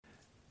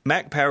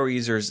Mac Power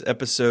Users,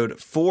 episode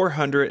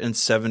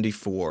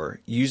 474,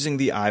 using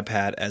the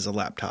iPad as a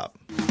laptop.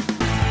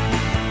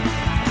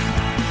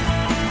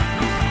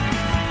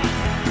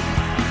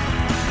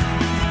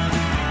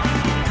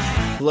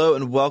 Hello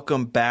and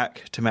welcome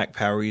back to Mac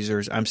Power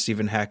Users. I'm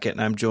Stephen Hackett,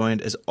 and I'm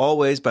joined, as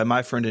always, by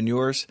my friend and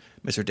yours,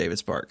 Mr. David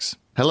Sparks.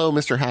 Hello,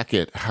 Mr.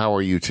 Hackett. How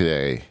are you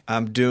today?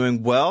 I'm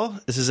doing well.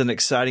 This is an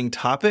exciting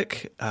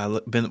topic.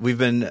 We've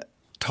been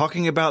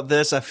talking about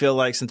this, I feel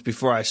like, since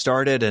before I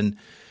started, and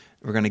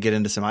we're going to get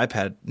into some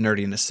iPad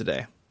nerdiness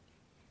today.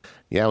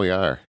 Yeah, we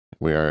are.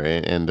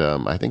 And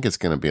I think it's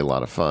going to be a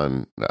lot of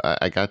fun.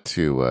 I got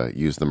to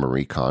use the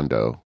Marie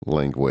Kondo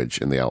language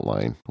in the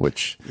outline,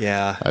 which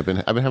I've been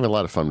having a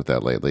lot of fun with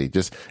that lately.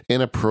 Just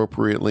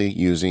inappropriately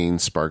using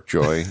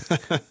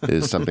SparkJoy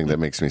is something that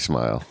makes me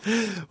smile.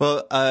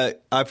 Well,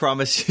 I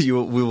promise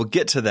you we will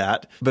get to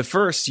that. But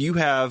first, you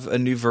have a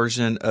new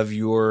version of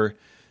your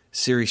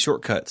Siri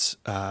Shortcuts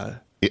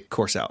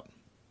course out.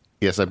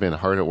 Yes, I've been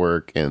hard at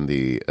work in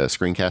the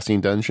screencasting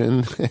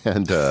dungeon,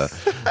 and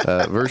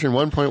version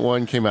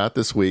 1.1 came out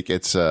this week.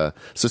 It's so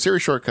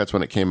Siri Shortcuts,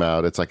 when it came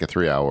out, it's like a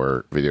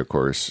 3-hour video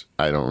course.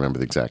 I don't remember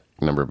the exact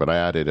number, but I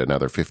added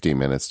another 15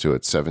 minutes to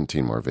it,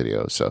 17 more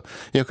videos. So,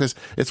 because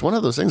it's one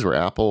of those things where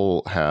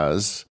Apple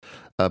has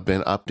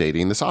been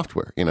updating the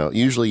software.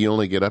 Usually you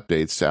only get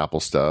updates to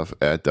Apple stuff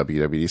at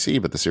WWDC,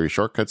 but the Siri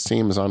Shortcuts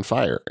team is on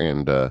fire,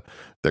 and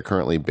they're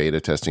currently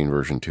beta testing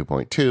version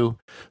 2.2.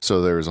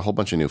 So there's a whole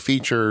bunch of new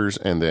features.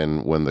 And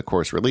then when the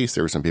course released,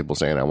 there were some people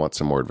saying, I want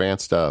some more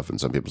advanced stuff. And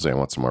some people saying, I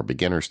want some more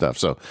beginner stuff.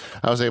 So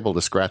I was able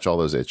to scratch all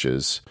those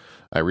itches.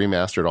 I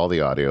remastered all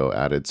the audio,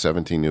 added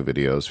 17 new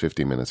videos,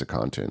 50 minutes of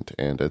content,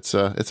 and it's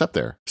up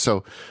there.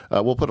 So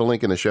we'll put a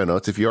link in the show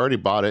notes. If you already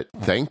bought it,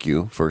 thank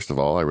you. First of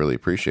all, I really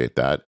appreciate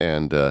that.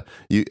 And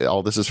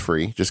all this is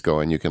free. Just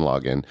go in, you can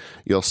log in.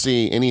 You'll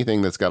see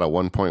anything that's got a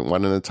 1.1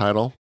 in the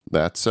title.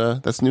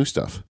 That's new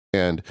stuff.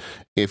 And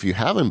if you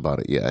haven't bought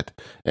it yet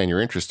and you're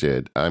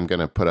interested, I'm going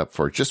to put up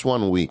for just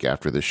 1 week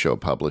after this show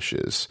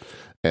publishes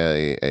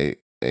a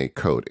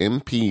code,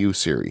 MPU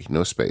Siri,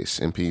 no space,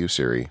 MPU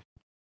Siri.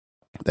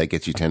 That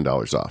gets you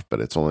 $10 off,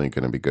 but it's only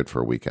going to be good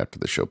for a week after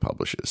the show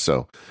publishes.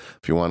 So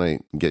if you want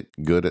to get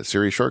good at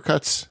Siri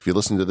Shortcuts, if you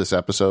listen to this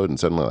episode and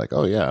suddenly like,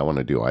 oh yeah, I want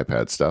to do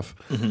iPad stuff,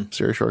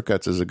 Siri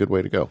Shortcuts is a good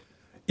way to go.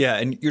 Yeah,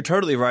 and you're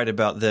totally right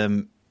about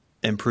them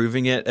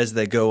improving it as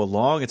they go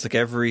along. It's like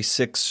every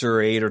 6 or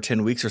 8 or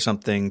 10 weeks or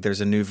something, there's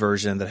a new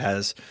version that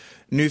has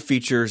new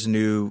features,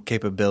 new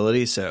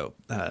capabilities. So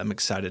I'm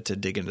excited to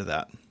dig into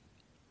that.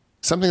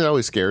 Something that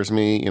always scares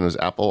me, is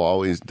Apple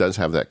always does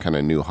have that kind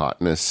of new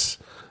hotness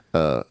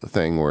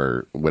thing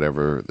where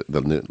whatever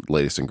the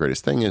latest and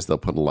greatest thing is, they'll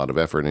put a lot of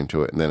effort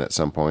into it, and then at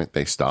some point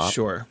they stop.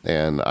 Sure.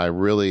 And I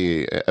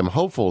really am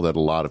hopeful that a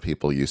lot of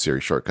people use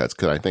Siri Shortcuts,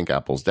 because I think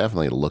Apple's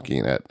definitely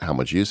looking at how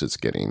much use it's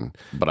getting.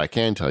 But I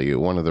can tell you,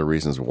 one of the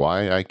reasons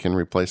why I can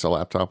replace a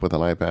laptop with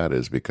an iPad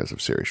is because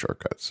of Siri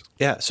Shortcuts.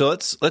 Yeah, so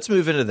let's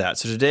move into that.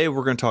 So today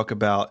we're going to talk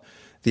about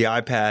the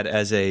iPad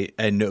as a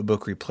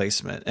notebook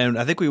replacement. And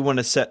I think we want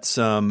to set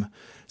some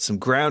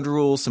ground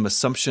rules, some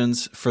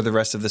assumptions for the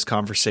rest of this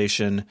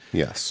conversation.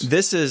 Yes.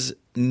 This is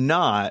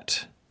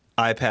not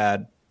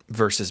iPad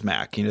versus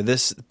Mac.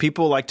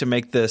 People like to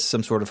make this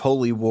some sort of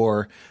holy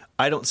war.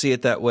 I don't see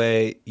it that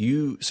way.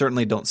 You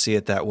certainly don't see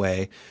it that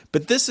way.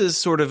 But this is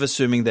sort of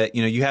assuming that,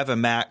 you have a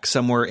Mac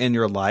somewhere in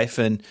your life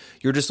and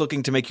you're just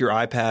looking to make your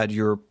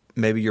iPad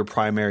maybe your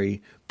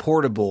primary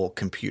portable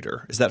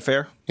computer. Is that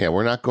fair? Yeah,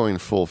 we're not going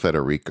full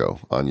Federico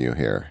on you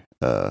here.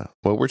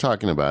 What we're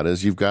talking about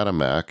is you've got a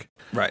Mac,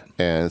 right?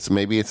 And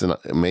maybe it's an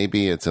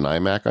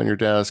iMac on your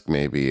desk,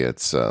 maybe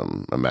it's a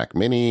Mac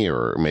Mini,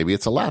 or maybe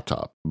it's a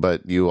laptop.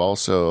 But you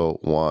also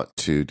want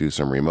to do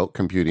some remote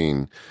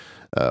computing,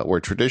 where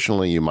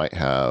traditionally you might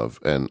have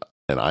an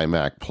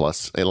iMac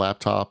plus a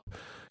laptop.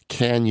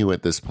 Can you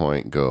at this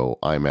point go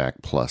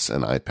iMac plus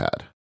an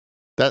iPad?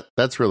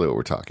 That's really what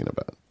we're talking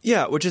about.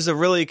 Yeah, which is a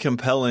really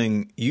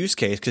compelling use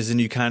case, because then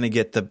you kind of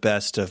get the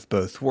best of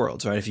both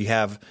worlds, right? If you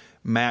have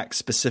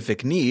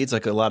Mac-specific needs,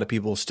 like a lot of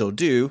people still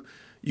do,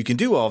 you can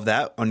do all of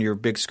that on your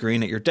big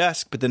screen at your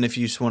desk. But then if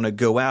you just want to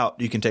go out,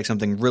 you can take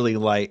something really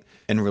light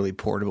and really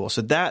portable.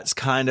 So that's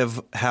kind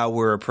of how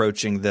we're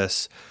approaching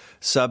this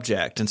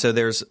subject. And so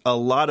there's a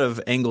lot of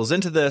angles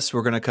into this.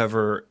 We're going to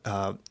cover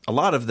a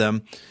lot of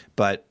them,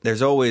 but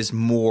there's always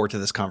more to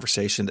this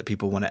conversation that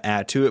people want to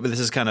add to it. But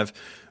this is kind of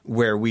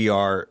where we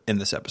are in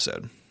this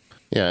episode.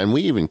 Yeah, and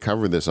we even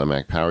covered this on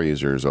Mac Power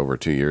Users over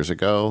 2 years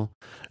ago.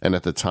 And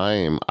at the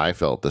time, I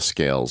felt the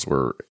scales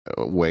were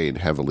weighed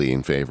heavily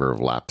in favor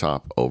of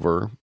laptop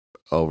over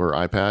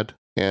iPad.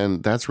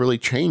 And that's really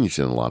changed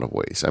in a lot of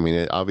ways. I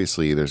mean,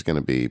 obviously, there's going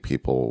to be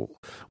people.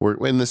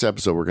 In this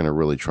episode, we're going to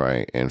really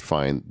try and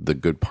find the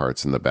good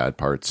parts and the bad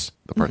parts,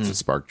 the parts that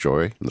spark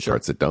joy and the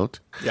parts that don't.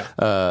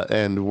 Yeah.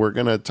 And we're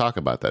going to talk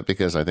about that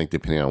because I think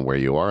depending on where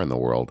you are in the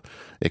world,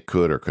 it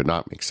could or could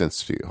not make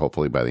sense to you.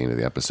 Hopefully, by the end of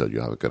the episode,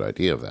 you'll have a good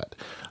idea of that.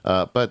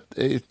 But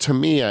to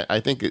me, I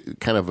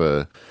think kind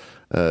of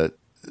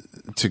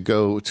to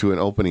go to an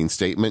opening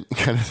statement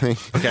kind of thing.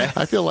 Okay.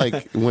 I feel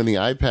like when the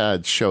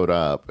iPad showed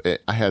up,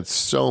 I had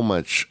so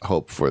much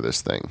hope for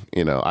this thing.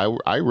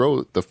 I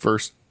wrote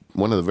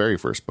one of the very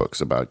first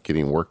books about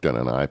getting work done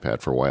on an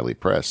iPad for Wiley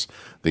Press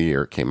the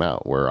year it came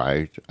out, where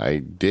I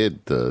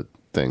did the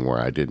thing where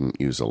I didn't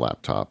use a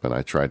laptop and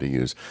I tried to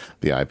use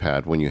the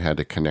iPad when you had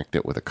to connect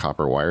it with a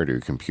copper wire to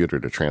your computer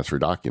to transfer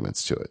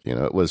documents to it.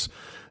 It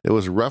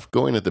was rough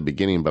going at the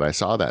beginning, but I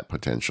saw that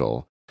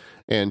potential.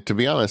 And to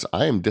be honest,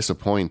 I am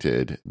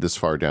disappointed this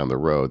far down the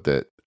road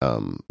that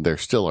there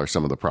still are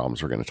some of the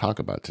problems we're going to talk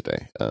about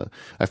today.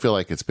 I feel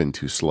like it's been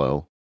too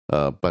slow.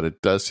 But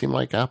it does seem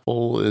like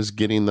Apple is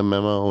getting the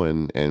memo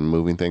and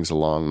moving things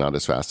along, not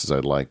as fast as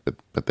I'd like,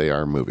 but they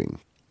are moving.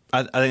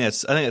 I think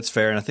that's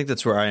fair, and I think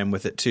that's where I am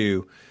with it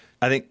too.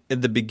 I think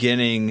at the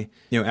beginning,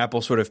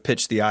 Apple sort of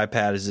pitched the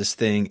iPad as this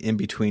thing in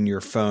between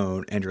your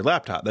phone and your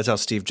laptop. That's how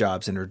Steve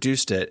Jobs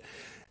introduced it.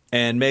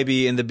 And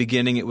maybe in the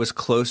beginning it was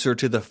closer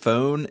to the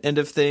phone end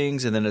of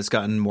things, and then it's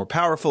gotten more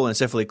powerful and it's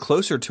definitely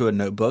closer to a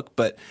notebook.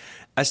 But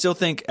I still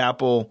think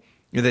Apple,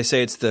 they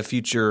say it's the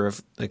future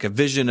of, like, a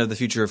vision of the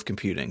future of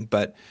computing.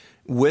 But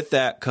with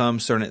that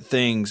comes certain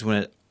things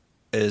when it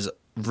is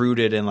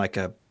rooted in like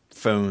a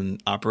phone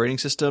operating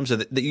system. So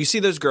that you see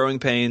those growing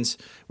pains.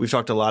 We've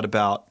talked a lot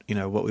about,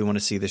 what we want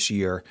to see this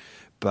year.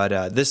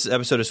 But this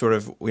episode is sort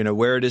of,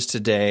 where it is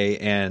today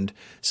and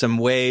some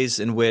ways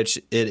in which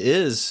it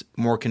is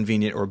more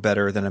convenient or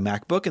better than a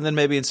MacBook. And then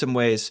maybe in some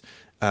ways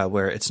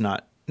where it's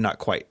not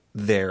quite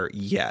there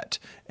yet.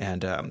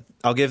 And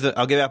I'll give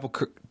Apple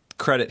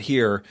credit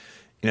here.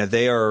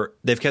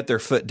 They've kept their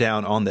foot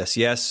down on this.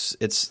 Yes,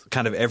 it's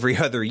kind of every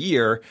other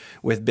year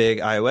with big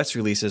iOS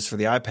releases for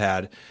the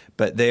iPad,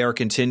 but they are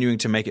continuing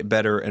to make it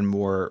better and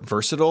more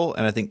versatile,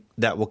 and I think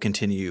that will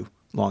continue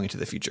long into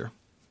the future.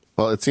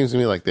 Well, it seems to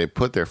me like they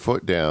put their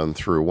foot down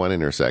through one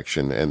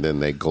intersection and then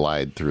they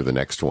glide through the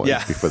next one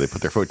before they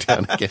put their foot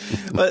down again.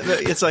 But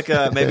it's like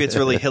maybe it's a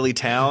really hilly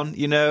town,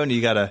 and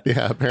you got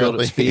to build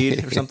up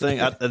speed or something.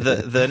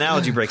 The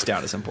analogy breaks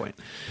down at some point.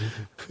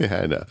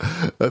 Yeah, I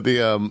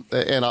know.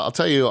 And I'll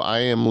tell you, I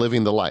am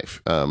living the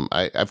life.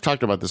 I've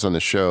talked about this on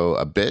the show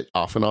a bit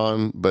off and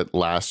on, but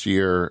last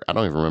year, I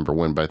don't even remember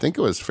when, but I think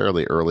it was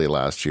fairly early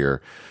last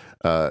year.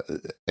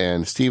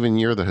 And Stephen,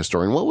 you're the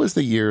historian. What was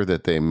the year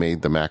that they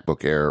made the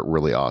MacBook Air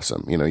really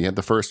awesome? You had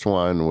the first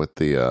one with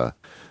the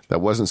that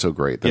wasn't so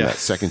great. Then that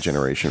second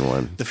generation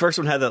one. The first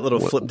one had that little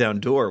flip down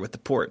door with the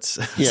ports.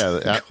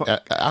 Yeah,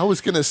 I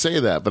was going to say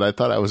that, but I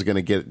thought I was going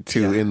to get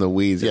too in the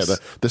weeds. Yeah,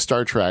 the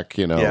Star Trek,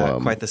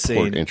 quite the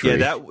scene. Entry.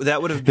 Yeah,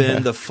 that would have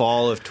been the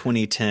fall of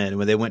 2010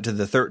 when they went to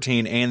the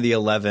 13 and the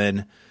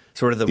 11,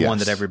 sort of the one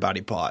that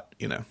everybody bought.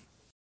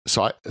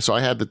 So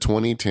I had the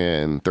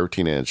 2010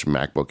 13-inch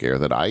MacBook Air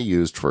that I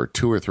used for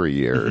 2 or 3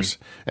 years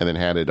and then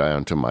handed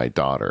down to my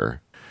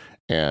daughter.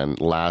 And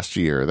last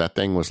year, that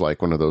thing was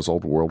like one of those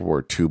old World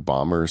War II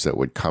bombers that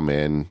would come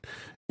in,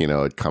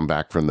 it'd come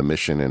back from the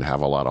mission and have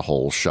a lot of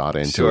holes shot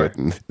into it.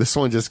 And this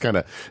one just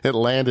it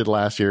landed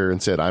last year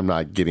and said, I'm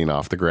not getting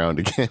off the ground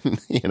again.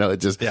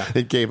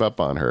 It gave up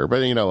on her. But,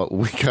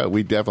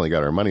 we definitely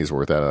got our money's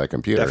worth out of that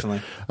computer.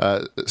 Definitely.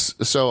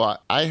 So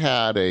I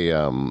had a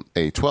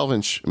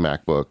 12-inch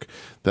MacBook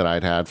that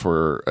I'd had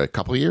for a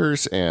couple of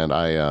years. And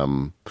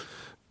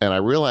I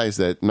realized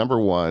that, number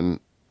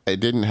one, it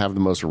didn't have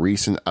the most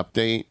recent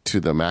update to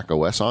the Mac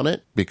OS on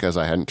it because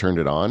I hadn't turned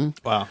it on.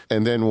 Wow.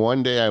 And then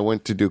one day I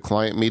went to do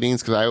client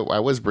meetings because I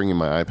was bringing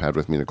my iPad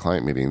with me to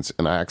client meetings,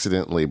 and I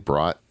accidentally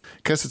brought,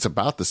 because it's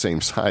about the same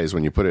size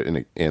when you put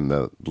it in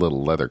the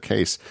little leather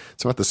case,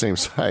 it's about the same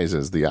size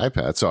as the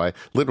iPad. So I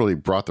literally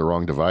brought the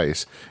wrong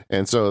device.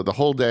 And so the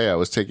whole day I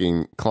was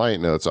taking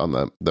client notes on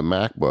the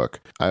MacBook.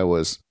 I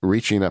was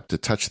reaching up to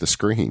touch the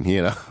screen,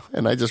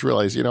 and I just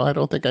realized, I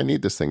don't think I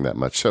need this thing that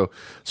much. So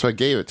I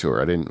gave it to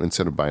her. I didn't,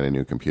 instead of buying a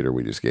new computer,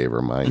 we just gave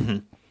her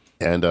mine.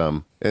 Mm-hmm.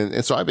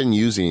 And so I've been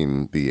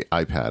using the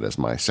iPad as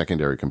my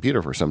secondary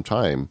computer for some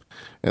time,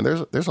 and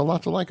there's a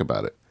lot to like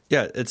about it.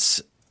 Yeah,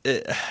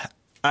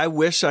 I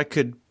wish I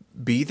could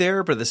be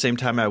there, but at the same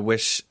time, I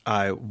wish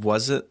I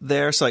wasn't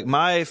there. So, like,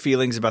 my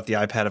feelings about the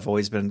iPad have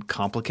always been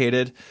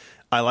complicated.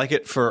 I like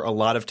it for a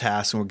lot of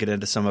tasks, and we'll get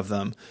into some of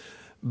them.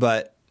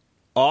 But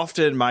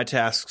often my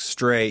tasks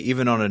stray,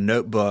 even on a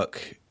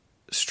notebook,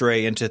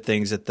 stray into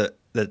things that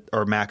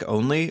are Mac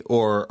only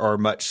or are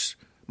much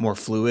more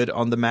fluid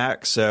on the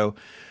Mac. So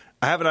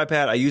I have an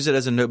iPad. I use it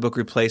as a notebook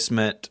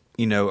replacement,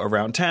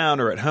 around town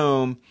or at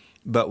home.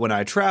 But when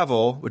I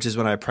travel, which is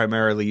when I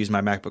primarily use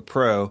my MacBook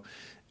Pro,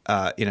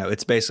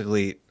 it's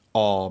basically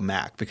all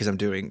Mac because I'm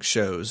doing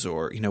shows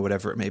or,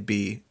 whatever it may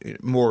be,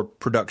 more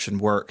production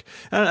work.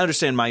 And I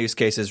understand my use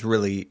case is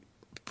really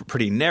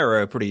pretty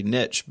narrow, pretty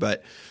niche,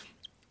 but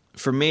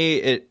for me,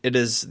 it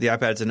is the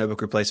iPad's a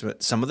notebook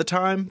replacement some of the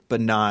time, but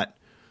not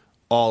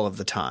all of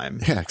the time.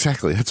 Yeah,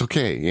 exactly. That's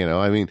okay.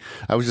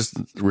 I was just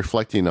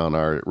reflecting on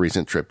our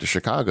recent trip to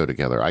Chicago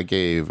together. I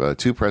gave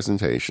 2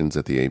 presentations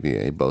at the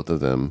ABA. Both of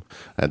them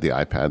had the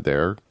iPad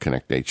there,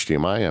 connect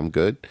HDMI. I'm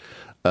good.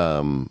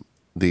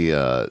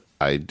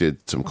 I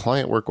did some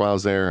client work while I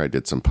was there. I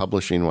did some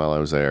publishing while I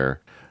was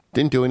there.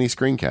 Didn't do any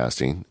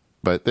screencasting.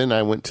 But then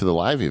I went to the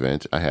live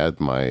event. I had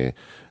my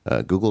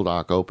Google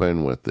Doc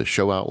open with the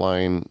show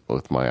outline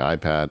with my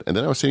iPad, and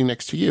then I was sitting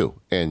next to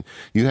you. And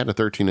you had a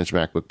 13-inch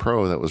MacBook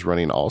Pro that was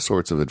running all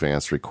sorts of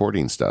advanced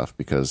recording stuff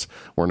because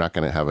we're not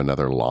going to have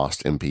another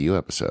lost MPU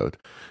episode.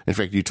 In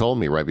fact, you told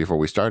me right before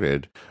we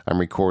started, I'm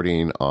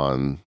recording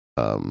on,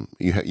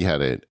 you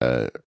had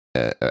a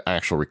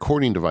actual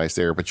recording device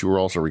there, but you were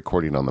also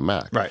recording on the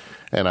Mac. Right.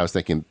 And I was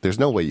thinking, there's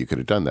no way you could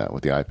have done that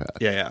with the iPad.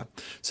 Yeah.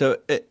 So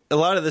a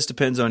lot of this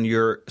depends on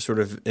your sort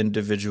of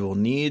individual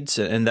needs.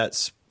 And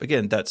that's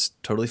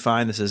totally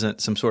fine. This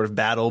isn't some sort of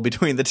battle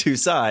between the two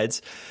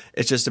sides.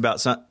 It's just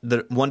about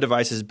the one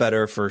device is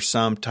better for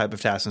some type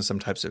of tasks and some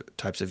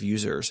types of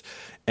users.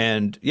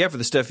 And yeah, for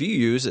the stuff you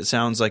use, it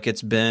sounds like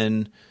it's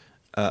been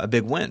a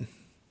big win.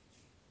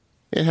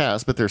 It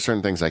has, but there's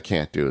certain things I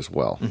can't do as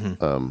well.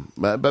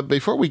 But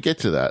before we get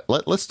to that,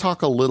 let's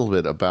talk a little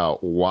bit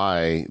about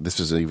why this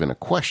is even a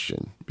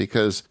question.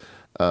 Because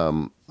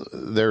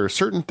there are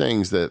certain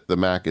things that the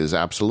Mac is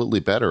absolutely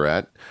better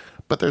at,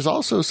 but there's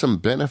also some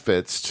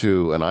benefits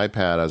to an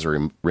iPad as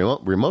a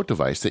remote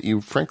device that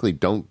you frankly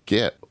don't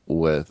get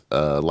with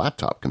a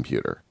laptop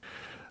computer.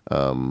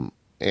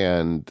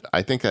 And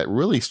I think that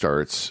really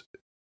starts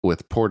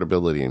with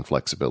portability and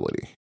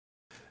flexibility.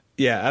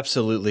 Yeah,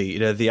 absolutely.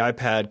 The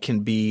iPad can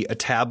be a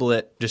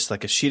tablet, just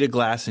like a sheet of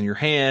glass in your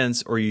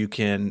hands, or you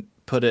can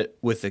put it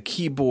with a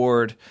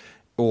keyboard,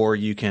 or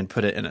you can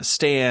put it in a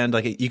stand.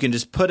 Like you can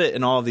just put it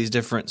in all of these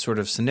different sort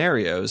of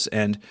scenarios.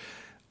 And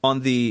on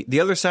the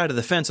other side of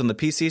the fence, on the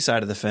PC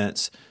side of the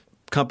fence,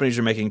 companies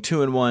are making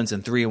 2-in-1s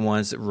and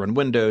 3-in-1s that run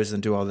Windows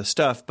and do all this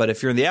stuff. But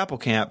if you're in the Apple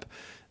camp,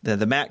 then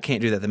the Mac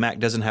can't do that. The Mac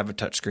doesn't have a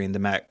touchscreen.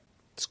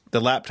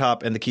 The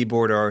laptop and the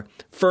keyboard are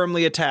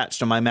firmly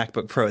attached on my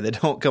MacBook Pro. They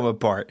don't come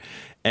apart.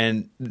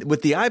 And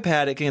with the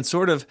iPad, it can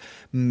sort of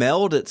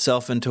meld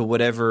itself into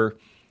whatever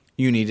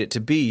you need it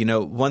to be.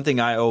 One thing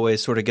I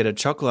always sort of get a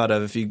chuckle out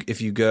of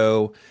if you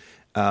go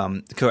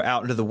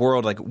out into the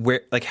world,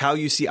 like how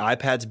you see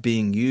iPads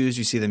being used.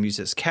 You see them used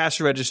as cash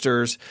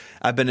registers.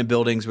 I've been in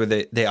buildings where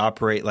they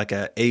operate like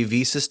a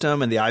AV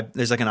system, and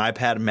there's like an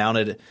iPad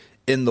mounted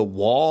in the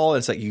wall.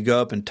 It's like you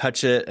go up and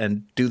touch it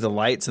and do the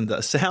lights and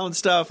the sound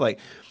stuff. Like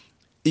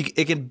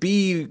it can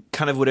be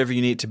kind of whatever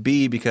you need it to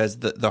be because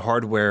the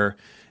hardware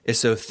is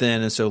so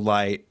thin and so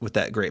light with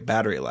that great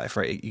battery life,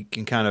 right? You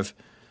can kind of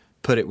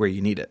put it where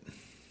you need it.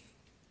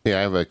 Yeah,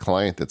 I have a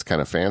client that's kind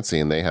of fancy,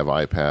 and they have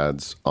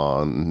iPads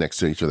on next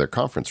to each of their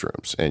conference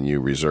rooms, and you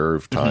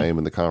reserve time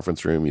in the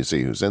conference room. You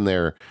see who's in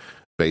there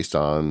based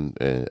on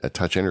a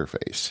touch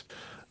interface.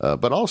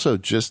 But also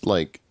just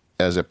like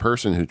as a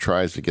person who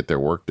tries to get their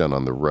work done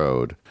on the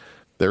road,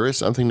 there is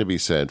something to be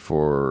said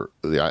for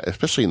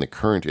especially in the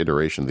current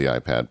iteration of the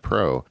iPad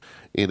Pro,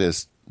 it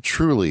is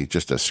truly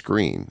just a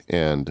screen.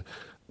 And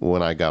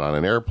when I got on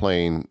an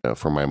airplane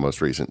for my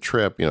most recent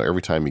trip,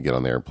 every time you get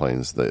on the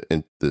airplanes,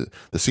 the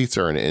seats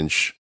are an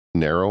inch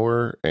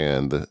narrower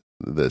and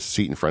the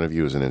seat in front of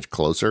you is an inch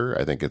closer.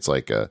 I think it's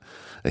like a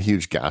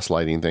huge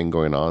gaslighting thing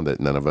going on that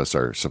none of us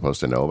are supposed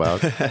to know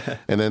about.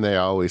 And then they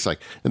always and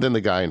then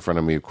the guy in front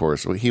of me, of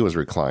course, he was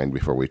reclined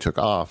before we took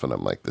off. And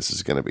I'm like, this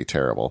is going to be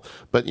terrible.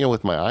 But,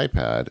 with my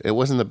iPad, it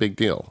wasn't a big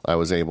deal. I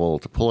was able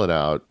to pull it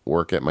out,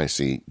 work at my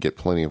seat, get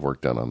plenty of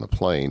work done on the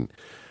plane.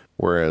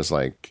 Whereas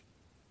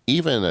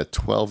even a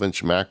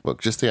 12-inch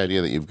MacBook, just the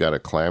idea that you've got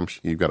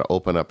to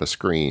open up a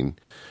screen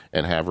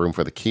and have room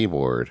for the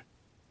keyboard,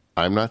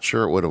 I'm not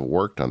sure it would have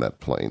worked on that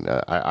plane.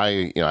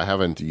 I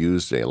haven't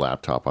used a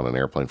laptop on an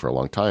airplane for a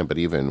long time, but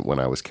even when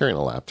I was carrying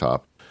a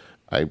laptop,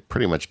 I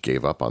pretty much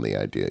gave up on the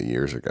idea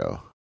years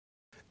ago.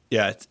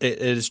 Yeah, it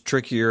is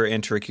trickier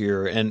and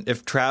trickier. And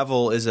if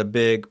travel is a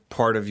big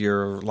part of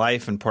your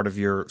life and part of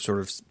your sort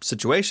of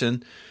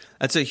situation,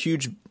 that's a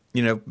huge,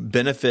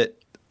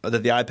 benefit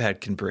that the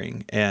iPad can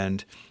bring.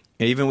 And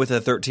even with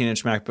a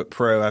 13-inch MacBook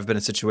Pro, I've been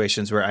in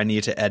situations where I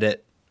need to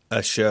edit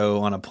a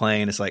show on a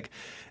plane.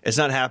 It's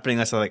not happening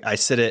unless I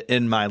sit it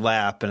in my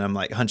lap and I'm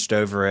hunched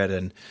over it,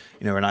 and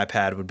an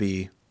iPad would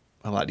be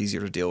a lot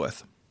easier to deal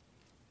with.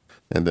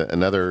 And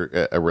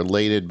a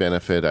related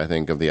benefit, I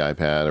think, of the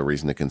iPad, a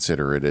reason to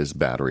consider it, is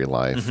battery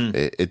life.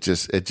 It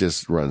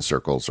just runs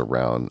circles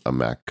around a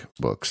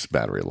MacBook's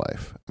battery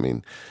life. I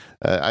mean,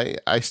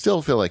 I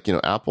still feel like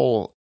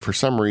Apple, for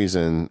some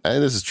reason,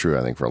 and this is true,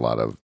 I think, for a lot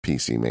of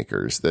PC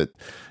makers, that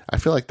I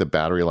feel like the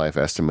battery life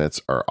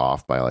estimates are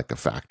off by a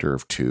factor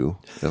of 2.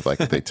 If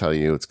they tell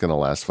you it's going to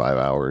last 5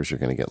 hours, you're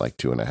going to get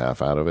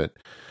 2.5 out of it.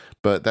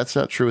 But that's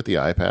not true with the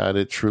iPad.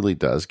 It truly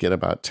does get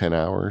about 10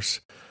 hours.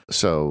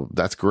 So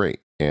that's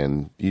great.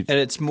 And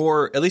it's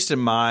more, at least in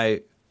my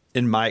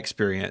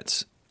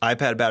experience,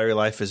 iPad battery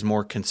life is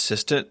more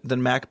consistent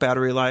than Mac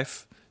battery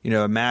life.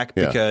 A Mac,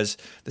 because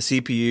the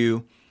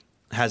CPU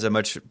has a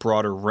much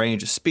broader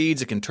range of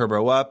speeds. It can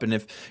turbo up. And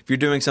if you're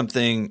doing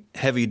something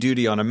heavy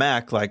duty on a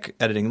Mac, like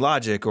editing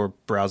Logic or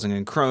browsing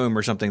in Chrome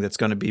or something that's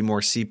going to be more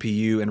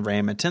CPU and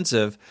RAM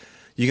intensive,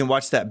 you can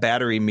watch that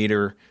battery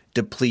meter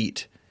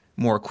deplete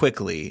more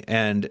quickly.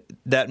 And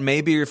that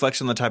may be a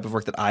reflection on the type of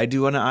work that I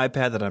do on an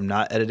iPad, that I'm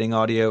not editing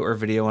audio or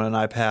video on an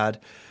iPad.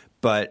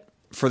 But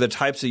for the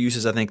types of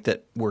uses I think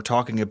that we're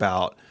talking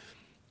about,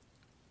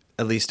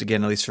 at least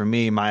for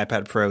me, my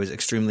iPad Pro is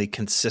extremely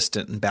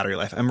consistent in battery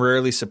life. I'm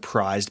rarely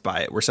surprised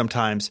by it, where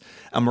sometimes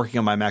I'm working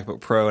on my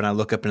MacBook Pro and I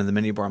look up into the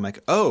menu bar, I'm like,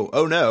 oh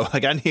no,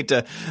 like I need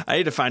to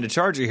find a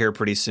charger here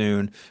pretty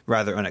soon,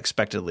 rather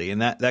unexpectedly.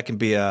 And that can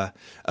be a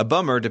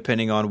bummer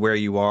depending on where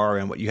you are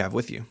and what you have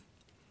with you.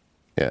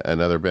 Yeah,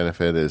 another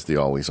benefit is the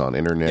always-on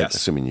internet, Yes.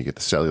 assuming you get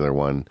the cellular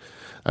one.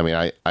 I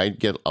mean, I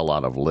get a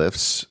lot of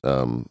lifts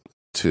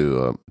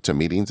to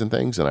meetings and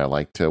things, and I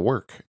like to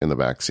work in the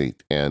back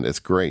seat, and it's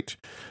great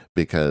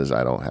because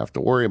I don't have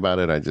to worry about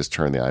it. I just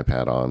turn the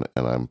iPad on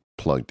and I'm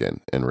plugged in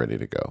and ready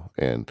to go.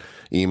 And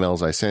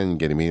emails I send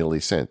get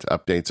immediately sent.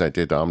 Updates I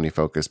did to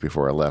OmniFocus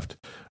before I left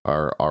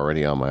are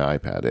already on my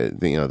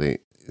iPad.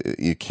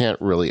 You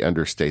can't really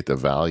understate the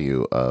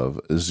value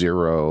of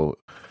zero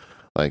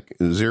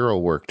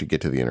work to get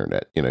to the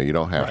internet. You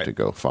don't have to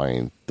go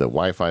find the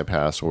Wi-Fi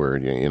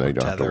password. You don't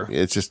Tether.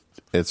 have to.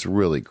 It's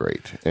really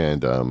great.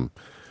 And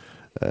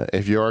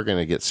if you are going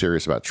to get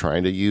serious about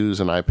trying to use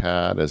an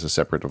iPad as a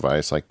separate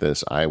device like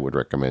this, I would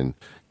recommend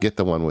get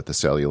the one with the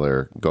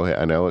cellular. Go ahead.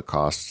 I know it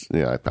costs,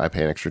 I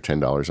pay an extra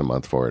 $10 a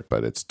month for it,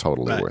 but it's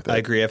totally worth it. I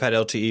agree. I've had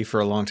LTE for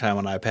a long time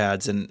on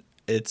iPads, and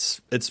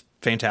it's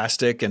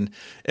fantastic. And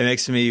it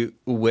makes me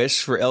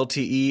wish for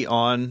LTE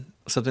on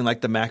something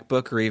like the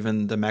MacBook or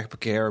even the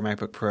MacBook Air or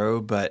MacBook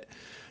Pro. But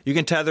you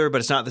can tether, but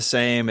it's not the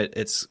same.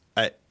 It's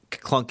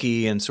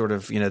clunky and sort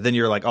of, then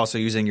you're like also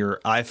using your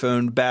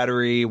iPhone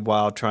battery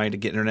while trying to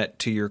get internet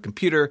to your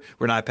computer,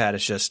 where an iPad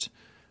is just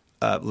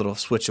a little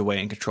switch away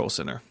in Control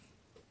Center.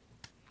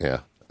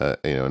 Yeah.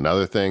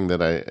 Another thing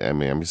that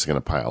I'm just going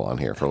to pile on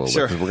here for a little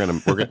Sure. bit,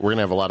 because we're going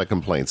to have a lot of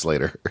complaints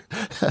later.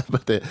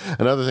 But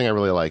another thing I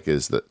really like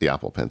is the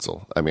Apple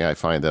Pencil. I mean, I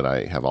find that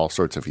I have all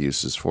sorts of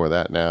uses for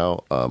that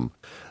now.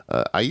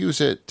 I use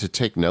it to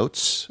take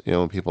notes.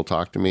 When people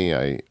talk to me,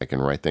 I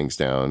can write things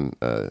down.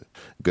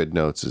 Good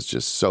Notes is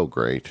just so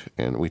great,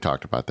 and we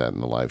talked about that in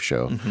the live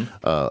show.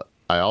 Mm-hmm.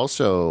 I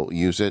also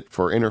use it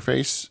for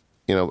interface.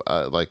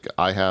 Like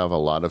I have a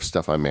lot of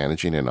stuff I'm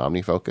managing in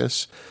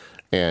OmniFocus,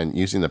 and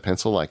using the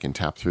pencil, I can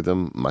tap through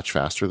them much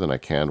faster than I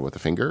can with a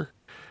finger.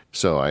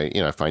 So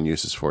I find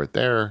uses for it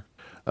there.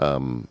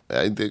 Having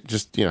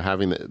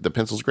the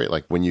pencil's great.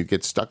 Like when you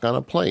get stuck on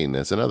a plane,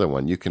 that's another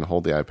one. You can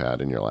hold the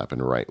iPad in your lap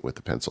and write with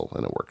the pencil,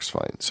 and it works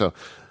fine. So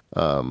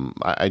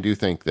I do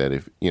think that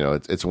if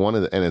it's one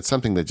of the, and it's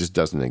something that just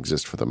doesn't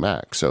exist for the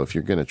Mac. So if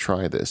you're going to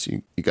try this,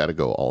 you got to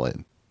go all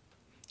in.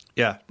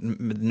 Yeah,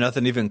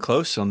 nothing even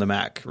close on the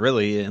Mac,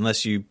 really,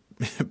 unless you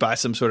buy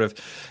some sort of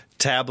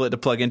tablet to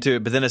plug into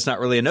it. But then it's not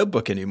really a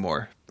notebook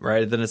anymore,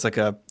 right? Then it's like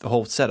a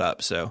whole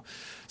setup. So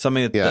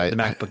something that the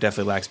MacBook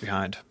definitely lags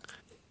behind.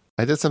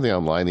 I did something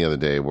online the other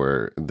day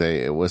where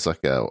it was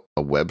like a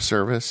web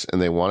service,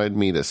 and they wanted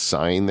me to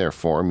sign their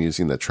form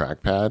using the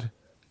trackpad.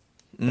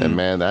 And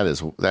man, that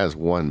is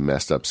one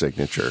messed up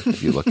signature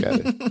if you look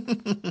at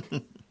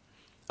it.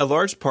 A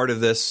large part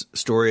of this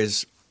story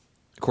is,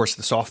 of course,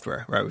 the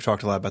software, right? We've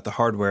talked a lot about the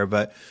hardware,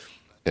 but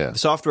the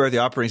software, the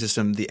operating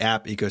system, the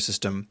app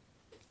ecosystem,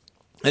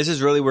 this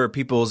is really where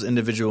people's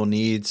individual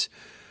needs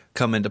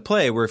come into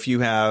play, where if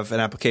you have an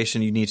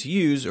application you need to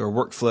use or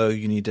workflow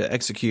you need to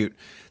execute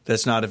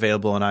that's not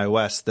available on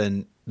iOS,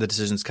 then the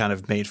decision's kind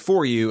of made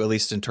for you, at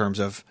least in terms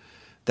of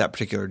that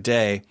particular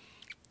day.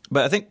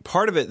 But I think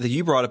part of it that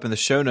you brought up in the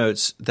show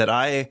notes that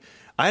I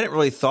hadn't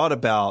really thought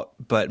about,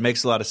 but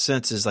makes a lot of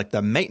sense, is like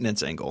the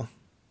maintenance angle.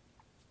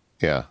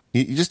 Yeah.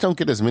 You just don't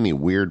get as many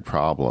weird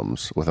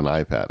problems with an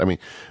iPad. I mean,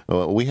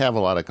 we have a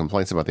lot of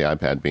complaints about the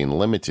iPad being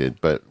limited,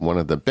 but one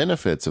of the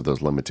benefits of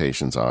those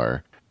limitations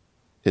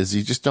is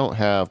you just don't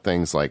have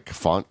things like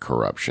font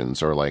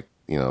corruptions, or like,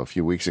 a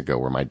few weeks ago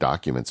where my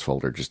documents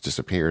folder just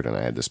disappeared and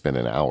I had to spend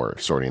an hour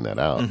sorting that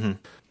out. Mm-hmm.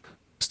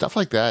 Stuff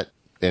like that,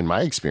 in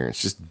my experience,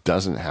 just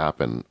doesn't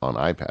happen on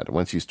iPad.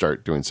 Once you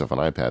start doing stuff on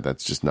iPad,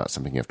 that's just not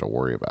something you have to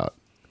worry about.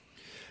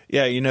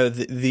 Yeah,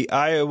 the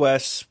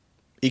iOS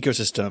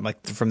ecosystem,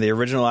 like from the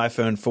original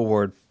iPhone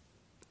forward,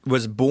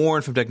 was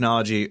born from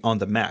technology on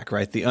the Mac,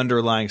 right? The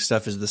underlying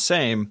stuff is the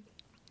same,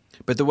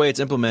 but the way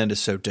it's implemented is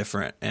so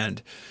different.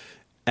 And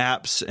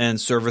apps and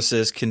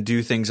services can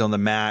do things on the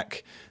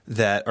Mac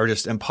that are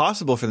just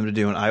impossible for them to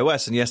do on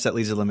iOS. And yes, that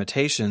leads to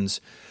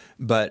limitations.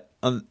 But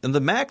on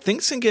the Mac,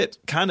 things can get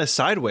kind of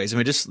sideways. I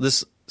mean, just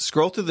this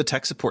scroll through the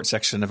tech support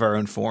section of our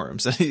own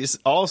forums. It's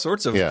all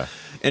sorts of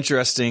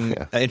interesting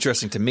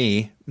to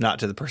me, not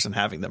to the person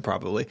having them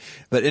probably,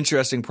 but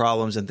interesting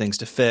problems and things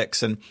to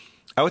fix. And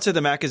I would say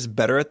the Mac is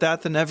better at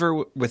that than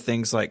ever with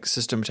things like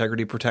system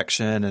integrity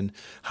protection and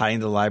hiding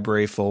the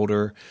library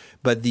folder.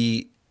 But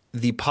the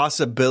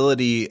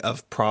possibility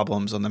of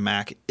problems on the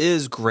Mac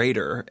is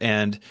greater.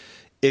 And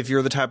if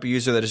you're the type of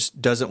user that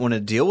just doesn't want to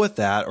deal with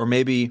that, or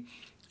maybe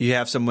you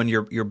have someone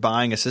you're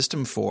buying a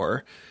system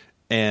for,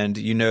 and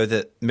you know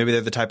that maybe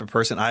they're the type of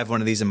person, I have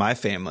one of these in my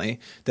family,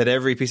 that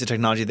every piece of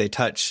technology they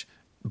touch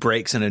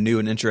breaks in a new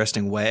and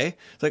interesting way.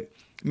 It's like,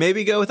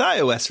 maybe go with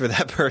iOS for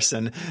that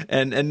person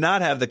and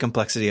not have the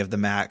complexity of the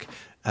Mac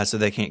so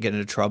they can't get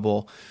into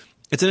trouble.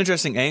 It's an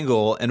interesting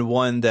angle, and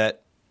one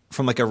that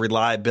from like a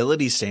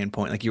reliability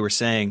standpoint, like you were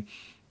saying,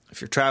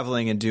 if you're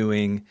traveling and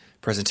doing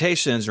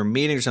presentations or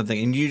meetings or something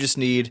and you just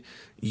need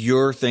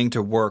your thing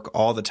to work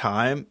all the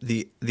time,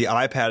 the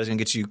iPad is going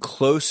to get you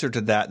closer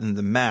to that than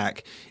the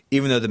Mac,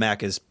 even though the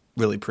Mac is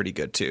really pretty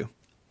good too.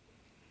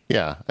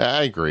 Yeah,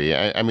 I agree.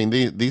 I mean,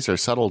 these are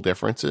subtle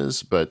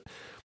differences, but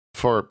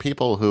for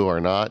people who are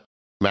not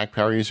Mac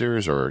power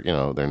users, or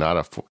they're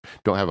not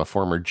don't have a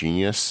former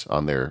Genius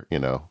on their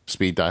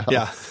speed dial.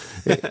 Yeah,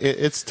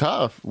 it's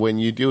tough when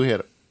you do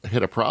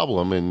hit a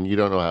problem and you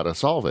don't know how to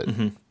solve it.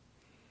 Mm-hmm.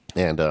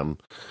 And on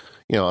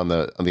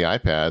the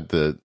iPad,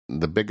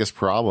 the biggest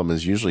problem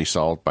is usually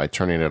solved by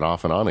turning it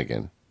off and on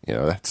again.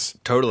 That's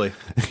totally.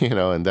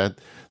 And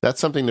that's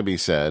something to be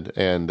said.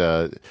 And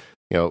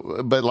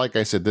but like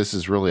I said, this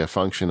is really a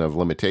function of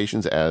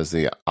limitations as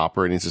the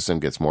operating system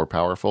gets more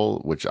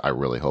powerful, which I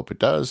really hope it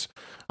does.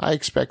 I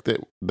expect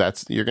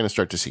that you're going to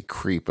start to see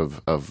creep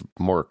of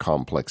more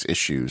complex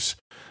issues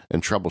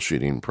and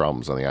troubleshooting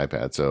problems on the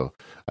iPad. So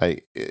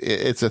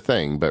it's a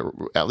thing, but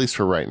at least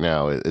for right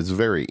now, it's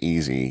very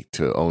easy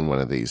to own one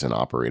of these and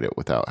operate it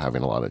without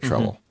having a lot of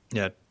trouble. Mm-hmm.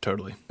 Yeah,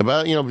 totally.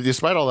 But,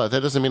 despite all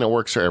that doesn't mean it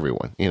works for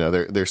everyone.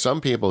 There's some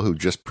people who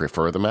just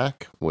prefer the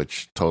Mac,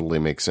 which totally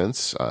makes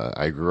sense.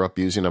 I grew up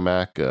using a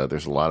Mac.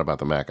 There's a lot about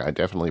the Mac I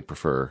definitely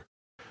prefer.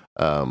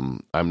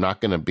 I'm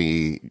not going to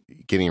be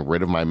getting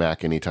rid of my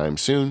Mac anytime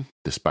soon,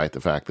 despite the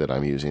fact that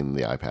I'm using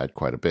the iPad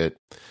quite a bit.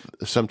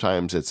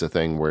 Sometimes it's a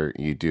thing where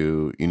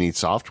you need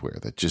software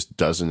that just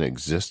doesn't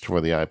exist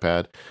for the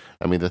iPad.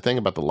 I mean, the thing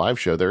about the live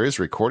show, there is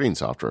recording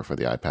software for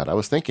the iPad. I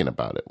was thinking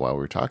about it while we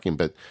were talking,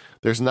 but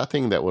there's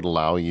nothing that would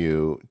allow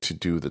you to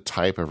do the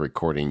type of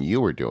recording you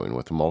were doing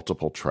with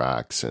multiple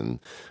tracks and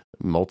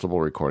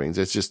multiple recordings.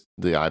 It's just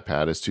the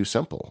iPad is too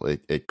simple.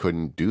 It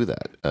couldn't do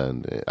that.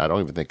 And I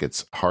don't even think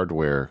it's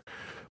hardware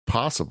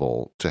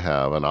possible to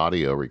have an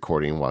audio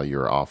recording while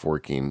you're off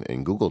working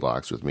in Google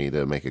Docs with me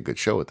to make a good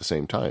show at the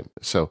same time.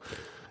 So,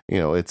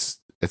 it's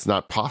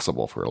not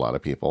possible for a lot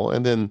of people.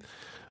 And then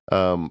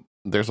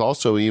there's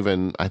also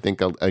even, I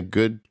think, a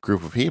good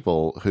group of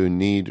people who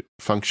need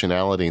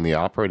functionality in the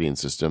operating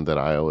system that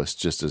iOS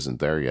just isn't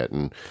there yet.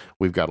 And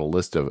we've got a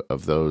list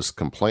of those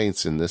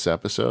complaints in this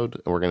episode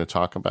we're going to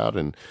talk about.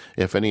 And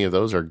if any of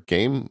those are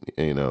game,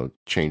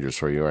 changers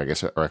for you,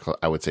 or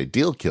I would say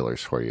deal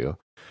killers for you,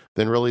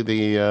 then really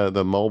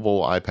the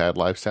mobile iPad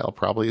lifestyle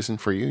probably isn't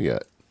for you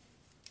yet.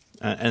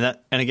 And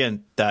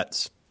again,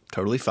 that's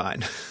totally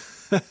fine.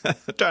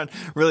 Trying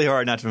really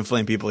hard not to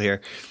inflame people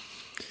here.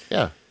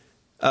 Yeah.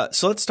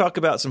 So let's talk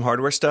about some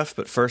hardware stuff,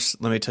 but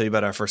first, let me tell you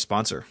about our first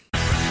sponsor.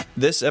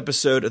 This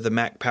episode of the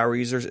Mac Power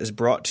Users is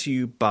brought to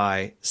you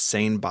by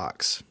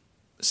SaneBox.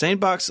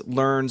 SaneBox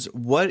learns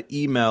what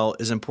email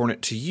is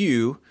important to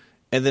you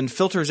and then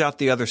filters out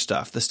the other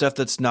stuff, the stuff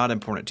that's not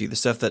important to you, the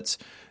stuff that's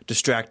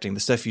distracting, the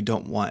stuff you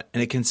don't want,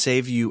 and it can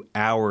save you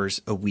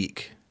hours a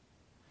week.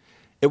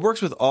 It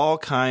works with all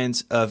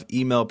kinds of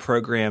email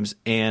programs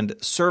and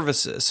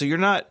services, so you're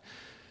not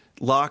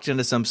locked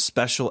into some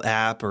special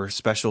app or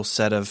special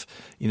set of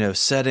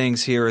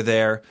settings here or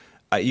there.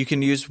 You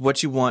can use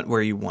what you want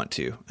where you want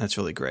to. That's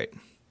really great.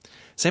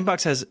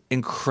 SaneBox has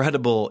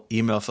incredible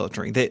email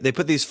filtering. They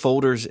put these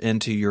folders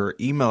into your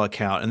email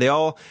account, and they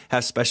all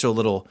have special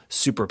little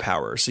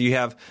superpowers. So you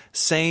have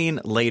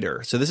Sane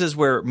Later. So this is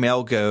where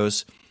mail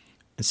goes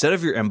instead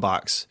of your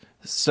inbox,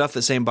 stuff that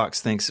SaneBox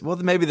thinks, well,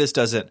 maybe this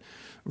doesn't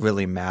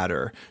really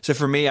matter. So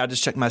for me, I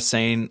just check my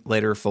Sane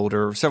Later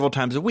folder several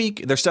times a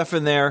week. There's stuff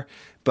in there,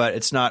 but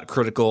it's not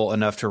critical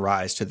enough to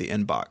rise to the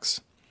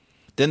inbox.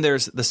 Then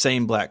there's the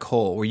Sane Black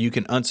Hole, where you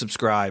can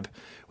unsubscribe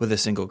with a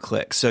single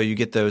click. So you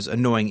get those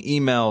annoying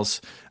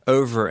emails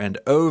over and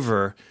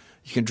over.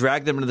 You can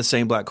drag them into the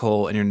Sane Black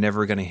Hole, and you're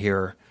never going to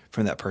hear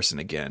from that person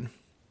again.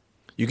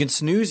 You can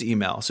snooze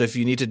email. So if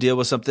you need to deal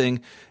with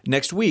something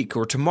next week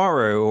or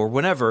tomorrow or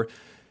whenever,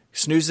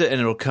 snooze it and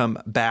it'll come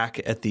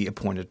back at the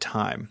appointed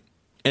time.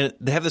 And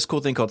they have this cool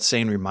thing called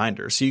Sane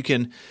Reminders. So you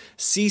can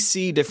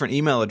CC different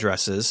email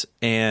addresses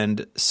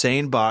and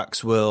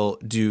SaneBox will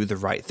do the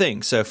right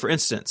thing. So for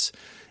instance,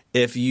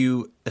 if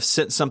you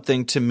sent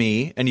something to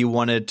me and you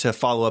wanted to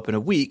follow up in a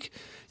week,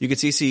 you could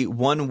CC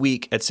 1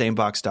 week at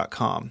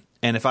sanebox.com.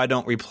 And if I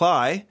don't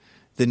reply,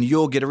 then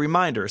you'll get a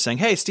reminder saying,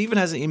 hey, Stephen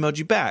hasn't emailed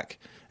you back,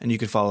 and you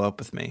could follow up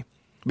with me.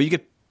 But you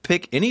could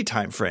pick any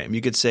time frame.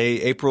 You could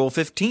say April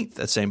 15th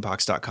at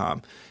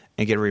sanebox.com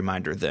and get a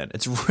reminder then.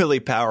 It's really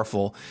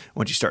powerful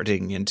once you start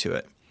digging into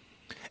it.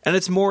 And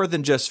it's more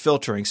than just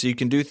filtering. So you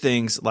can do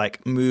things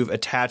like move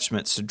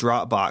attachments to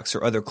Dropbox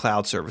or other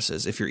cloud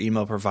services if your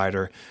email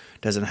provider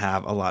doesn't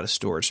have a lot of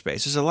storage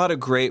space. There's a lot of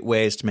great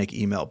ways to make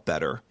email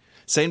better.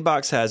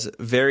 SaneBox has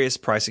various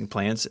pricing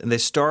plans, and they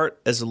start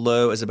as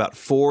low as about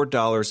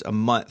 $4 a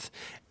month.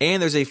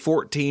 And there's a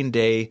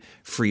 14-day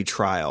free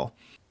trial.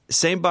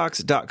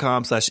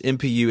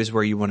 Sanebox.com/MPU is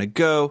where you want to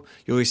go.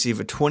 You'll receive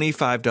a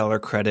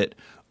 $25 credit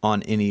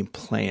on any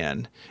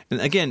plan. And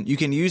again, you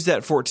can use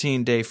that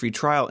 14-day free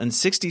trial, and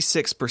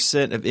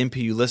 66% of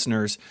MPU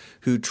listeners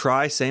who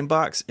try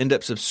SaneBox end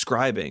up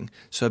subscribing,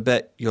 so I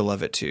bet you'll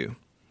love it too.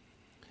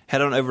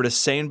 Head on over to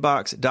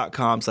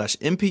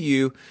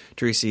sanebox.com/MPU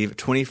to receive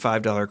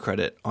 $25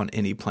 credit on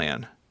any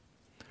plan.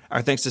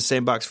 Our thanks to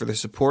SaneBox for their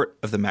support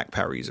of the Mac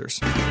Power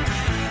users.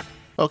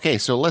 Okay,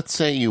 so let's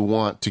say you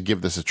want to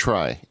give this a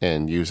try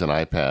and use an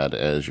iPad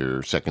as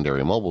your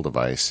secondary mobile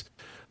device.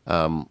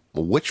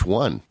 Which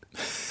one?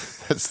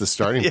 That's the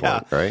starting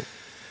point, right?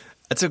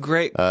 That's a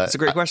great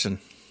question.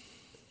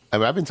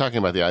 I've been talking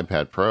about the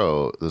iPad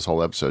Pro this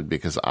whole episode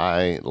because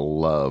I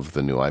love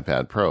the new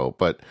iPad Pro,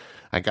 but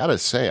I gotta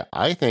say,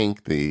 I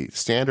think the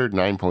standard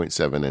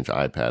 9.7-inch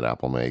iPad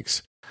Apple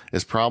makes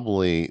is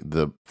probably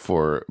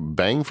for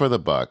bang for the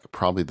buck,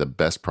 probably the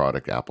best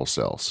product Apple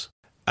sells.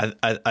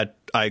 I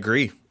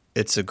agree.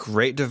 It's a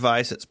great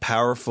device. It's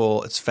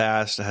powerful. It's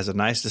fast. It has a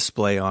nice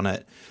display on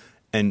it.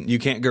 And you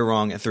can't go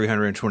wrong at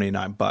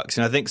 $329.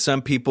 And I think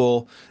some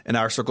people in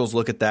our circles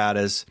look at that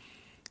as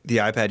the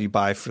iPad you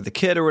buy for the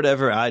kid or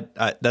whatever.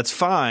 That's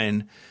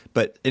fine.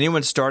 But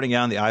anyone starting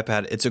out on the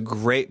iPad, it's a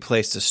great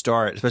place to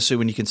start, especially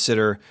when you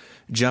consider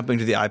jumping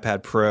to the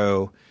iPad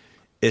Pro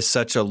is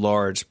such a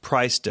large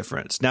price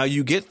difference. Now,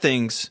 you get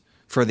things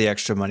for the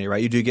extra money,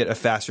 right? You do get a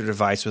faster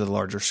device with a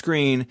larger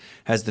screen,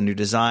 has the new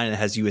design, it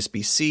has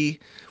USB-C,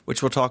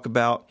 which we'll talk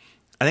about.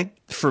 I think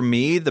for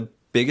me, the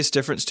biggest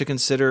difference to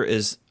consider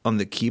is on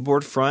the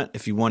keyboard front.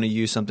 If you want to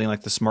use something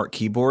like the Smart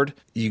Keyboard,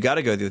 you got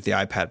to go with the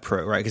iPad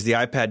Pro, right? Because the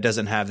iPad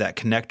doesn't have that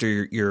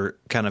connector. You're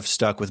kind of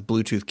stuck with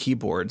Bluetooth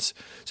keyboards.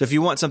 So if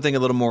you want something a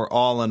little more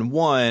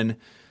all-in-one,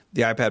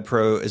 the iPad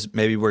Pro is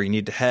maybe where you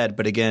need to head.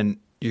 But again,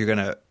 you're going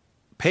to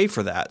pay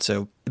for that.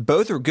 So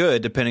both are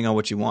good depending on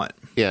what you want.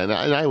 Yeah, and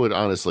I would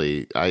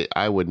honestly,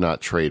 I would not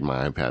trade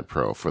my iPad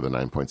Pro for the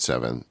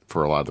 9.7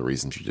 for a lot of the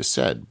reasons you just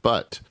said.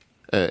 But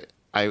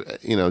I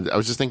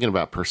was just thinking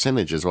about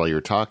percentages while you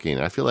were talking.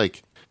 I feel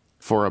like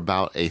for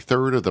about a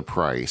third of the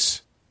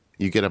price,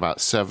 you get about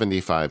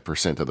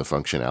 75% of the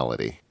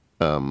functionality.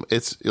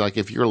 It's like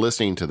if you're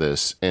listening to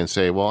this and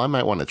say, well, I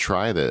might want to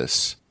try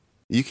this,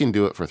 you can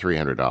do it for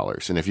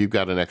 $300. And if you've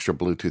got an extra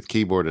Bluetooth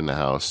keyboard in the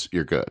house,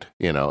 you're good.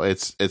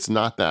 It's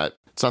not that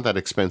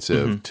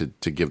expensive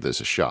to give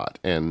this a shot.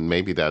 And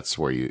maybe that's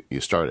where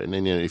you start it. And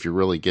then if you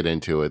really get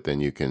into it,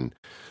 then you can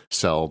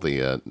sell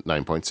the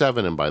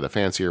 9.7 and buy the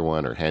fancier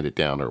one or hand it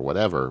down or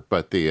whatever.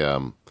 But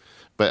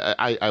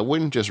I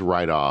wouldn't just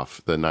write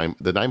off the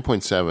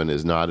 9.7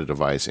 is not a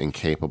device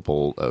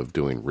incapable of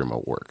doing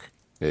remote work.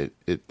 It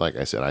like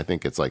I said, I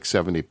think it's like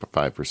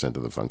 75%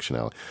 of the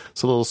functionality.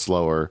 It's a little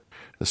slower.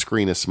 The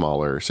screen is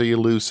smaller, so you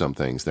lose some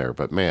things there.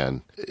 But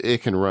man,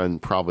 it can run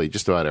probably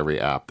just about every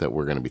app that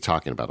we're going to be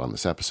talking about on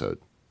this episode.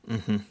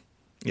 Mm-hmm.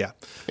 Yeah.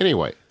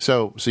 Anyway,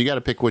 so you got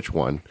to pick which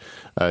one.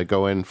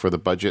 Go in for the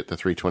budget, the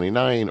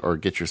 $329, or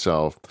get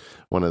yourself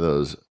one of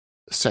those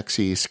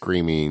sexy,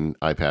 screaming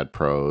iPad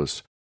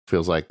Pros.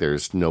 Feels like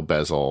there's no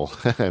bezel.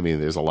 I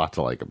mean, there's a lot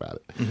to like about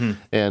it. Mm-hmm.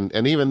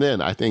 And even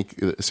then, I think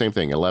the same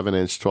thing.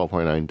 11-inch,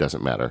 12.9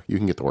 doesn't matter. You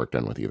can get the work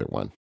done with either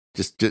one.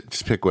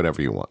 Just pick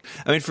whatever you want.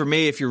 I mean, for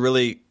me, if you're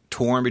really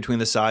torn between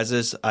the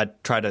sizes,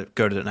 I'd try to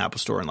go to an Apple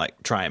store and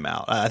try them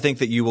out. I think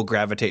that you will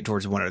gravitate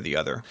towards one or the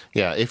other.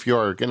 Yeah, if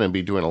you're going to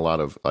be doing a lot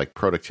of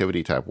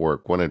productivity type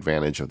work, one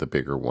advantage of the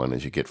bigger one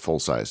is you get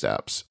full-sized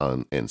apps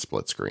in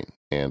split screen.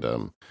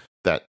 And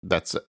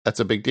that's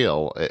a big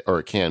deal, or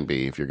it can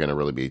be if you're going to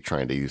really be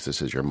trying to use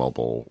this as your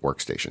mobile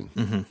workstation.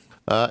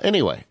 Mm-hmm.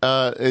 Anyway,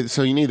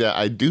 so you need that.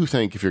 I do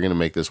think if you're going to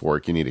make this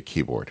work, you need a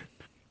keyboard.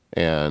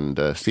 And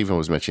Stephen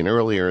was mentioning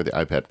earlier, the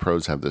iPad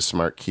Pros have the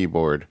Smart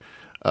Keyboard.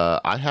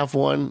 I have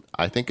one.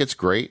 I think it's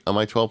great on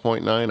my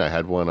 12.9. I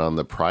had one on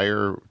the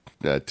prior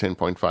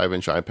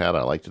 10.5-inch iPad.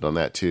 I liked it on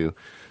that too.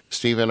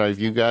 Stephen, have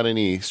you got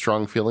any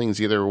strong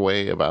feelings either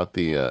way about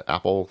the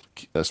Apple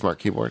Smart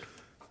Keyboard?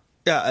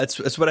 Yeah,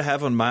 it's what I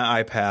have on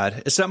my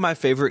iPad. It's not my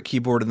favorite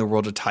keyboard in the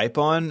world to type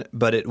on,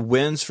 but it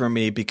wins for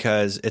me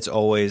because it's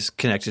always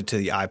connected to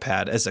the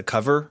iPad as a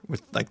cover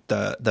with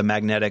the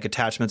magnetic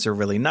attachments are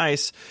really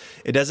nice.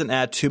 It doesn't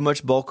add too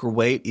much bulk or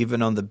weight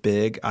even on the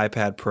big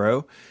iPad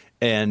Pro.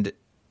 And,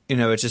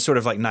 it's just sort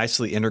of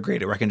nicely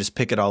integrated where I can just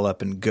pick it all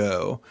up and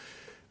go.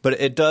 But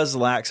it does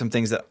lack some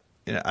things that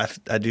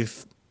I do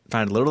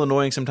find a little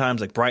annoying sometimes,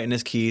 like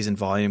brightness keys and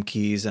volume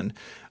keys. And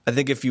I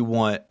think if you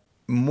want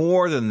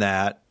more than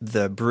that,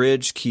 the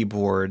Brydge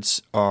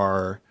keyboards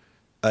are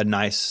a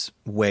nice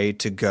way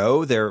to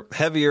go. They're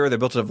heavier. They're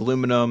built out of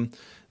aluminum.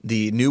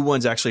 The new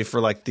ones actually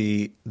for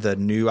the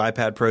new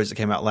iPad Pros that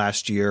came out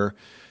last year,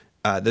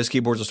 those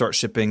keyboards will start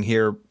shipping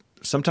here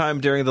sometime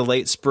during the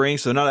late spring.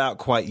 So they're not out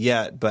quite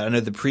yet, but I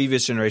know the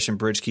previous generation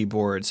Brydge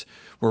keyboards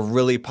were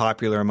really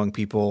popular among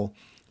people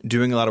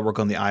doing a lot of work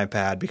on the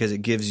iPad because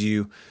it gives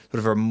you sort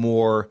of a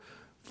more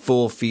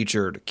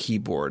full-featured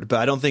keyboard. But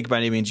I don't think by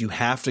any means you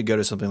have to go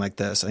to something like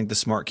this. I think the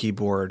Smart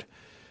Keyboard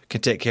can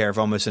take care of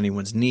almost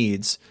anyone's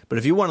needs. But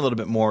if you want a little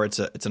bit more, it's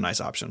a nice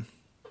option.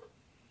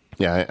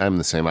 Yeah, I'm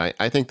the same.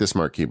 I think the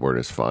Smart Keyboard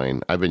is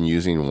fine. I've been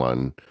using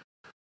one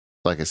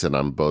like I said,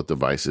 on both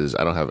devices.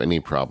 I don't have any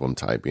problem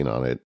typing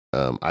on it.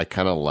 I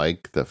kind of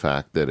like the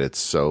fact that it's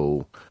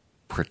so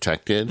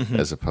protected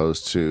as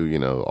opposed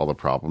to, all the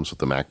problems with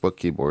the MacBook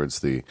keyboards.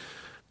 The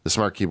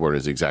Smart Keyboard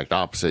is the exact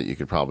opposite. You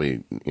could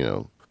probably,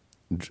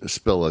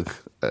 spill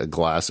a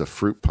glass of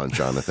fruit punch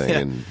on the thing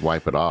and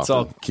wipe it off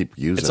and keep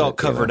using it. It's all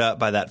covered up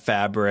by that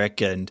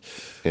fabric, and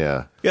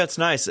yeah, it's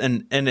nice.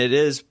 And it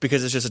is,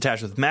 because it's just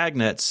attached with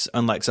magnets,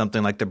 unlike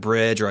something like the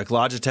Bridge or like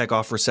Logitech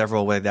offers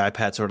several where the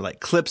iPad sort of like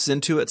clips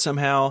into it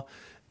somehow.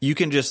 You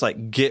can just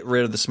like get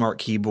rid of the Smart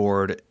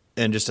Keyboard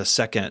in just a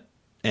second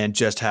and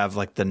just have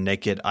like the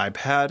naked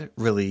iPad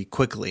really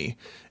quickly.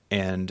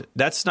 And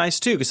that's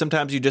nice too, because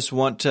sometimes you just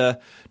want to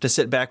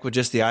sit back with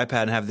just the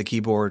iPad and have the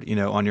keyboard,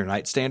 on your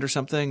nightstand or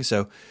something.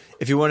 So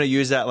if you want to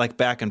use that like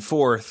back and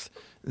forth,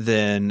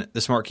 then the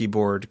Smart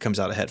Keyboard comes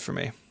out ahead for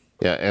me.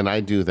 Yeah, and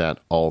I do that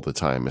all the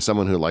time. As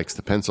someone who likes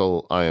the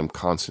pencil, I am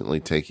constantly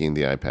taking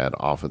the iPad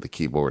off of the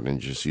keyboard and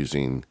just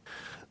using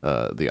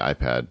the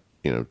iPad,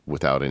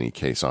 without any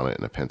case on it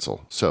and a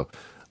pencil. So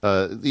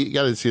you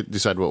got to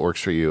decide what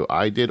works for you.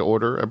 I did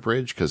order a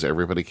Bridge because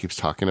everybody keeps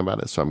talking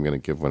about it, so I'm going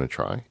to give one a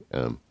try.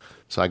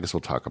 So I guess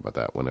we'll talk about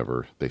that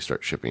whenever they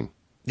start shipping.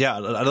 Yeah,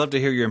 I'd love to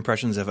hear your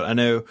impressions of it. I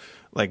know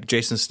like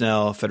Jason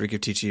Snell, Federico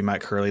Ticci,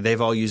 Mike Hurley, they've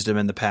all used them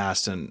in the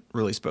past and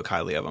really spoke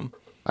highly of them.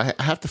 I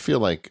have to feel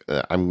like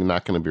I'm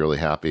not going to be really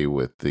happy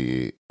with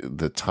the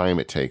time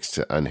it takes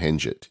to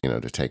unhinge it,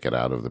 to take it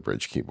out of the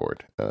Bridge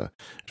keyboard. It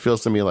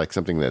feels to me like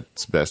something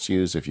that's best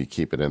used if you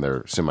keep it in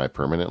there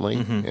semi-permanently.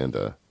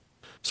 And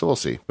so we'll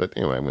see. But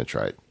anyway, I'm going to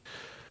try it.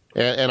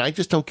 And I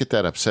just don't get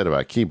that upset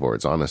about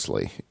keyboards,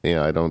 honestly.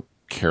 I don't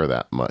care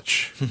that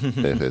much.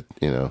 If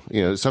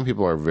it, some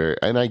people are very,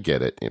 and I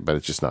get it, but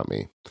it's just not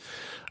me.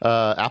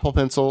 Apple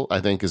Pencil, I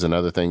think, is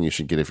another thing you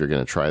should get if you're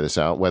going to try this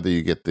out. Whether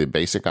you get the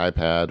basic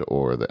iPad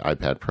or the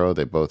iPad Pro,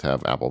 they both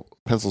have Apple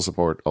Pencil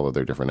support, although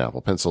they're different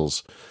Apple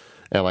Pencils.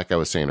 And like I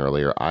was saying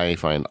earlier, I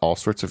find all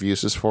sorts of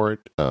uses for it.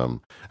 I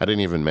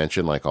didn't even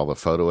mention like all the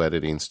photo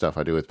editing stuff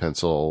I do with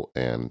Pencil,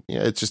 and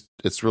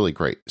it's really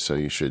great. So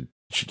you should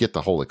get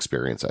the whole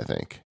experience, I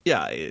think.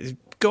 Yeah,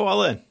 go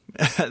all in.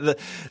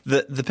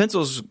 the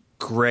Pencil's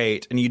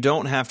great, and you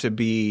don't have to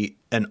be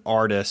an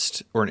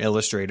artist or an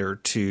illustrator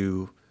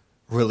to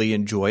really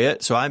enjoy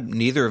it. So I'm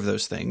neither of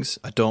those things.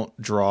 I don't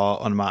draw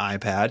on my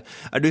iPad.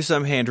 I do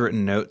some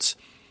handwritten notes,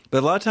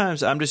 but a lot of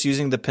times I'm just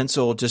using the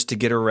Pencil just to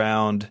get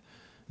around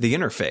the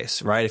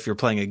interface, right? If you're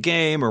playing a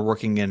game or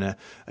working in a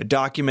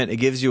document, it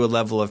gives you a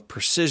level of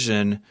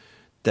precision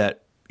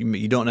that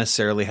you don't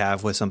necessarily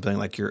have with something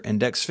like your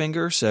index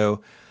finger.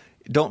 So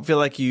don't feel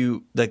like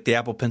the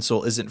Apple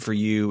Pencil isn't for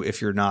you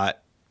if you're not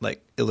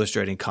like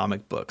illustrating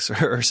comic books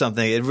or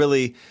something. It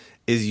really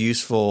is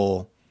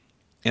useful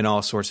in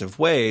all sorts of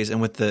ways. And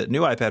with the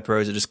new iPad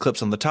Pros, it just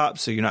clips on the top,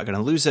 so you're not going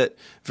to lose it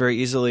very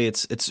easily.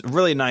 It's a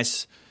really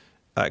nice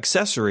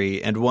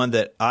accessory, and one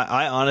that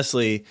I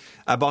honestly,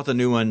 I bought the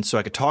new one so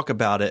I could talk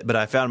about it, but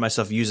I found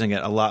myself using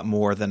it a lot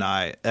more than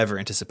I ever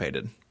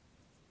anticipated.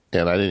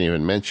 And I didn't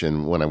even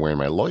mention, when I'm wearing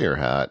my lawyer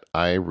hat,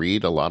 I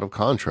read a lot of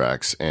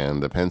contracts,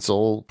 and the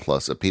Pencil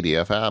plus a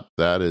PDF app,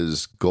 that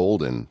is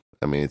golden.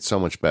 I mean, it's so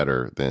much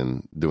better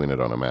than doing it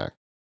on a Mac.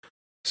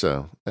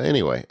 So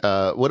anyway,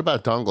 what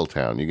about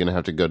Dongletown? You're going to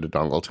have to go to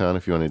Dongletown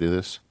if you want to do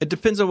this? It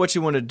depends on what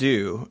you want to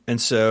do.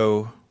 And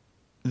so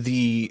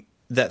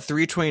that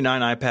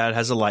 329 iPad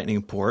has a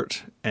Lightning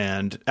port,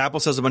 and Apple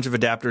sells a bunch of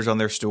adapters on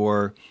their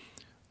store,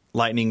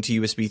 Lightning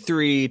to USB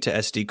 3, to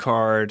SD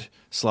card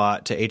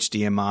slot, to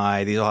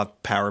HDMI. These all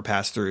have power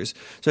pass-throughs.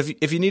 So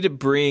if you need to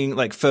bring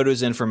like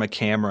photos in from a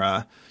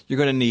camera, you're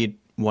going to need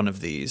one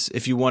of these.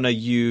 If you want to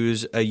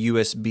use a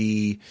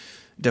USB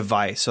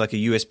device, so like a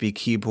USB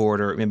keyboard,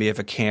 or maybe you have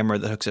a camera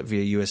that hooks up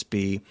via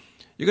USB,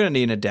 you're going to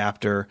need an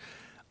adapter.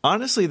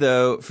 Honestly,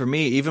 though, for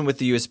me, even with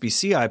the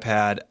USB-C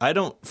iPad, I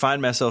don't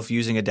find myself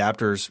using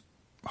adapters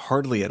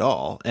hardly at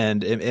all.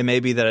 And it may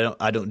be that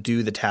I don't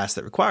do the tasks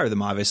that require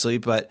them, obviously,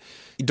 but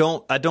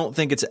I don't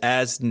think it's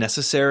as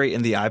necessary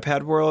in the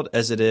iPad world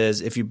as it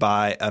is if you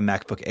buy a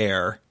MacBook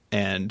Air,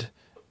 and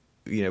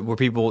where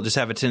people just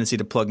have a tendency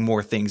to plug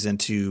more things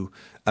into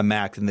a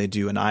Mac than they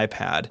do an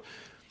iPad.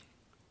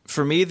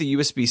 For me, the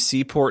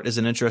USB-C port is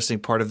an interesting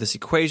part of this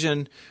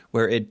equation,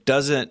 where it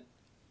hasn't,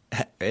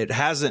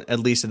 at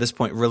least at this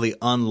point, really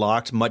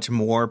unlocked much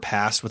more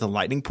past what a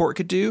Lightning port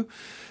could do.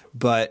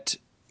 But,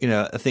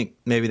 I think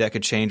maybe that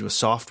could change with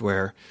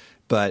software.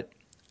 But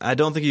I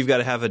don't think you've got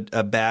to have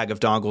a bag of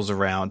dongles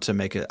around to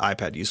make an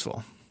iPad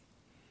useful.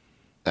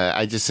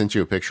 I just sent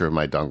you a picture of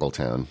my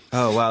Dongletown.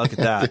 Oh, wow, look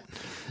at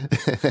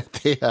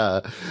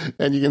that.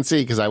 And you can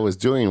see, because I was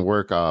doing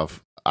work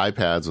off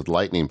iPads with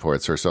Lightning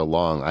ports for so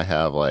long,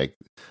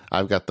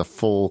 I've got the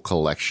full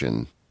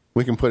collection.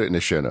 We can put it in the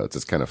show notes.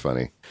 It's kind of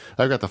funny.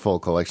 I've got the full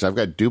collection. I've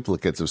got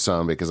duplicates of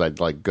some because I'd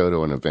go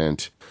to an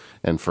event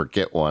and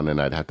forget one, and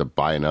I'd have to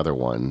buy another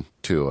one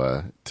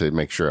to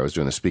make sure I was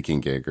doing a speaking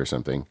gig or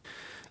something.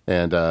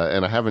 And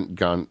I haven't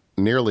gone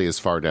nearly as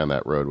far down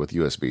that road with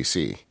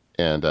USB-C.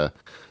 And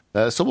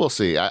So we'll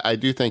see. I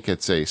do think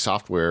it's a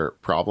software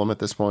problem at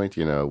this point.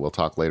 We'll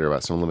talk later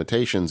about some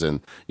limitations.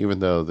 And even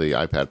though the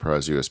iPad Pro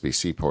has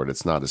USB-C port,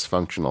 it's not as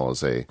functional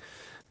as a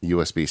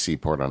USB-C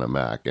port on a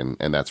Mac. And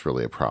that's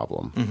really a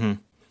problem. Mm-hmm.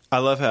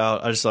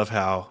 I just love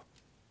how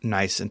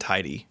nice and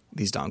tidy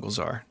these dongles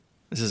are.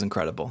 This is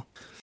incredible.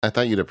 I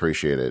thought you'd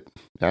appreciate it.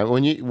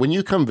 When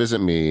you come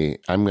visit me,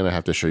 I'm going to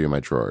have to show you my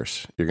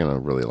drawers. You're going to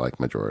really like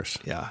my drawers.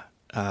 Yeah.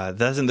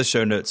 That's in the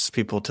show notes,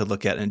 people to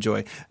look at and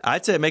enjoy.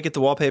 I'd say make it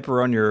the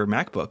wallpaper on your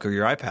MacBook or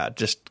your iPad.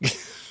 Just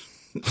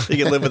you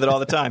can live with it all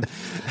the time.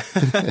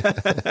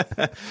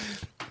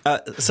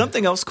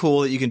 Something else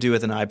cool that you can do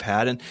with an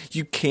iPad, and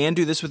you can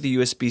do this with the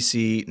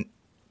USB-C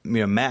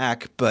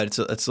Mac, but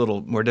it's a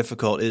little more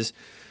difficult, is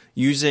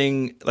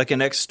using like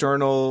an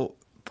external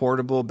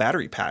portable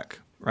battery pack.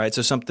 Right,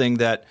 so something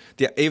that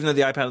even though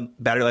the iPad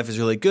battery life is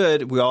really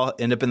good, we all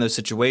end up in those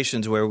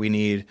situations where we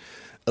need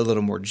a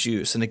little more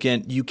juice. And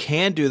again, you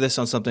can do this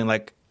on something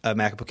like a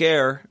MacBook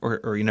Air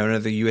or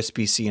another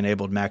USB-C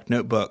enabled Mac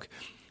notebook,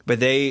 but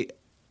they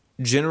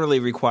generally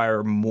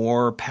require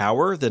more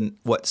power than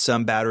what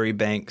some battery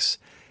banks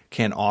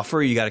can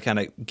offer. You got to kind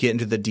of get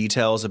into the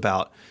details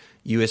about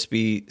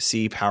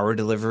USB-C power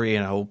delivery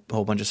and a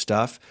whole bunch of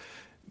stuff.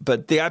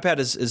 But the iPad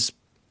is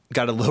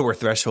got a lower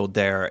threshold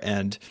there,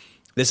 and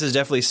this has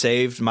definitely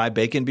saved my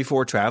bacon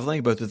before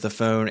traveling, both with the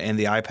phone and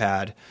the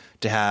iPad,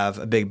 to have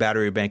a big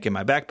battery bank in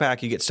my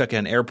backpack. You get stuck in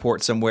an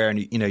airport somewhere and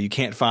you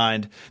can't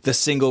find the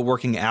single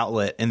working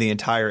outlet in the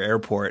entire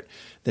airport,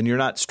 then you're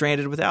not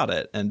stranded without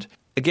it. And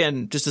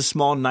again, just a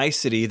small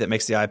nicety that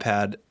makes the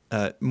iPad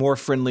more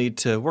friendly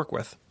to work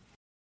with.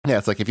 Yeah,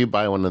 it's like if you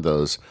buy one of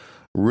those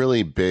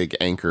really big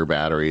Anker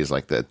batteries,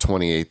 like the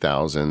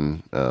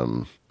 28,000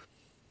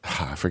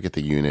 I forget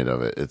the unit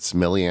of it. It's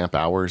milliamp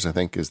hours, I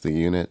think, is the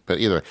unit. But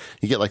either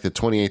you get like the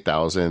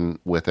 28,000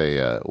 with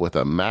a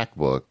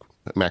MacBook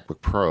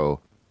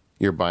Pro,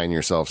 you're buying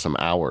yourself some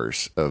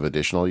hours of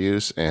additional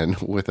use, and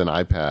with an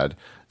iPad,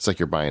 it's like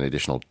you're buying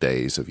additional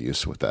days of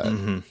use with that.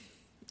 Mm-hmm.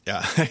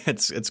 Yeah,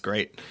 it's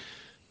great.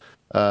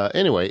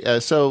 Anyway,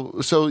 so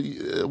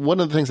one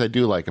of the things I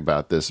do like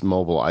about this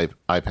mobile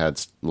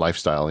iPad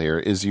lifestyle here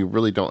is you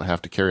really don't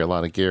have to carry a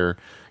lot of gear.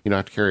 You don't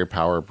have to carry a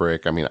power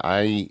brick. I mean,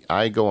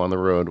 I go on the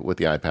road with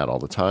the iPad all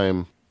the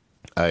time.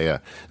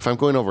 If I'm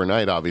going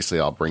overnight,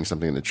 obviously I'll bring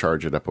something to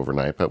charge it up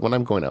overnight. But when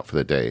I'm going out for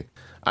the day,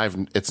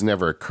 it's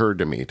never occurred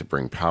to me to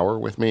bring power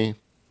with me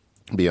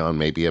beyond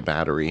maybe a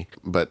battery.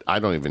 But I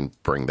don't even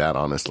bring that,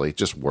 honestly. It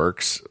just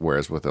works.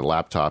 Whereas with a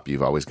laptop,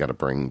 you've always got to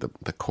bring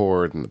the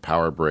cord and the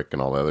power brick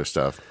and all the other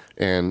stuff.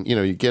 And,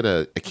 you get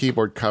a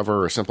keyboard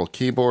cover or a simple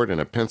keyboard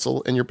and a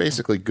pencil, and you're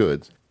basically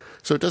good.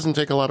 So it doesn't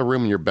take a lot of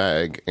room in your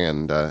bag,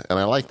 and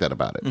I like that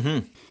about it.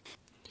 Mm-hmm.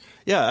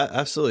 Yeah,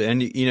 absolutely.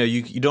 And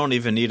you don't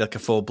even need like a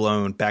full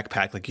blown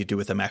backpack like you do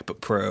with a MacBook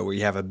Pro, where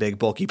you have a big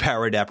bulky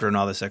power adapter and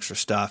all this extra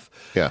stuff.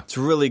 Yeah, it's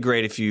really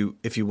great if you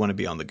want to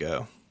be on the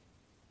go.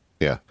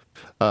 Yeah,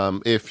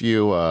 if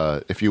you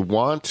want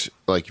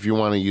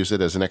to use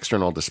it as an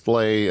external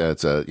display,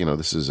 it's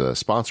this is a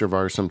sponsor of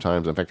ours.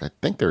 Sometimes, in fact, I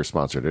think they're a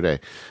sponsor today.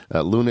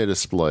 Luna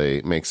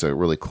Display makes a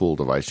really cool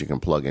device you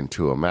can plug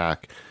into a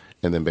Mac,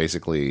 and then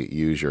basically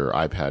use your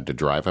iPad to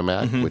drive a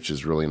Mac, which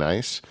is really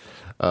nice.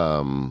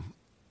 I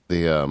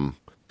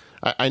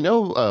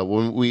know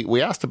when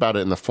we asked about it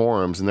in the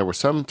forums, and there was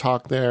some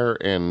talk there,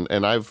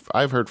 and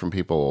I've heard from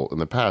people in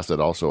the past that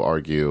also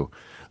argue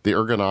the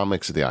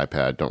ergonomics of the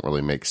iPad don't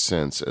really make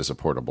sense as a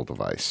portable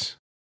device.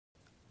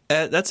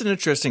 That's an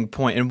interesting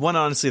point, and one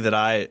honestly that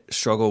I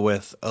struggle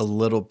with a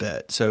little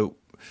bit. So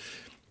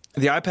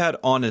the iPad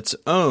on its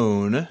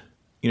own,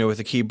 with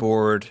a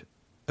keyboard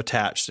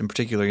attached in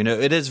particular,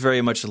 it is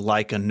very much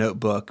like a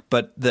notebook,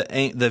 but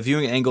the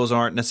viewing angles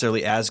aren't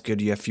necessarily as good.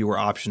 You have fewer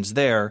options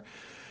there.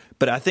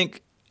 But I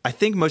think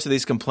most of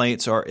these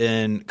complaints are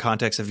in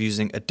context of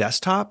using a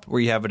desktop where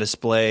you have a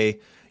display,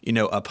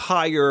 up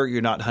higher,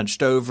 you're not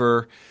hunched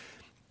over.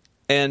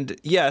 And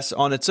yes,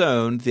 on its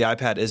own, the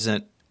iPad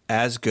isn't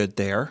as good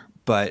there,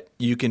 but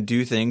you can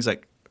do things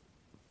like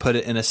put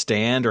it in a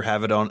stand or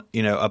have it on,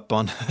 up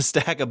on a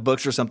stack of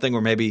books or something,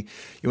 or maybe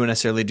you wouldn't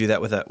necessarily do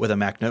that with a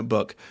Mac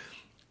notebook.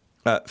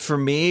 For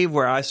me,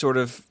 where I sort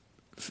of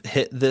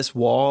hit this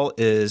wall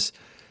is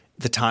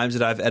the times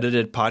that I've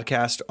edited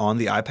podcasts on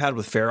the iPad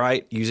with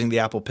Ferrite using the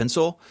Apple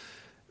Pencil.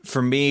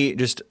 For me,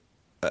 just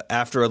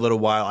after a little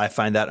while, I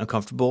find that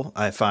uncomfortable.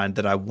 I find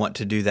that I want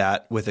to do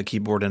that with a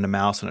keyboard and a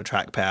mouse and a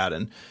trackpad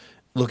and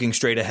looking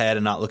straight ahead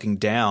and not looking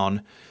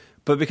down.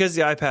 But because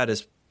the iPad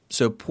is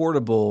so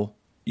portable,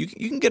 you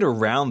can get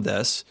around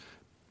this.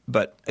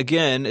 But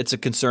again, it's a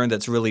concern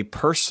that's really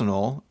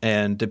personal,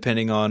 and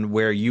depending on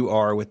where you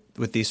are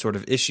with these sort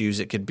of issues,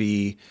 it could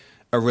be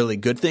a really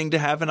good thing to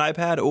have an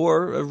iPad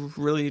or a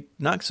really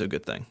not so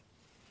good thing.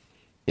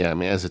 Yeah, I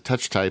mean, as a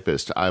touch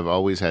typist, I've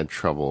always had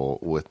trouble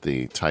with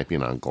the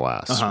typing on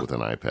glass with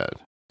an iPad.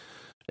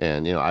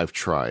 And, I've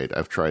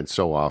tried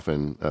so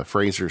often.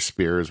 Fraser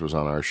Spears was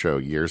on our show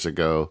years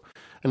ago,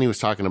 and he was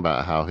talking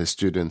about how his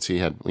students, he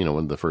had, one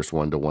of the first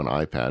one-to-one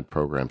iPad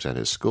programs at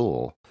his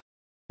school.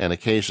 And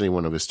occasionally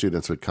one of his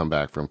students would come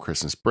back from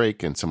Christmas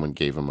break and someone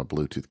gave him a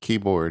Bluetooth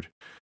keyboard.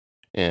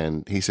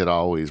 And he said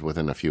always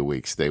within a few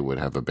weeks they would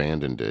have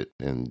abandoned it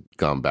and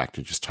gone back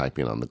to just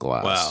typing on the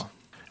glass. Wow.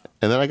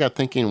 And then I got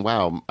thinking,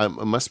 wow,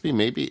 it must be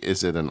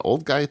is it an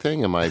old guy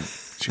thing? Am I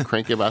too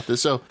cranky about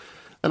this? So,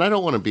 and I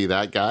don't want to be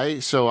that guy.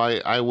 So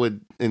I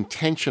would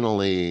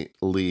intentionally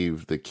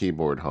leave the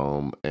keyboard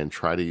home and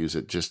try to use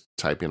it just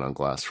typing on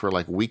glass for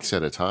like weeks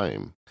at a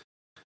time.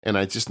 And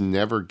I just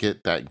never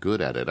get that good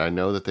at it. I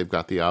know that they've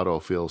got the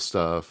autofill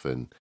stuff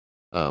and,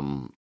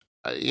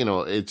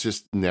 it's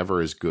just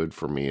never as good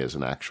for me as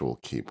an actual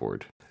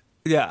keyboard.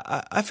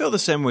 Yeah, I feel the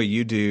same way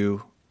you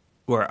do,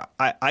 where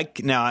I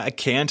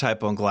can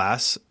type on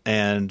glass,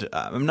 and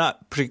I'm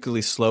not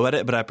particularly slow at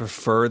it, but I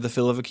prefer the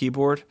feel of a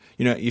keyboard.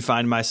 You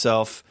find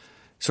myself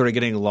sort of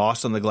getting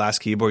lost on the glass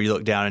keyboard. You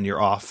look down and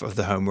you're off of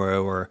the home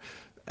row or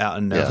out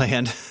in no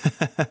land.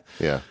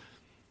 Yeah.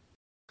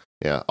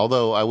 Yeah,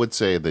 although I would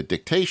say the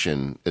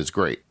dictation is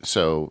great.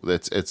 So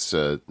it's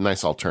a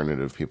nice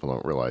alternative people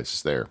don't realize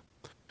is there.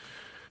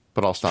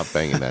 But I'll stop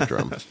banging that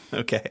drum.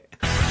 Okay.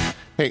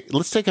 Hey,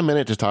 let's take a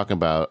minute to talk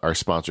about our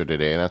sponsor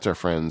today, and that's our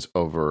friends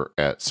over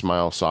at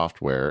Smile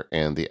Software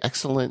and the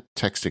excellent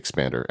Text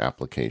Expander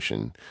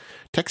application.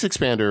 Text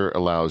Expander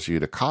allows you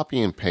to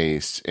copy and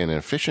paste in an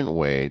efficient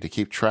way to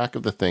keep track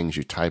of the things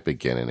you type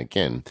again and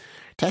again.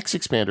 Text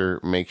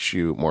Expander makes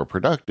you more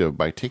productive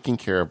by taking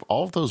care of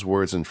all of those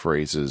words and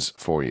phrases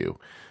for you.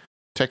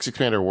 Text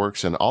Expander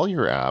works in all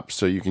your apps,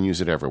 so you can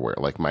use it everywhere,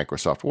 like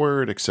Microsoft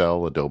Word,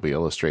 Excel, Adobe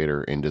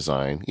Illustrator,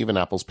 InDesign, even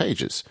Apple's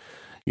Pages.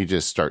 You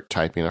just start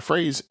typing a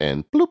phrase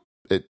and bloop,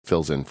 it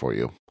fills in for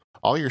you.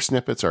 All your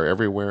snippets are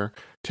everywhere.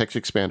 Text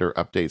Expander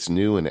updates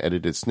new and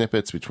edited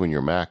snippets between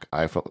your Mac,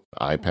 iPhone,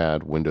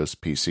 iPad, Windows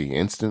PC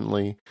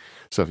instantly.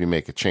 So if you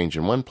make a change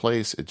in one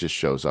place, it just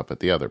shows up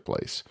at the other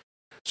place.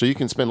 So you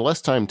can spend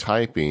less time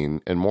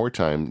typing and more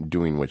time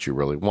doing what you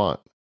really want.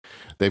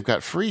 They've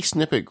got free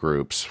snippet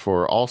groups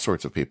for all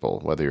sorts of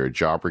people, whether you're a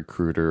job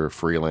recruiter,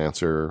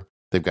 freelancer.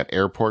 They've got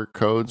airport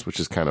codes, which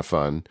is kind of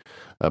fun,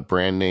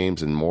 brand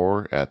names and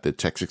more at the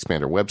Text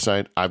Expander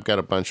website. I've got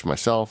a bunch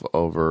myself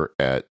over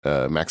at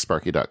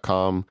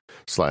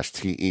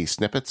macsparky.com/TE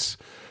snippets.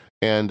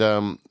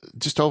 And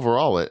just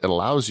overall, it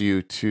allows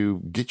you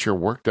to get your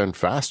work done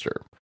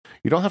faster.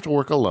 You don't have to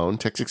work alone.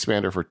 Text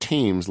Expander for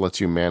Teams lets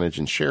you manage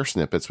and share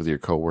snippets with your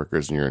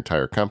coworkers and your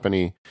entire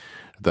company.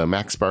 The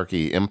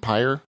MacSparky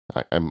Empire,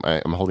 I'm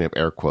holding up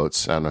air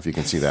quotes. I don't know if you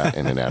can see that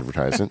in an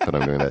advertisement, but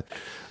I'm doing that.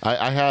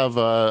 I have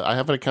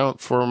an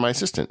account for my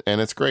assistant,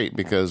 and it's great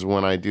because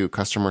when I do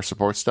customer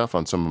support stuff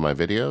on some of my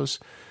videos,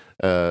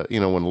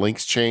 when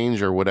links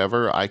change or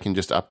whatever, I can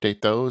just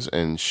update those,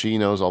 and she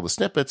knows all the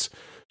snippets.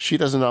 She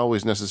doesn't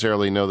always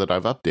necessarily know that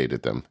I've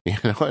updated them,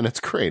 and it's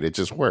great. It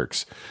just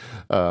works.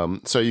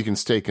 So you can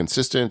stay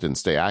consistent and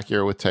stay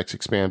accurate with Text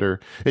Expander.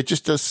 It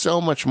just does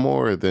so much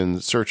more than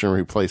search and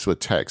replace with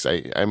text.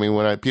 I mean,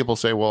 when people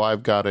say, well,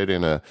 I've got it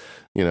in a,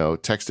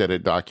 text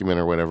edit document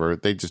or whatever,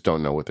 they just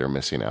don't know what they're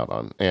missing out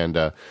on.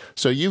 And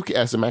so you,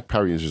 as a Mac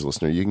Power Users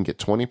listener, you can get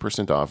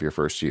 20% off your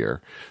first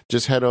year.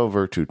 Just head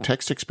over to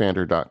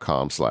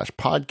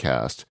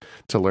textexpander.com/podcast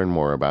to learn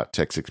more about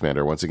Text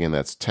Expander. Once again,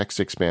 that's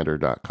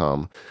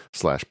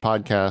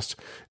textexpander.com/podcast.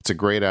 It's a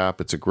great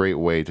app. It's a great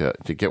way to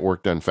get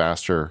work done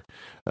faster.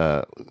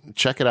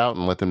 Check it out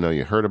and let them know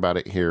you heard about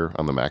it here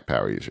on the Mac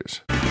Power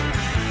Users.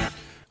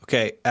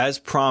 Okay, as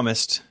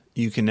promised,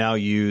 you can now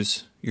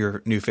use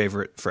your new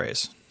favorite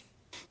phrase.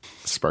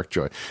 Spark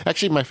joy.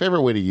 Actually, my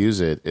favorite way to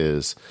use it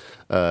is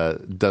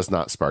does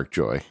not spark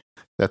joy.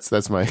 That's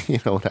my,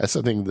 that's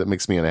something that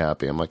makes me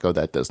unhappy. I'm like, oh,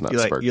 that does not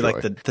spark joy. You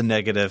like the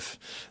negative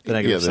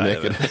side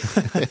of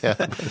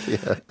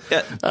it.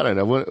 Yeah. I don't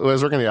know. When I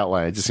was working the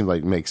outline, it just seemed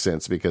like it makes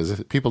sense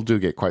because people do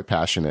get quite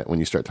passionate when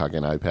you start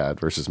talking iPad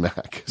versus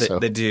Mac.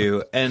 They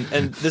do. And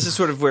this is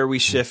sort of where we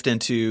shift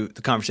into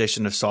the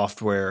conversation of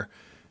software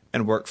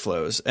and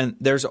workflows. And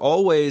there's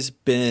always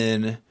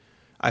been,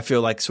 I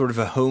feel like, sort of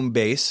a home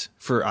base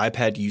for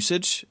iPad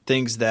usage,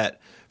 things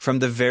that from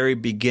the very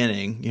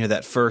beginning,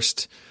 that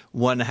first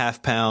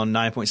 1.5 pound,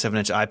 9.7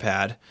 inch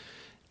iPad,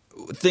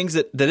 things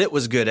that it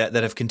was good at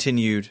that have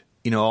continued,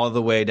 all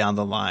the way down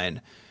the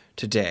line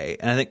today.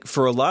 And I think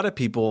for a lot of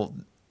people,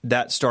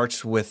 that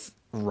starts with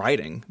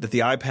writing, that the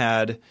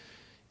iPad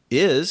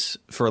is,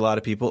 for a lot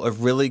of people, a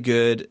really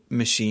good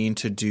machine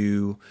to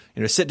do,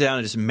 sit down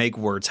and just make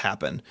words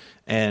happen.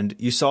 And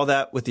you saw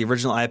that with the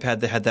original iPad.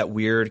 They had that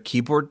weird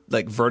keyboard,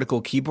 like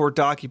vertical keyboard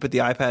dock. You put the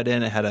iPad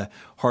in, it had a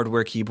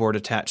hardware keyboard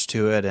attached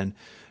to it. And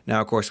now,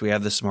 of course, we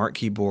have the smart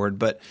keyboard.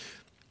 But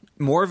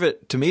more of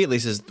it, to me at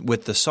least, is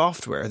with the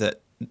software,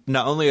 that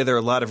not only are there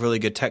a lot of really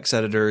good text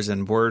editors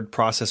and word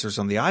processors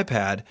on the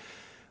iPad,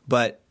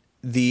 but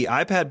the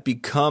iPad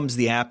becomes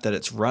the app that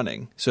it's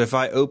running. So if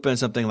I open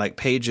something like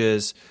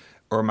Pages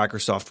or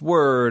Microsoft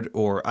Word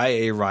or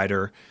IA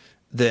Writer,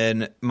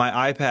 then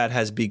my iPad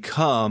has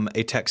become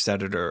a text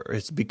editor.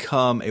 It's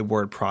become a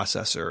word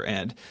processor.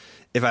 And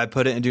if I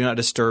put it in Do Not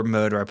Disturb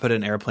mode or I put it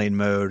in airplane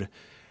mode,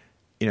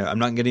 I'm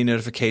not getting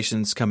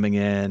notifications coming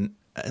in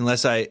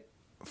unless I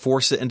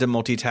force it into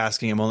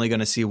multitasking. I'm only going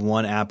to see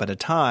one app at a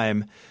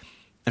time.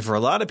 And for a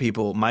lot of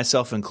people,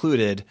 myself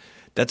included,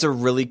 that's a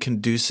really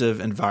conducive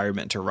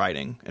environment to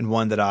writing, and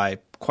one that I,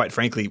 quite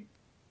frankly,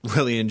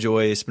 really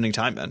enjoy spending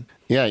time in.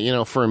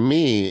 Yeah, for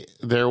me,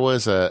 there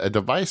was a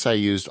device I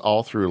used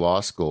all through law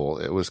school.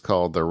 It was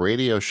called the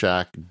Radio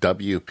Shack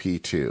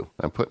WP2.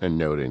 I'm putting a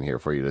note in here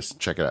for you to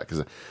check it out,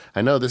 because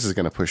I know this is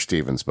going to push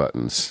Steven's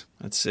buttons.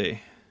 Let's see.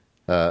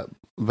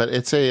 But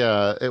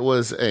it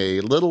was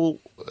a little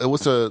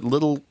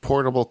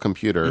portable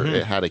computer. Mm-hmm.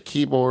 It had a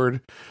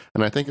keyboard,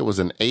 and I think it was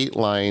an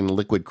 8-line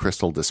liquid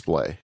crystal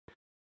display.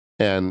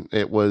 And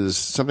it was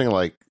something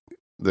like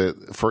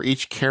for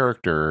each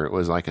character, it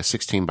was like a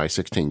 16 by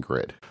 16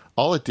 grid.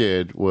 All it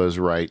did was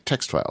write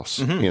text files.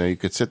 Mm-hmm. You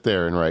could sit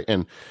there and write.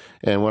 And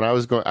when I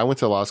went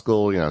to law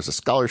school. I was a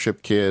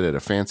scholarship kid at a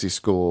fancy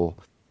school.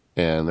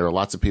 And there were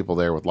lots of people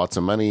there with lots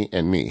of money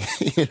and me,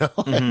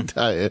 Mm-hmm.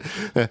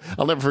 And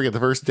I'll never forget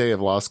the first day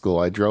of law school.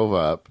 I drove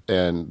up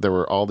and there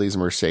were all these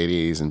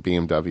Mercedes and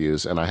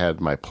BMWs, and I had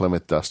my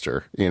Plymouth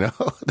Duster, Yeah.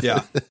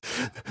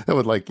 That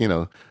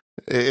would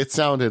it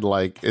sounded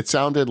like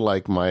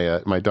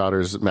my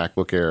daughter's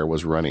MacBook Air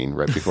was running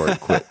right before it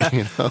quit,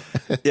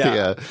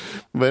 Yeah.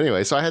 But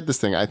anyway, so I had this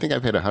thing. I think I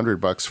paid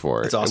 $100 for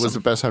it. That's awesome. It was the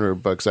best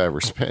 $100 I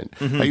ever spent.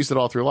 Mm-hmm. I used it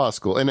all through law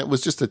school, and it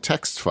was just a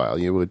text file.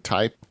 You would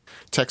type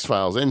text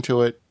files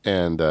into it,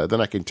 and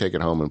then I could take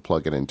it home and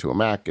plug it into a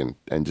Mac and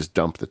just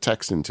dump the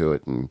text into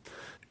it and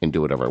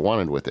do whatever I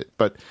wanted with it.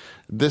 But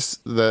the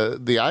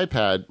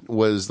iPad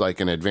was like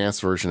an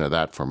advanced version of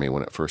that for me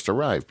when it first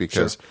arrived,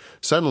 because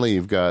suddenly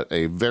you've got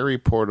a very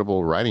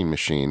portable writing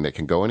machine that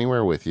can go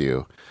anywhere with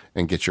you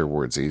and get your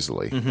words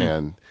easily.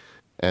 Mm-hmm.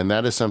 And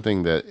that is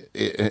something that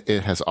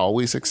it has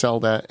always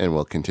excelled at and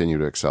will continue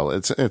to excel.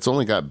 It's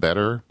only got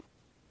better,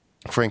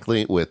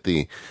 frankly, with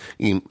the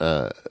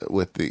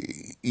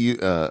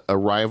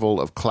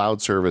arrival of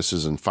cloud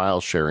services and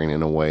file sharing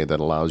in a way that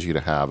allows you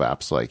to have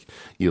apps like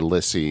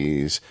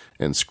Ulysses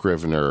and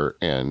Scrivener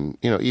and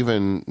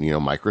even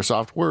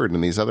Microsoft Word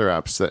and these other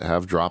apps that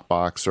have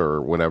Dropbox or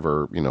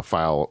whatever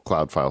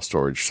cloud file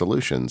storage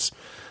solutions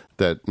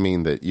that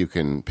mean that you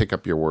can pick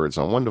up your words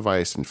on one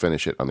device and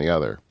finish it on the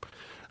other.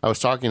 I was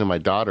talking to my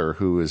daughter,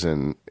 who is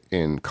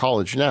in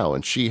college now,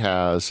 and she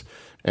has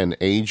an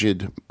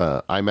aged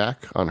iMac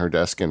on her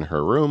desk in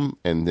her room,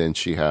 and then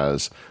she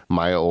has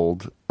my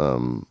old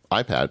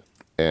iPad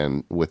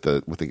and with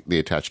the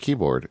attached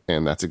keyboard,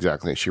 and that's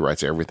exactly it. She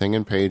writes everything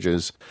in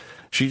Pages.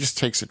 She just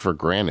takes it for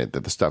granted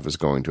that the stuff is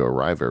going to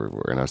arrive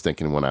everywhere. And I was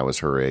thinking, when I was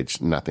her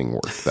age, nothing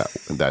worked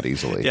that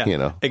easily.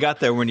 Yeah, It got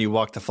there when you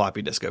walked the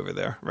floppy disk over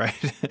there, right?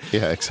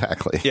 Yeah,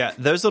 exactly. Yeah,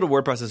 those little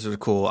word processors are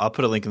cool. I'll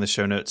put a link in the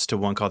show notes to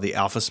one called the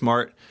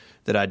AlphaSmart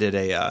that I did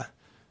a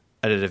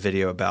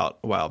video about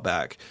a while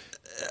back.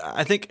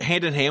 I think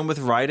hand in hand with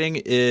writing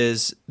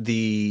is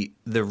the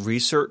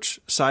research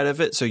side of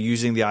it. So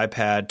using the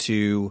iPad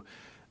to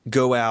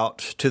go out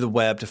to the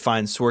web to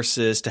find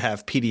sources, to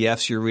have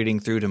PDFs you're reading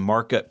through, to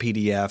mark up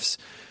PDFs,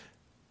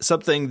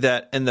 something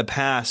that in the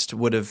past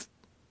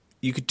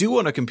you could do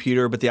on a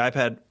computer, but the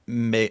iPad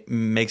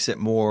makes it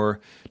more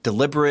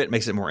deliberate,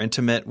 makes it more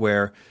intimate,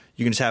 where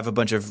you can just have a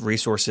bunch of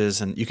resources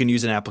and you can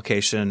use an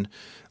application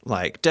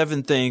like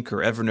DevonThink or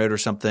Evernote or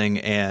something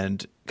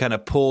and kind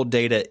of pull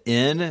data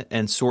in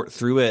and sort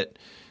through it.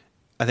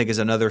 I think is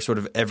another sort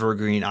of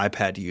evergreen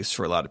iPad use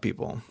for a lot of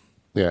people.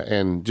 Yeah,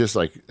 and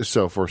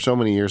for so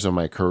many years of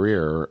my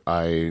career,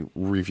 I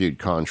reviewed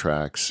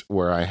contracts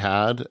where I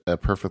had a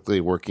perfectly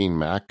working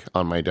Mac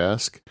on my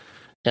desk,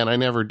 and I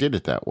never did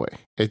it that way.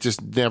 It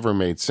just never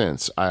made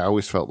sense. I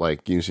always felt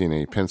like using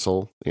a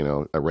pencil,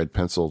 a red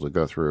pencil to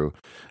go through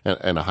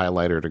and a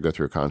highlighter to go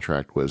through a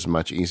contract was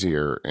much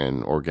easier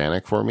and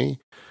organic for me.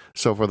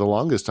 So for the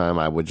longest time,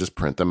 I would just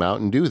print them out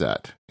and do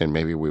that. And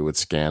maybe we would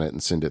scan it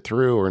and send it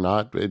through or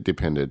not. It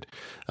depended.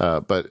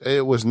 But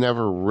it was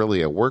never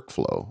really a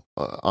workflow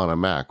on a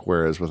Mac.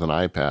 Whereas with an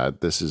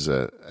iPad, this is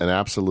an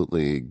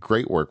absolutely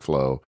great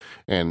workflow.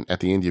 And at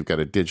the end, you've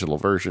got a digital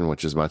version,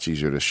 which is much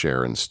easier to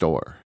share and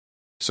store.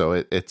 So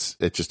it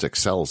just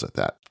excels at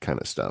that kind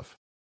of stuff.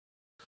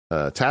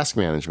 Task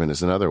management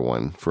is another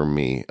one for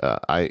me.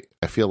 I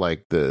feel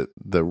like the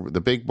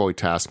big boy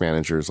task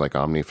managers like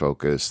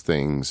OmniFocus,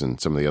 Things,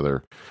 and some of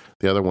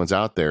the other ones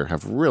out there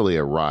have really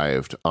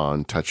arrived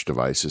on touch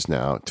devices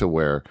now, to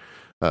where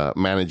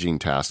managing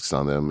tasks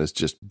on them is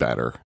just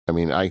better. I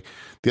mean,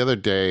 the other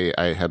day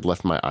I had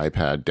left my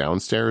iPad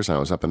downstairs and I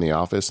was up in the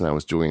office and I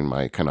was doing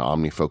my kind of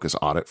OmniFocus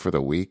audit for the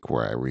week,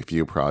 where I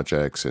review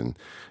projects and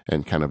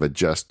kind of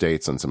adjust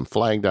dates on some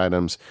flagged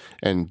items,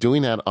 and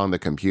doing that on the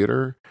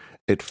computer.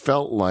 It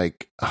felt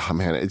like,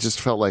 it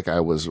just felt like I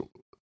was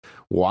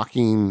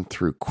walking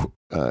through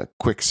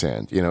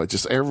quicksand.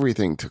 Just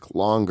everything took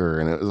longer.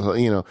 And it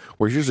was,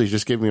 where usually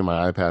just give me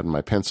my iPad and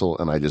my pencil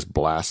and I just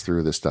blast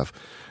through this stuff.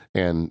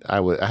 And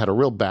I had a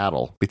real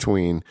battle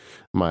between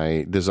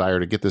my desire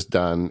to get this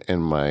done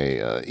and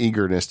my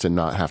eagerness to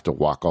not have to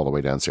walk all the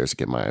way downstairs to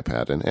get my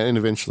iPad. And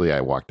eventually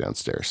I walked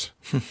downstairs.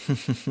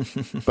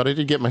 But I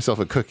did get myself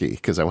a cookie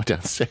because I went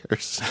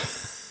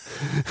downstairs.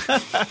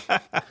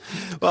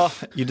 Well,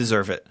 you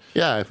deserve it.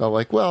 Yeah, I felt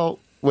like, well,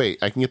 wait,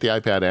 I can get the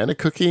iPad and a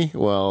cookie?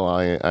 Well,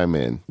 I'm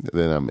in.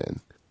 Then I'm in.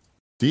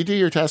 Do you do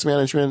your task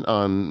management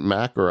on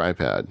Mac or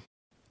iPad?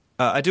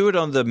 I do it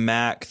on the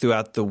Mac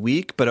throughout the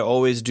week, but I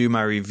always do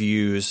my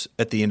reviews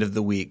at the end of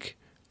the week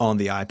on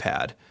the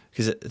iPad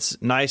because it's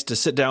nice to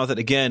sit down with it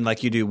again,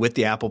 like you do with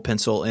the Apple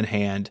Pencil in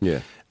hand. Yeah.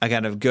 I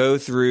kind of go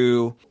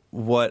through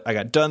what I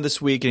got done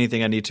this week,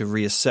 anything I need to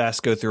reassess,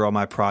 go through all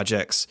my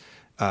projects.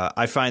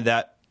 I find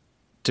that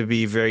to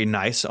be very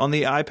nice on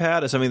the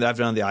iPad. It's something that I've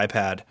done on the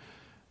iPad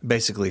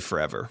basically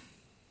forever.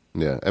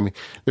 Yeah. I mean,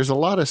 there's a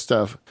lot of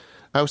stuff.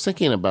 I was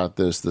thinking about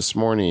this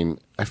morning.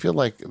 I feel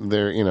like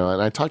and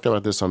I talked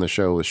about this on the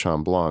show with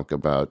Sean Blanc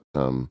about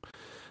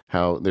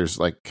how there's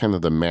like kind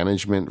of the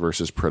management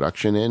versus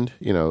production end.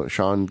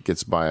 Sean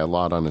gets by a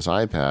lot on his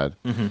iPad,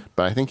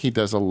 but I think he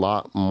does a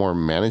lot more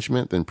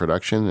management than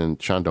production.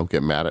 And Sean, don't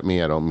get mad at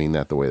me. I don't mean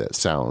that the way that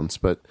sounds,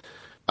 but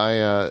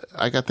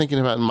I got thinking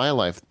about in my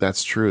life,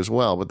 that's true as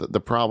well. But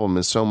the problem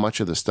is so much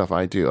of the stuff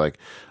I do, like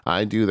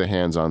I do the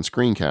hands-on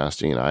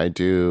screencasting. I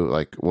do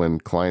like when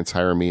clients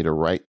hire me to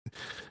write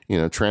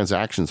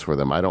transactions for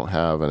them. I don't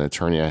have an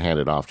attorney I hand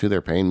it off to.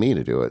 They're paying me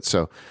to do it.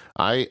 So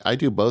I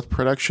do both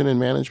production and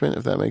management,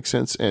 if that makes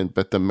sense.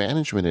 But the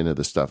management end of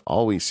the stuff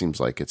always seems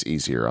like it's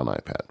easier on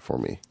iPad for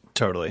me.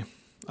 Totally.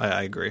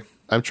 I agree.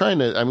 I'm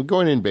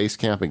going in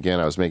Basecamp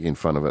again. I was making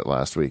fun of it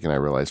last week and I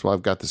realized, well,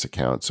 I've got this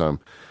account, so I'm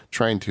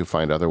trying to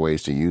find other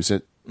ways to use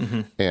it.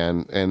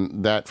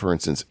 And that, for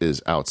instance,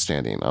 is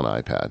outstanding on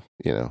iPad.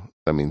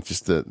 I mean,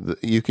 just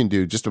you can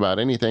do just about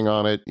anything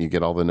on it. You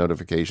get all the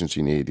notifications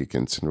you need. You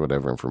can send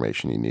whatever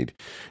information you need.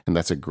 And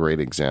that's a great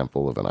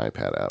example of an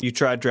iPad app. You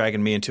tried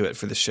dragging me into it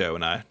for the show,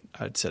 and I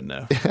said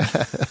no.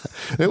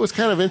 It was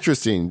kind of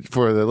interesting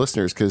for the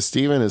listeners because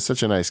Steven is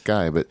such a nice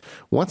guy, but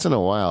once in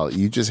a while,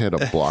 you just hit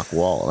a block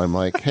wall. And I'm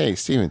like, hey,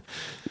 Steven,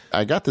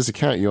 I got this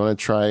account. You want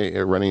to try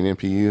running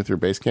NPU through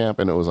Basecamp?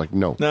 And it was like,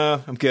 no.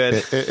 No, I'm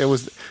good. It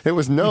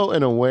was no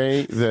in a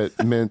way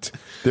that meant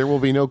there will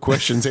be no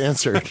questions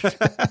answered.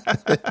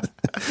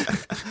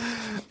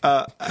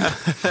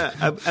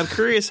 I'm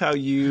curious how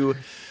you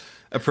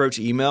approach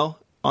email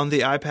on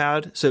the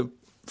iPad. So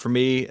for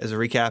me, as a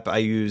recap, I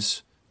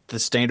use the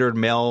standard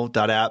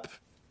mail.app.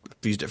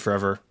 I've used it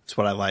forever. It's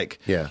what I like.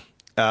 Yeah.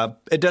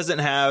 It doesn't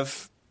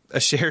have a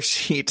share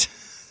sheet,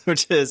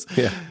 which is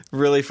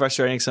really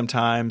frustrating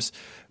sometimes.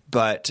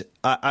 But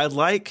I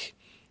like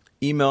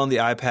email on the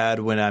iPad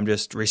when I'm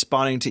just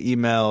responding to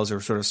emails or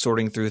sort of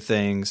sorting through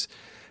things.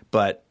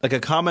 But like a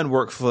common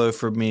workflow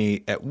for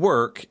me at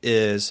work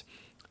is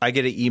I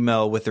get an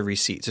email with a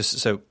receipt.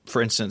 So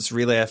for instance,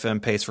 Relay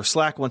FM pays for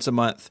Slack once a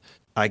month.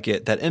 I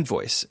get that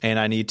invoice and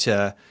I need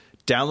to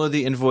download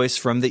the invoice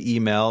from the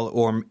email,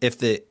 or if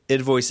the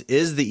invoice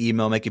is the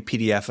email, make a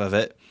PDF of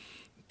it,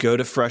 go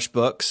to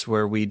FreshBooks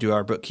where we do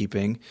our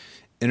bookkeeping,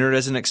 enter it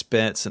as an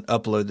expense and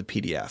upload the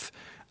PDF.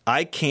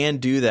 I can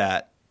do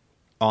that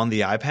on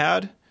the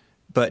iPad,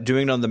 but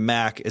doing it on the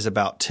Mac is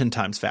about 10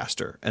 times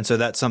faster. And so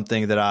that's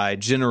something that I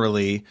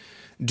generally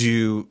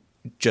do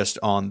just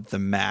on the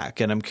Mac.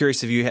 And I'm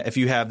curious if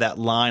you have that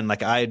line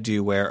like I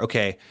do where,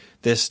 okay,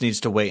 this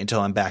needs to wait until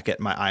I'm back at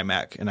my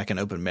iMac and I can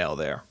open mail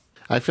there.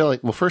 I feel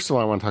like, well, first of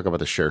all, I want to talk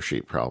about the share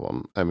sheet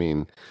problem. I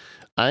mean,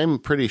 I'm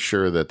pretty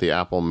sure that the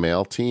Apple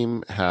Mail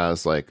team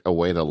has like a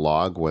way to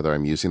log whether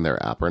I'm using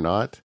their app or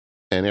not.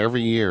 And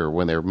every year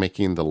when they're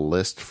making the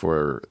list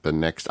for the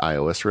next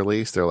iOS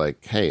release, they're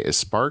like, hey, is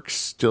Sparks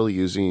still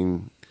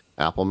using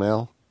Apple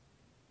Mail?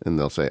 And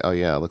they'll say, oh,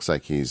 yeah, it looks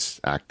like he's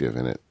active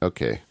in it.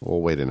 Okay,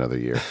 we'll wait another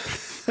year.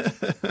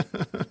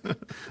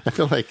 I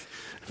feel like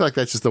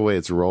that's just the way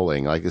it's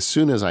rolling. Like as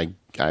soon as I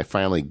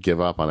finally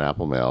give up on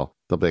Apple Mail,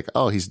 they'll be like,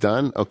 oh, he's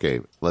done?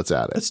 Okay, let's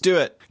add it. Let's do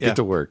it. Get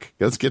to work.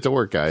 Let's get to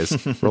work,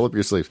 guys. Roll up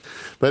your sleeves.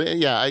 But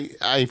yeah,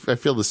 I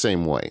feel the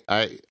same way.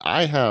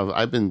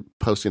 I've been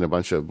posting a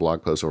bunch of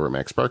blog posts over at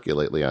MacSparky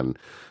lately on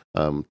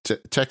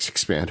Text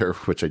Expander,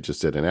 which I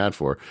just did an ad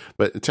for,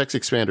 but Text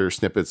Expander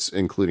snippets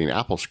including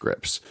Apple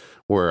scripts,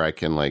 where I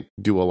can like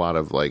do a lot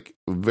of like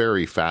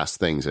very fast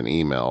things in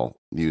email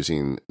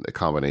using a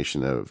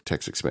combination of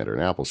Text Expander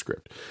and Apple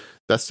script.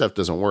 That stuff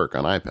doesn't work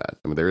on iPad.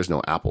 I mean, there is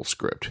no Apple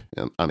script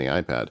on the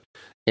iPad.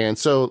 And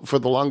so for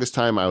the longest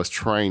time, I was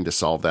trying to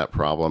solve that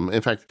problem.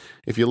 In fact,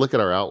 if you look at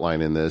our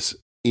outline in this,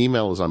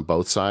 email is on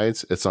both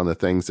sides. It's on the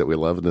things that we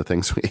love and the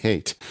things we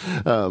hate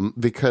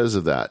because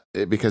of that.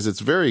 Because it's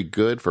very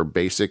good for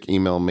basic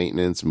email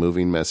maintenance,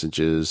 moving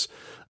messages,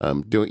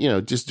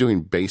 just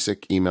doing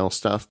basic email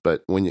stuff.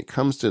 But when it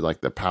comes to like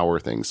the power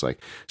things,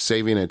 like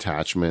saving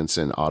attachments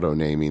and auto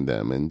naming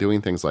them and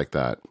doing things like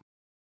that,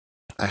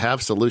 I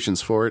have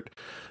solutions for it.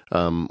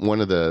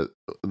 One of the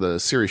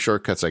Siri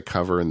shortcuts I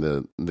cover in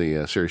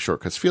the Siri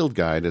shortcuts field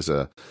guide is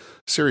a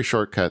Siri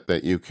shortcut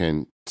that you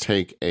can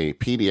take a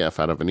PDF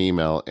out of an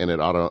email and it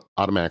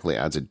automatically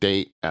adds a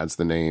date, adds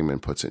the name,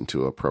 and puts it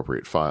into an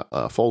appropriate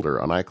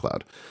folder on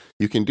iCloud.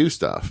 You can do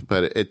stuff,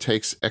 but it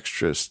takes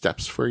extra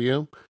steps for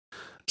you.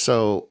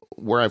 So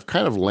where I've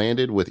kind of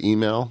landed with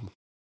email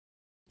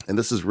and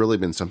this has really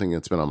been something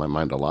that's been on my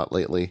mind a lot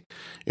lately,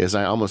 is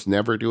I almost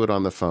never do it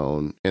on the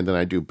phone, and then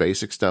I do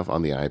basic stuff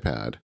on the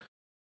iPad.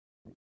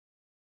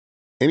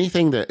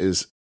 Anything that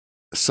is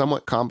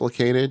somewhat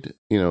complicated,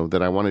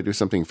 that I want to do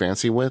something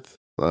fancy with,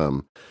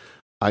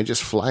 I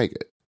just flag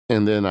it,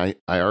 and then I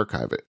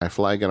archive it. I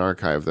flag and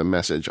archive the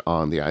message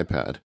on the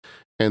iPad.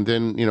 And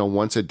then,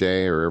 once a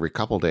day or every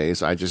couple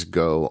days, I just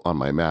go on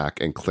my Mac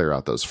and clear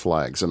out those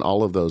flags. And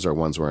all of those are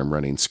ones where I'm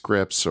running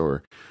scripts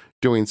or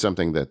doing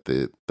something that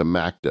the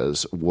Mac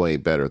does way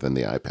better than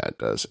the iPad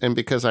does. And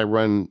because I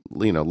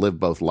live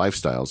both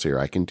lifestyles here,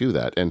 I can do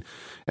that.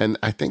 And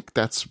I think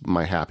that's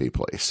my happy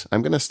place.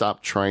 I'm going to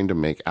stop trying to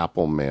make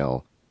Apple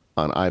Mail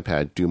on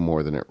iPad do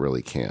more than it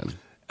really can.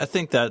 I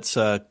think that's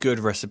a good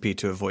recipe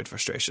to avoid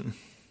frustration.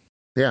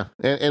 Yeah,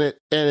 and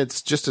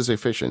it's just as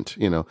efficient.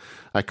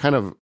 I kind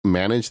of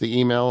manage the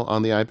email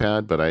on the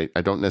iPad, but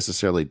I don't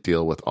necessarily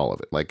deal with all of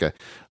it. Like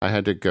I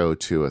had to go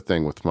to a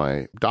thing with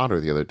my daughter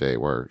the other day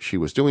where she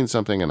was doing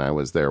something, and I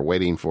was there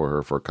waiting for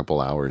her for a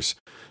couple hours,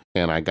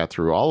 and I got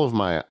through all of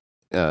my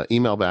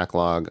email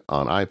backlog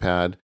on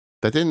iPad.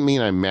 That didn't mean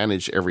I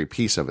managed every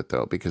piece of it,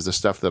 though, because the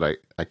stuff that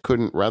I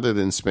couldn't, rather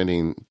than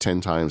spending 10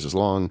 times as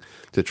long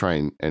to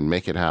try and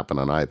make it happen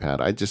on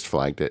iPad, I just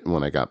flagged it. And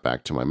when I got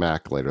back to my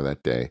Mac later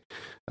that day,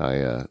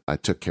 I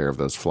took care of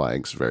those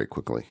flags very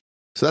quickly.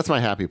 So that's my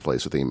happy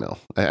place with email.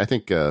 I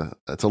think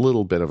it's a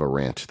little bit of a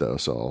rant, though,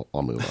 so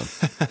I'll move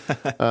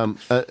on.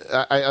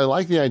 I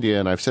like the idea,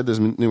 and I've said this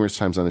numerous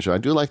times on the show, I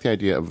do like the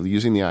idea of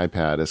using the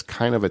iPad as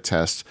kind of a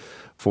test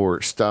for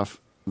stuff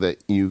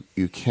that you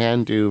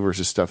can do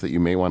versus stuff that you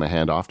may want to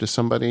hand off to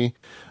somebody.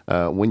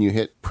 When you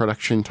hit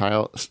production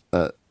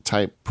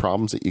type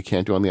problems that you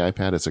can't do on the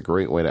iPad, it's a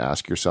great way to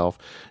ask yourself,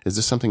 is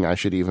this something I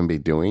should even be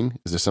doing?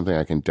 Is this something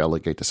I can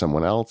delegate to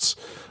someone else?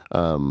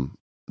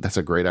 That's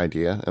a great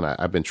idea, and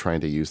I've been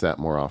trying to use that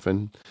more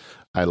often.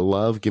 I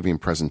love giving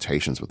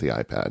presentations with the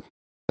iPad.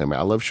 I mean,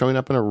 I love showing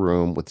up in a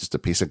room with just a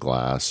piece of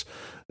glass.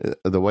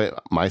 The way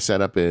my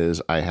setup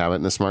is, I have it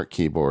in the smart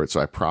keyboard, so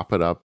I prop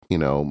it up,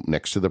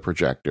 next to the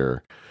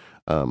projector.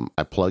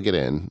 I plug it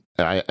in,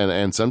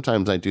 and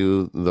sometimes I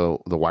do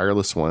the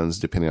wireless ones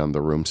depending on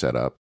the room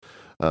setup.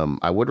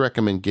 I would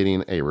recommend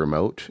getting a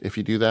remote if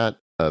you do that.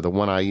 The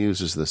one I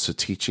use is the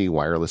Satechi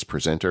Wireless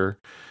Presenter.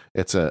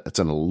 It's an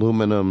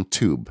aluminum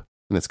tube,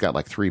 and it's got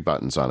like 3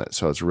 buttons on it,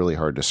 so it's really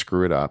hard to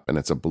screw it up. And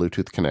it's a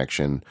Bluetooth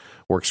connection,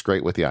 works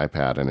great with the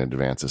iPad, and it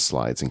advances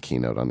slides and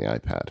Keynote on the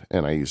iPad.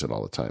 And I use it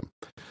all the time.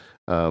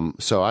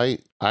 So I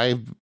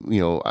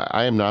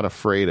am not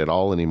afraid at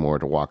all anymore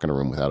to walk in a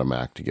room without a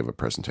Mac to give a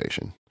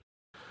presentation.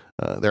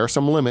 There are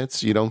some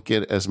limits. You don't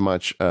get as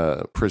much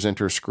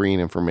presenter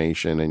screen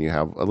information, and you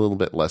have a little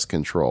bit less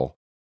control.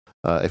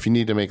 If you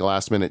need to make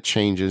last minute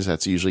changes,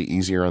 that's usually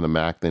easier on the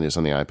Mac than it is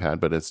on the iPad,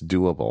 but it's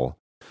doable.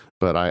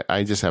 But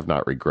I just have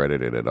not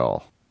regretted it at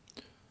all.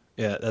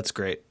 Yeah, that's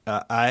great.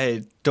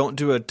 I don't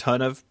do a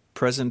ton of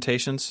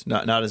presentations,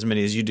 not as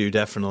many as you do,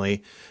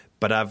 definitely.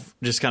 But I've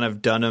just kind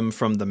of done them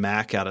from the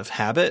Mac out of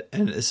habit.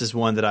 And this is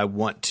one that I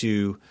want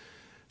to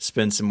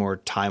spend some more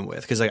time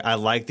with. Because I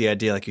like the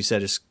idea, like you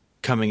said, just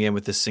coming in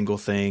with this single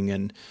thing.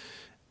 And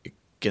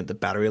again, the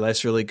battery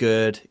life's really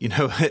good.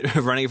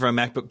 Running from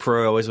a MacBook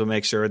Pro, I always will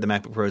make sure the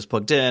MacBook Pro is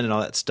plugged in and all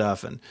that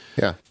stuff. And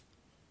yeah,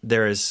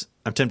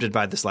 I'm tempted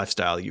by this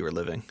lifestyle you are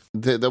living.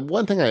 The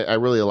one thing I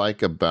really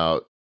like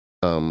about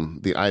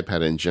the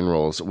iPad in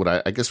general is what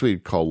I guess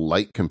we'd call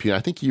light computing.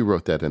 I think you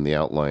wrote that in the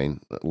outline,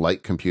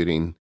 light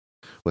computing,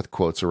 with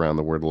quotes around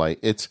the word light.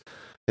 It's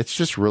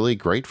just really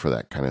great for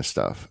that kind of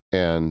stuff.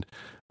 And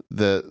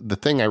the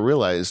thing I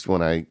realized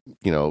when I,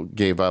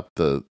 gave up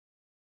the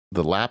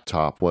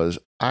laptop was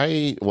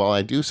while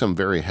I do some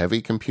very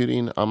heavy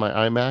computing on my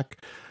iMac,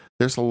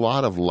 there's a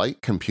lot of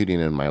light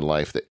computing in my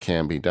life that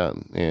can be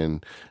done.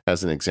 And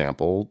as an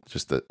example,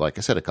 like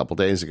I said, a couple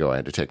days ago, I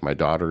had to take my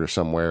daughter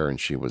somewhere, and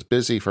she was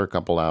busy for a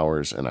couple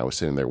hours, and I was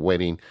sitting there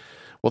waiting.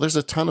 Well, there's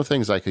a ton of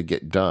things I could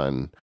get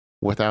done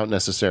without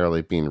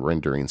necessarily being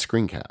rendering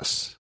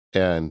screencasts.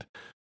 And,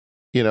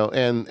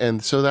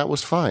 and so that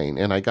was fine.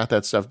 And I got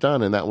that stuff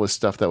done. And that was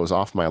stuff that was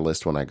off my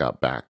list when I got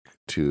back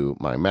to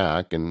my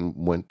Mac and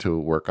went to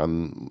work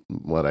on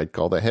what I'd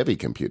call the heavy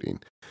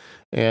computing.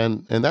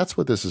 And that's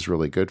what this is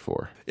really good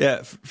for.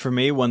 Yeah. For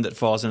me, one that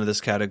falls into this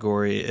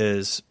category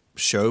is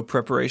show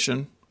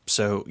preparation.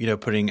 So,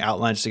 putting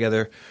outlines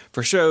together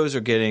for shows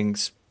or getting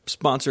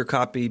sponsor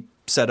copy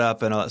set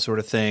up and all that sort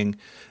of thing.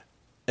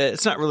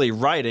 It's not really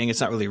writing. It's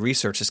not really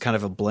research. It's kind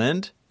of a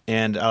blend.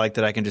 And I like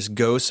that I can just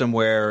go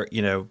somewhere,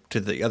 to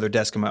the other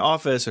desk in my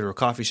office or a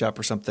coffee shop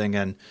or something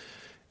and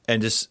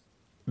just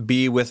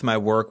be with my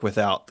work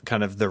without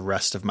kind of the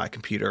rest of my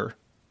computer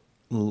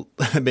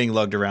being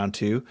lugged around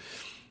too.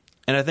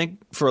 And I think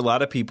for a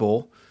lot of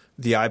people,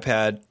 the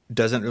iPad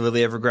doesn't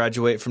really ever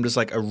graduate from just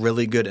like a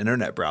really good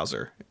internet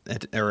browser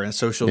or a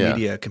social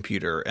media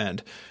computer.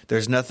 And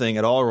there's nothing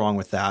at all wrong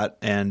with that.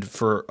 And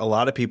for a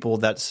lot of people,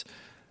 that's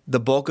the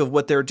bulk of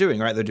what they're doing,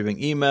 right? They're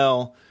doing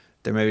email,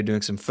 they're maybe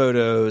doing some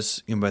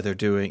photos, but they're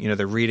doing,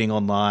 they're reading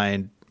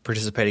online,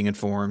 participating in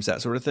forums,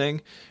 that sort of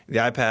thing. The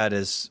iPad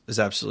is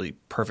absolutely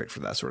perfect for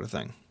that sort of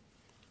thing.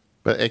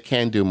 But it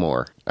can do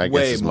more, I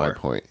guess is my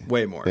point.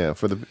 Way more. Yeah,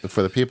 for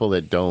the people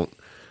that don't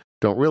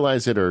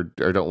realize it or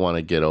don't want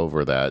to get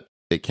over that,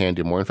 it can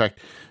do more. In fact,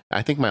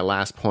 I think my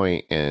last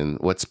point and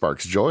what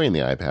sparks joy in the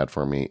iPad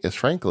for me is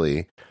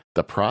frankly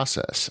the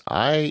process.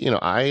 I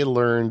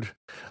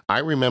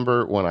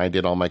remember when I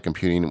did all my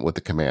computing with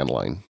the command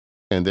line,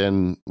 and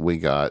then we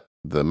got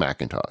the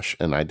Macintosh,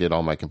 and I did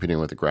all my computing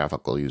with the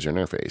graphical user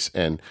interface.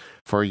 And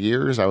for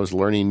years, I was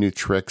learning new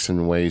tricks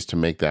and ways to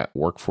make that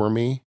work for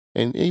me.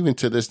 And even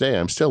to this day,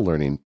 I'm still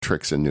learning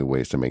tricks and new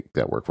ways to make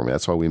that work for me.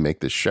 That's why we make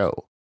this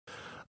show.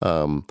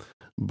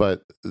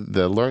 But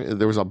there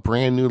was a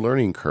brand new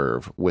learning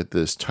curve with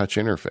this touch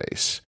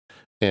interface.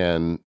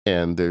 And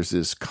there's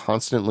this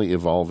constantly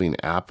evolving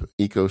app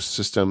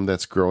ecosystem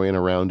that's growing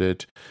around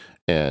it.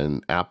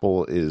 And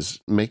Apple is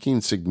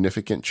making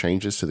significant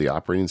changes to the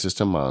operating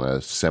system on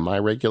a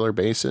semi-regular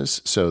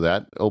basis. So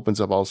that opens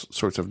up all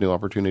sorts of new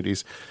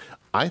opportunities.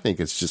 I think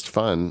it's just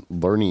fun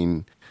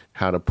learning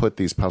how to put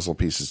these puzzle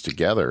pieces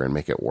together and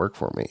make it work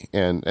for me.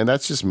 And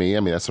that's just me. I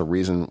mean, that's one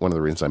of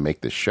the reasons I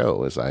make this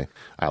show is I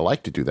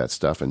like to do that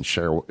stuff and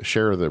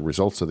share the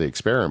results of the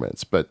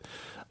experiments. But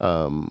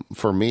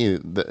for me,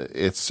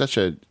 it's such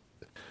an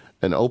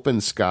open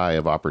sky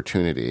of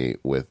opportunity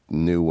with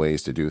new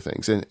ways to do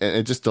things. And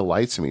it just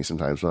delights me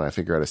sometimes when I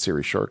figure out a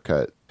Siri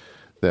shortcut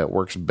that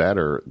works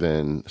better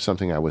than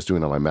something I was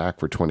doing on my Mac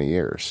for 20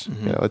 years.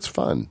 Mm-hmm. It's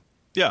fun.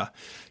 Yeah.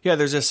 Yeah,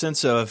 there's a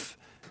sense of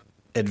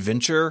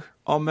adventure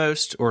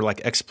almost, or like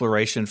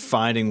exploration,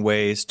 finding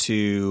ways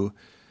to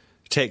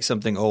take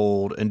something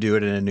old and do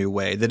it in a new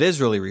way that is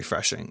really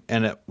refreshing.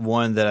 And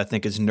one that I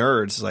think as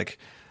nerds, like,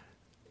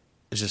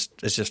 it's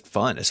just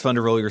fun. It's fun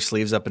to roll your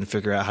sleeves up and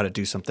figure out how to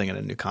do something in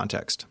a new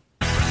context.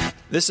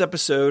 This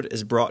episode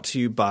is brought to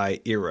you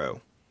by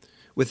Eero.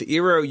 With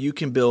Eero, you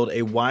can build a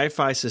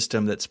Wi-Fi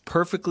system that's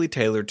perfectly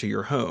tailored to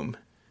your home.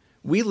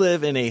 We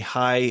live in a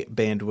high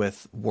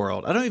bandwidth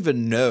world. I don't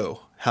even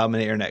know how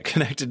many internet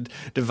connected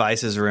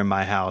devices are in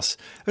my house.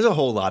 There's a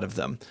whole lot of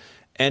them.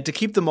 And to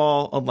keep them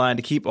all online,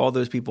 to keep all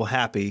those people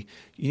happy,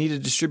 you need a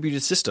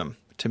distributed system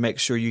to make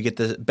sure you get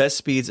the best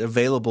speeds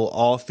available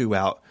all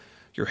throughout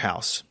your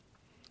house.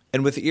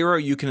 And with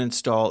Eero, you can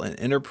install an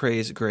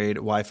enterprise-grade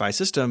Wi-Fi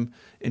system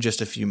in just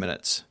a few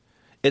minutes.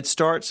 It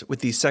starts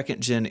with the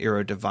second-gen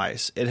Eero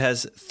device. It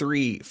has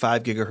 3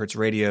 5 gigahertz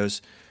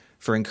radios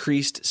for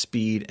increased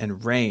speed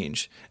and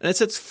range. And it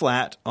sits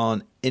flat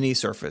on any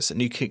surface,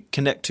 and you can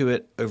connect to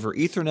it over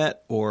Ethernet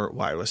or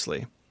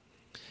wirelessly.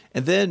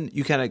 And then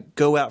you kind of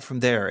go out from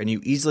there, and you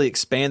easily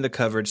expand the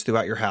coverage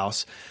throughout your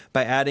house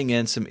by adding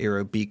in some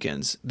Eero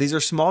beacons. These are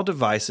small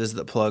devices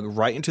that plug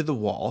right into the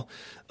wall,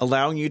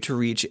 allowing you to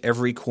reach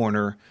every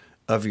corner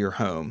of your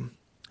home.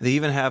 They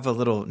even have a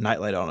little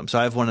nightlight on them. So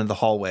I have one in the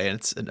hallway, and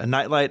it's a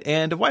nightlight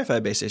and a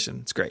Wi-Fi base station.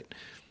 It's great.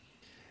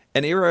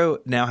 And Eero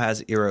now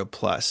has Eero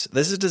Plus.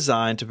 This is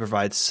designed to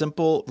provide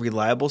simple,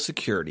 reliable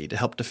security to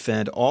help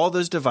defend all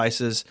those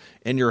devices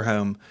in your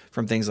home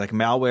from things like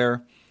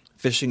malware,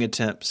 phishing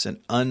attempts, and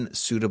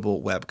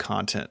unsuitable web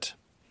content.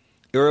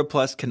 Eero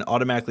Plus can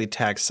automatically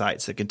tag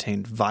sites that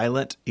contain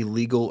violent,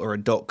 illegal, or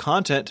adult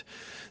content,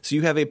 so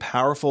you have a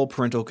powerful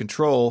parental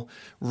control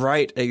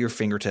right at your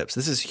fingertips.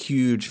 This is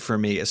huge for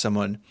me as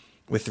someone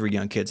with 3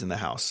 young kids in the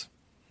house.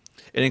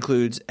 It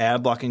includes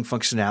ad blocking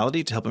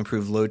functionality to help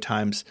improve load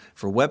times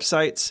for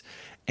websites,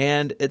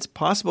 and it's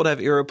possible to have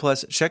Eero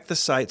Plus check the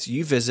sites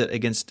you visit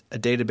against a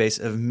database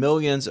of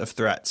millions of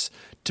threats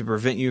to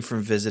prevent you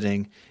from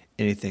visiting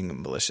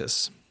anything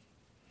malicious.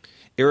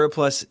 Eero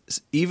Plus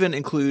even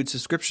includes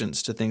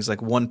subscriptions to things like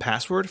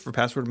 1Password for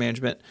password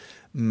management,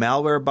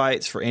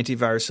 Malwarebytes for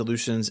antivirus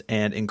solutions,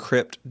 and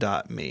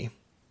Encrypt.me.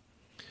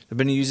 I've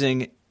been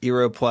using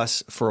Eero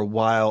Plus for a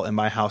while in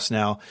my house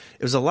now.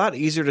 It was a lot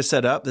easier to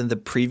set up than the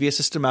previous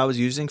system I was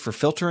using for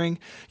filtering.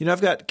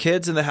 I've got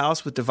kids in the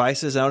house with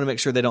devices. I want to make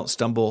sure they don't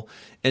stumble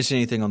into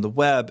anything on the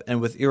web.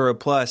 And with Eero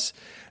Plus,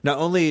 not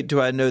only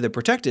do I know they're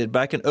protected,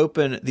 but I can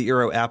open the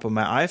Eero app on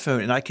my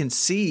iPhone and I can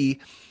see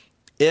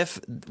if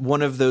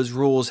one of those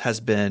rules has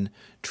been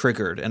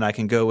triggered. And I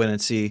can go in and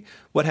see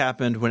what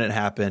happened, when it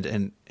happened,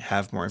 and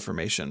have more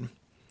information.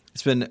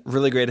 It's been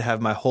really great to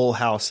have my whole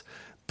house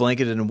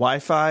blanketed in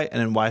Wi-Fi,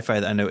 and in Wi-Fi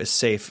that I know is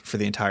safe for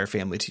the entire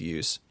family to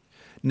use.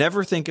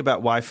 Never think about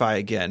Wi-Fi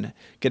again.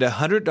 Get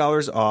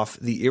 $100 off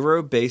the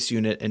Eero base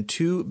unit and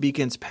 2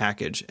 beacons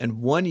package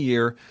and 1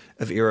 year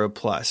of Eero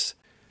Plus.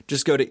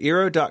 Just go to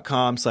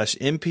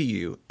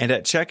Eero.com/MPU and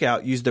at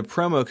checkout use the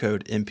promo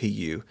code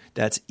MPU.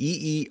 That's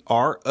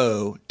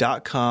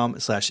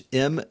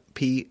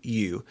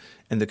EERO.com/MPU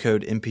and the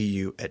code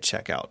MPU at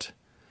checkout.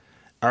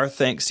 Our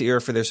thanks to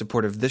Eero for their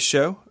support of this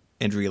show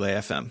and Relay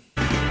FM.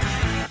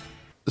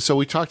 So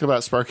we talked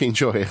about sparking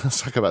joy.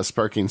 Let's talk about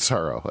sparking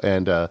sorrow.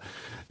 And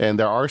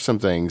there are some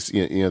things, the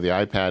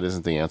iPad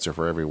isn't the answer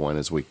for everyone,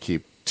 as we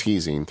keep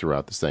teasing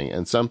throughout this thing.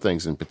 And some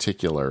things in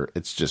particular,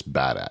 it's just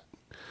bad at.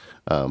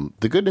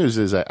 The good news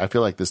is I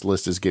feel like this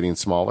list is getting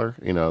smaller.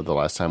 The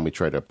last time we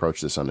tried to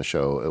approach this on the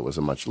show, it was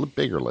a much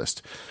bigger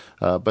list.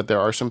 But there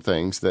are some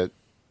things that,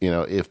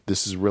 if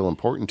this is real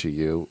important to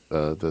you,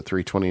 the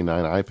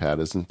 329 iPad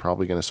isn't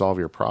probably going to solve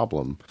your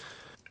problem.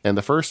 And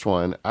the first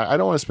one, I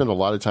don't want to spend a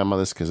lot of time on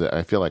this because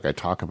I feel like I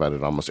talk about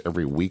it almost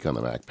every week on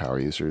the Mac Power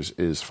Users,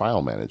 is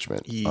file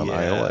management on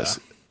iOS.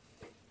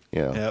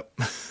 Yep.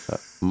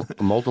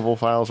 Multiple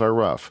files are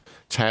rough.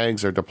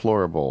 Tags are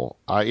deplorable.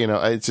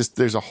 It's just,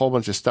 there's a whole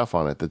bunch of stuff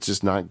on it that's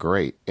just not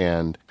great.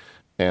 And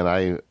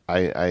I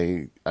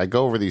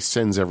go over these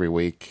sins every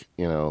week,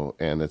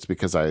 and it's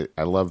because I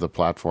love the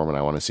platform and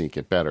I want to see it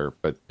get better.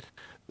 But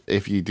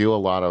if you do a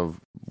lot of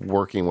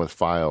working with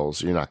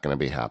files, you're not going to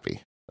be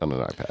happy on an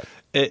iPad.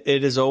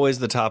 It is always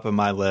the top of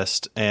my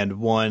list, and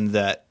one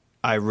that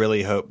I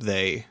really hope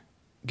they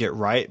get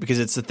right, because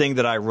it's the thing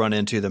that I run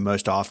into the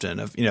most often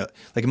of,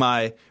 like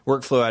my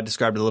workflow I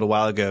described a little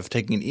while ago of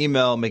taking an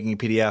email, making a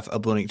PDF,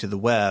 uploading it to the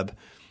web.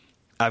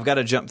 I've got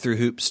to jump through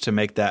hoops to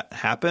make that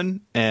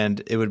happen.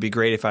 And it would be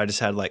great if I just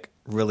had like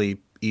really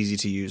easy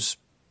to use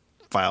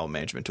file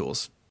management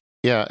tools.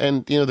 Yeah.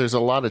 And, there's a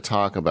lot of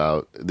talk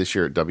about this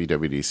year at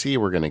WWDC,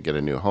 we're going to get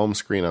a new home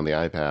screen on the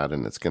iPad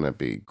and it's going to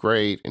be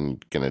great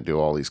and going to do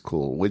all these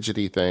cool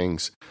widgety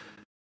things.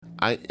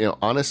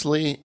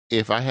 Honestly,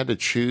 if I had to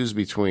choose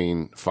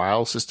between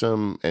file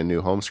system and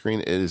new home screen,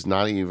 it is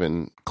not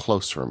even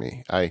close for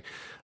me.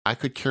 I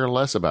could care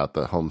less about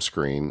the home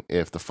screen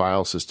if the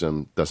file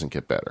system doesn't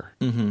get better.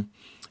 Mm-hmm.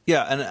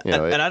 Yeah,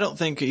 and I don't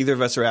think either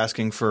of us are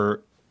asking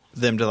for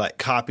them to like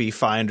copy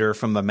Finder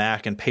from the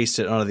Mac and paste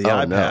it onto the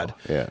iPad. No.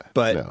 Yeah,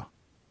 but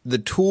the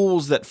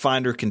tools that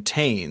Finder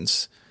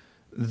contains,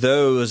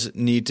 those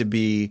need to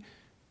be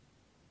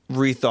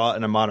rethought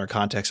in a modern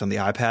context on the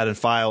iPad, and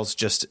Files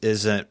just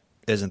isn't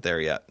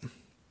there yet.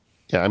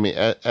 Yeah, I mean,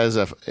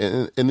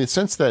 in the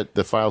sense that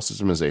the file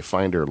system is a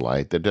Finder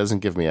Lite that doesn't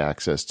give me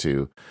access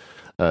to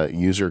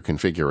user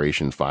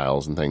configuration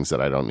files and things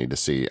that I don't need to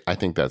see, I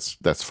think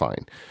that's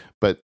fine.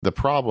 But the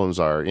problems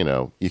are,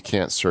 you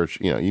can't search.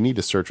 You need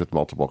to search with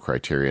multiple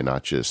criteria,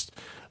 not just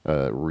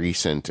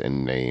recent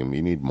and name.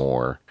 You need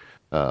more.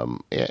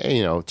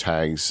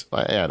 Tags.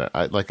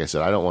 Like I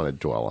said, I don't want to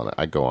dwell on it.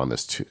 I go on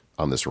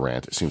this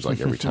rant. It seems like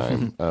every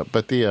time.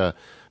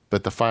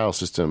 But the file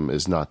system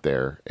is not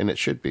there, and it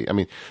should be. I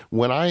mean,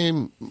 when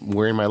I'm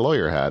wearing my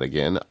lawyer hat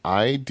again,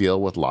 I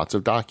deal with lots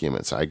of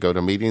documents. I go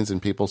to meetings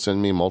and people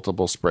send me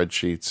multiple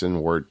spreadsheets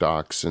and Word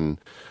docs and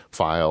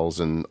files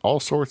and all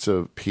sorts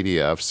of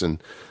PDFs.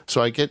 And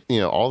so I get,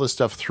 all this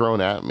stuff thrown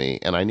at me,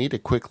 and I need to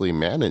quickly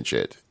manage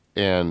it.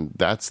 And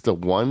that's the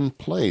one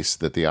place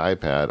that the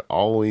iPad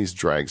always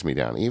drags me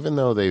down. Even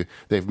though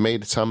they've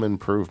made some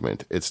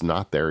improvement, it's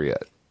not there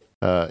yet.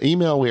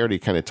 Email, we already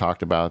kind of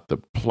talked about the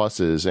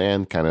pluses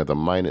and kind of the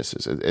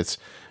minuses. It's,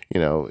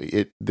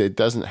 it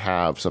doesn't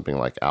have something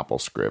like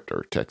AppleScript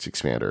or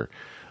TextExpander.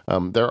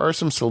 There are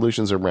some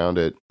solutions around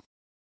it.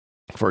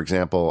 For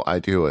example, I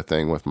do a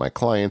thing with my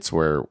clients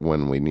where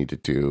when we need to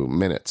do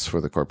minutes for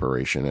the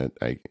corporation,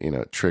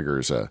 it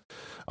triggers a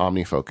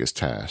OmniFocus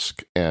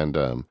task. And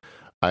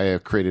I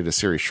have created a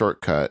Siri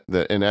shortcut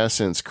that in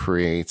essence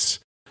creates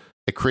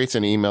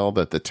an email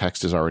that the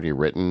text is already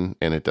written,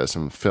 and it does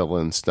some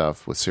fill-in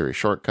stuff with Siri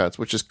shortcuts,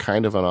 which is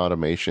kind of an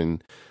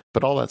automation,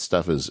 but all that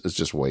stuff is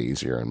just way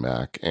easier in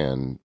Mac,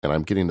 and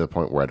I'm getting to the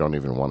point where I don't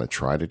even want to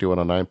try to do it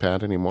on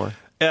iPad anymore.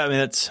 Yeah, I mean,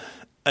 it's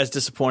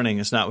disappointing.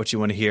 It's not what you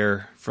want to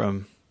hear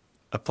from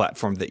a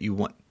platform that you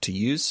want to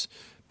use.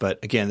 But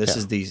again, this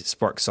is the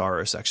Spark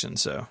Sorrow section,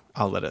 so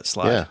I'll let it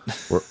slide.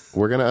 Yeah,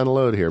 we're going to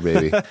unload here,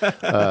 baby.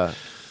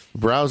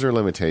 Browser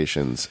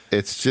limitations.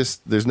 It's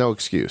just, there's no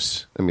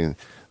excuse. I mean,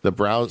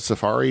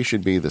 Safari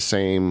should be the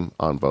same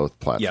on both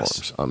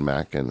platforms, on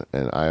Mac and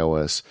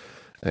iOS.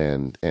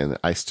 And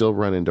I still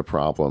run into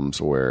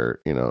problems where,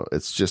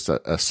 it's just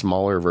a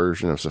smaller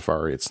version of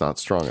Safari. It's not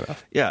strong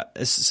enough. Yeah.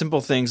 It's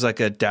simple things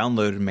like a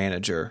download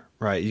manager,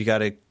 right? You got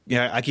to,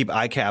 I keep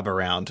iCab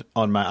around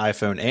on my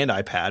iPhone and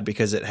iPad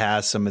because it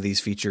has some of these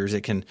features.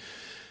 It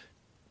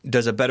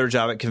does a better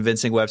job at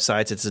convincing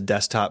websites. It's a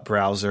desktop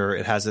browser.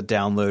 It has a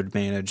download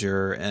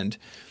manager, and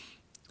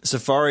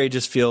Safari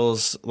just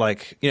feels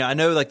like, I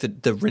know like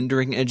the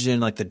rendering engine,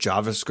 like the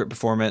JavaScript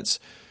performance,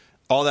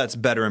 all that's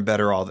better and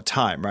better all the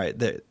time, right?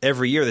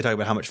 Every year they talk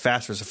about how much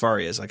faster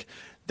Safari is. Like,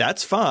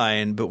 that's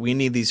fine, but we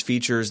need these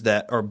features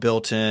that are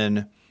built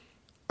in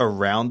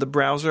around the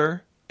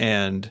browser,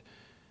 and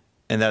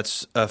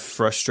that's a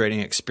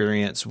frustrating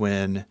experience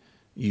when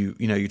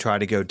you try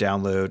to go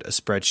download a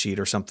spreadsheet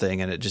or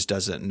something and it just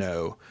doesn't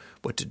know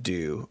what to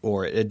do,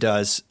 or it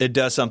does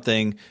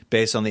something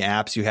based on the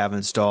apps you have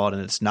installed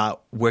and it's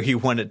not where you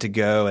want it to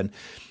go, and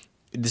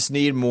you just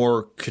need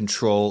more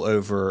control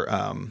over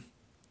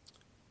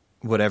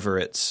whatever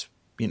it's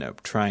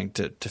trying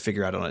to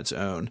figure out on its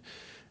own.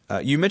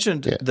 You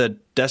mentioned the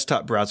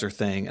desktop browser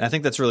thing, and I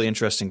think that's really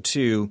interesting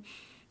too.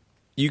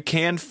 You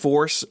can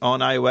force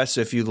on iOS,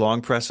 so if you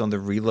long press on the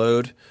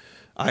reload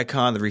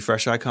icon, the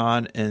refresh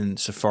icon in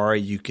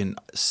Safari, you can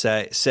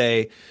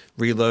say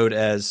reload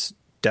as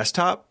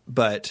desktop,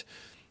 but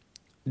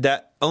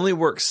that only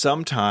works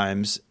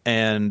sometimes,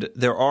 and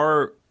there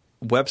are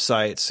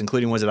websites,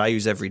 including ones that I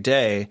use every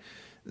day,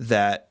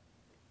 that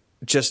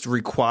just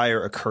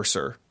require a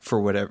cursor for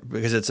whatever,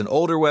 because it's an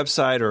older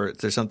website or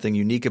there's something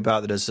unique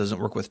about it that doesn't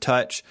work with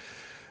touch.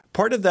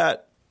 Part of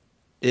that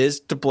is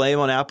to blame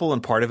on Apple,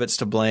 and part of it's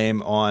to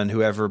blame on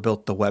whoever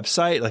built the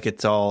website. Like,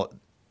 it's all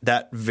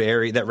that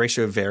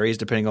ratio varies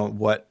depending on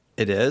what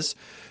it is.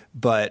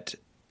 But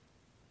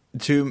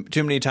too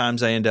many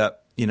times I end up,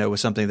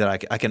 with something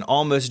that I can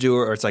almost do,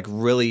 or it's like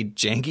really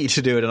janky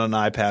to do it on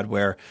an iPad,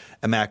 where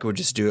a Mac would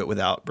just do it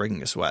without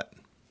breaking a sweat.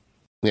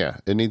 Yeah,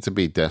 it needs to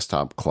be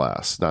desktop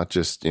class, not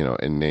just,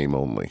 in name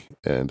only.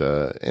 And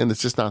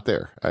it's just not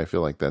there. I feel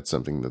like that's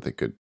something that they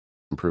could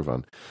improve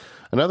on.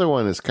 Another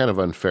one is kind of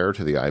unfair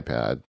to the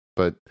iPad,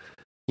 but,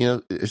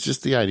 it's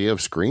just the idea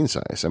of screen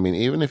size. I mean,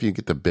 even if you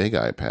get the big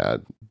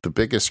iPad, the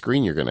biggest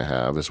screen you're going to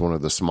have is one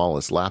of the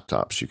smallest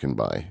laptops you can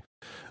buy.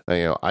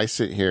 I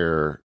sit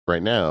here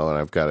right now and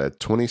I've got a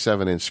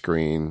 27-inch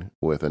screen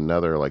with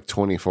another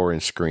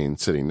 24-inch screen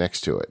sitting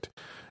next to it.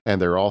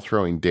 And they're all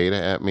throwing data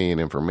at me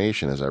and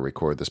information as I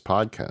record this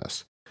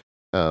podcast.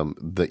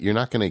 That you're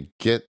not going to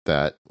get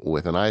that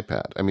with an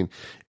iPad. I mean,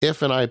 if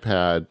they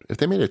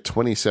made a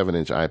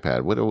 27-inch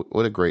iPad,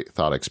 what a great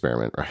thought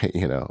experiment, right?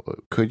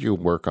 Could you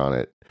work on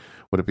it?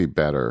 Would it be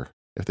better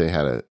if they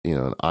had an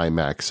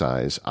iMac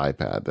size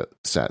iPad that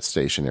sat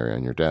stationary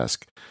on your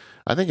desk?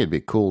 I think it'd be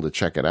cool to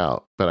check it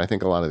out, but I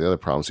think a lot of the other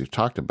problems we've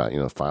talked about,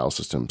 the file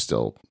system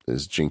still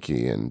is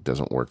jinky and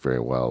doesn't work very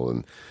well,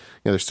 and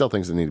there's still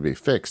things that need to be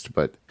fixed.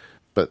 But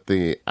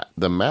the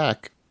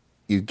Mac,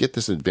 you get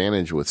this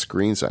advantage with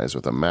screen size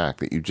with a Mac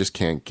that you just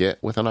can't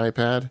get with an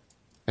iPad,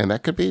 and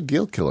that could be a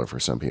deal killer for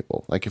some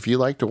people. Like, if you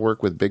like to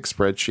work with big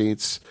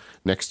spreadsheets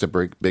next to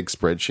big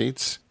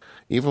spreadsheets,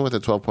 even with a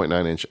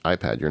 12.9-inch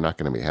iPad, you're not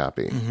going to be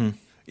happy. Mm-hmm.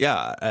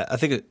 Yeah, I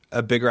think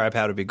a bigger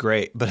iPad would be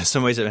great, but in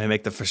some ways it may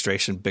make the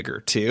frustration bigger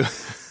too.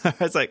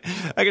 It's like,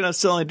 I can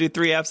still only do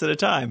 3 apps at a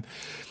time.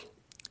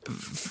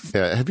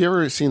 Yeah, have you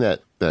ever seen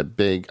that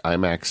big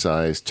iMac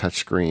size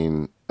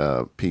touchscreen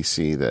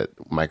PC that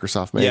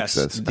Microsoft makes? Yes,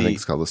 I think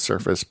it's called the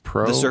Surface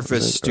Pro. The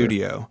Surface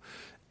Studio.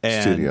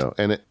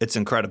 And it's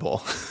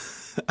incredible.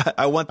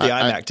 I want the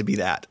iMac to be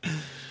that.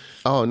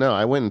 Oh, no,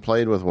 I went and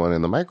played with one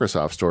in the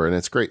Microsoft store, and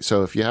it's great.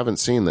 So if you haven't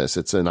seen this,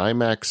 it's an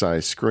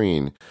iMac-sized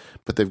screen,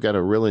 but they've got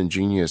a real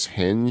ingenious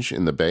hinge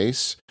in the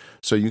base,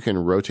 so you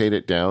can rotate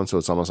it down so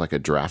it's almost like a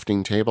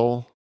drafting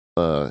table,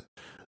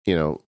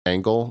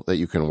 angle that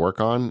you can work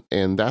on,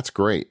 and that's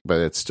great, but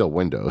it's still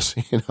Windows,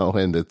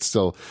 and it's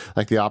still,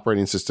 like, the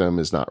operating system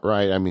is not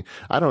right. I mean,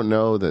 I don't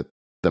know that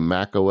the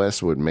Mac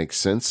OS would make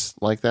sense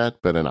like that,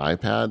 but an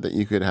iPad that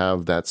you could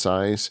have that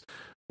size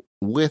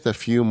with a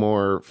few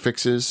more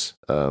fixes,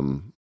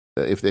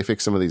 if they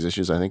fix some of these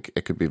issues, I think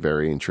it could be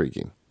very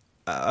intriguing.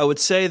 I would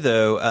say,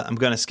 though, I'm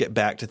going to skip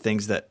back to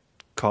things that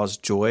cause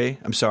joy.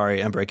 I'm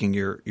sorry, I'm breaking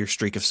your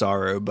streak of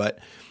sorrow, but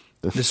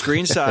the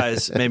screen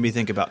size made me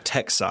think about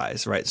text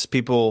size, right? So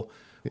people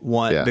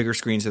want bigger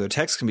screens so their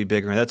text can be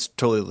bigger, and that's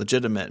totally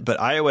legitimate. But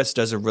iOS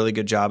does a really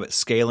good job at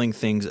scaling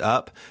things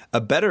up, a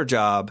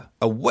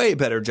way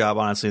better job,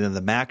 honestly, than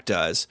the Mac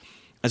does.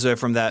 And so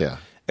from that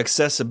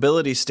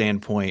accessibility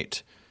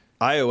standpoint,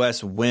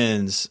 iOS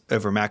wins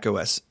over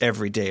macOS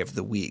every day of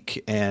the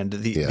week. And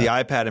the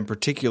iPad in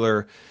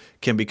particular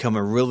can become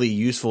a really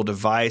useful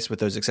device with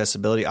those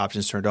accessibility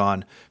options turned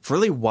on for a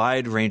really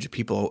wide range of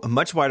people, a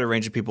much wider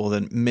range of people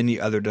than many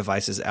other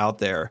devices out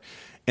there.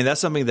 And that's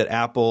something that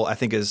Apple, I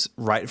think, is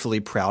rightfully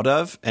proud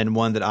of, and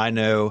one that I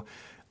know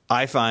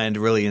I find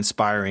really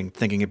inspiring,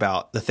 thinking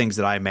about the things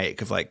that I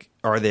make of, like,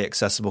 are they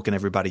accessible? Can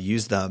everybody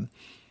use them?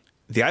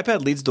 The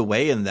iPad leads the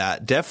way in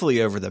that,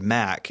 definitely over the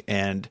Mac,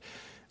 and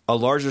a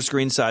larger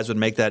screen size would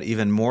make that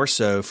even more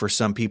so for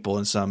some people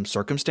in some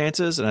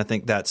circumstances, and I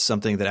think that's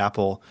something that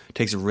Apple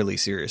takes really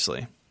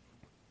seriously.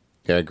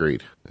 Yeah,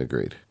 agreed.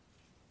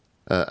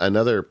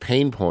 Another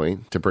pain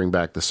point to bring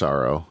back the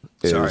sorrow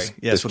we'll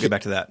get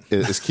back to that.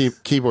 is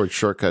keyboard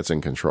shortcuts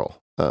and control.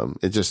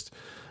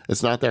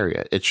 It's not there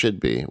yet. It should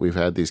be. We've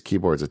had these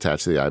keyboards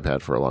attached to the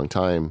iPad for a long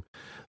time.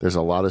 There's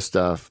a lot of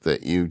stuff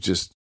that you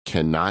just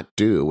cannot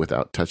do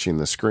without touching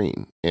the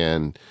screen,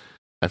 and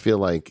I feel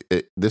like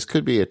this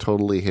could be a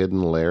totally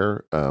hidden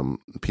layer.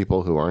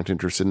 People who aren't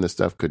interested in this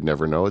stuff could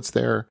never know it's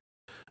there,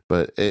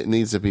 but it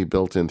needs to be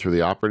built in through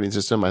the operating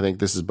system. I think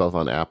this is both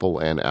on Apple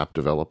and app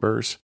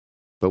developers,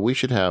 but we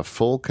should have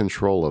full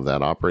control of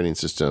that operating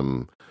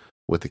system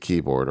with the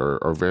keyboard,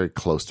 or very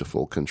close to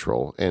full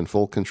control, and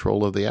full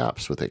control of the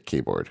apps with a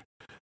keyboard.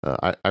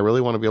 I really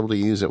want to be able to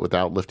use it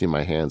without lifting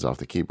my hands off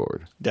the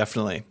keyboard.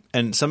 Definitely.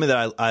 And something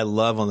that I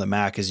love on the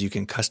Mac is you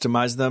can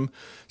customize them.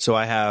 So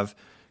I have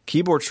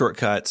keyboard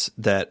shortcuts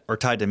that are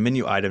tied to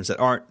menu items that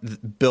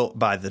aren't built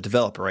by the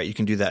developer, right? You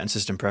can do that in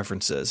system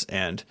preferences.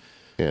 And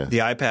the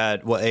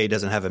iPad,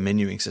 doesn't have a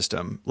menuing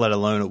system, let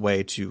alone a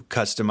way to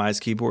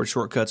customize keyboard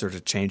shortcuts or to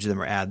change them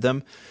or add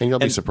them. And you'll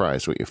be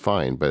surprised what you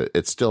find, but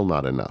it's still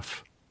not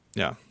enough.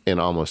 Yeah. In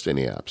almost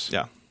any apps.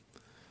 Yeah.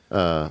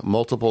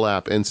 multiple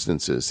app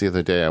instances. The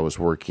other day I was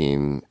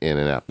working in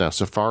an app. Now,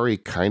 Safari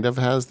kind of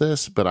has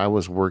this, but I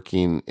was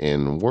working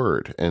in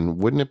Word. And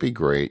wouldn't it be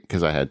great,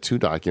 because I had 2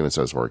 documents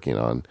I was working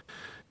on.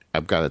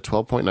 I've got a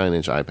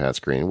 12.9-inch iPad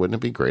screen. Wouldn't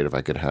it be great if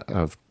I could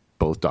have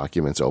both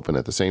documents open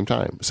at the same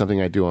time?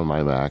 Something I do on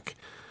my Mac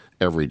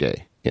every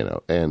day,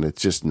 and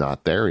it's just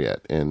not there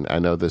yet. And I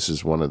know this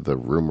is one of the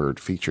rumored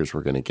features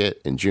we're going to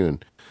get in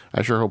June.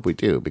 I sure hope we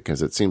do,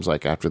 because it seems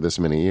like after this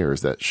many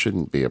years, that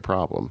shouldn't be a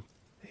problem.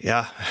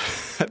 Yeah.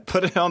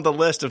 Put it on the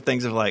list of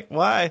things of like,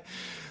 why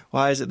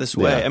is it this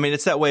way? Yeah. I mean,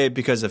 it's that way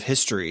because of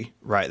history,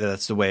 right?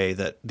 That's the way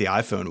that the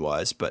iPhone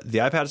was, but the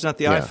iPad is not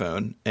the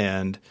iPhone,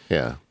 and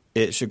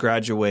it should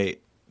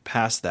graduate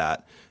past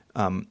that.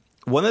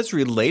 One that's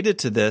related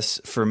to this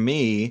for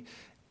me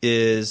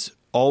is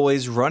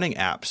always running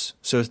apps.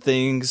 So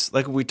things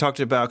like we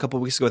talked about a couple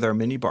of weeks ago with our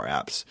minibar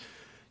apps.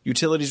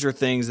 Utilities are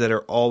things that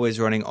are always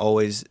running,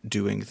 always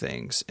doing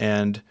things.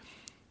 And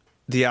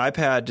the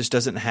iPad just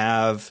doesn't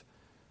have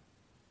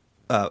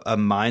a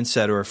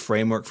mindset or a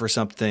framework for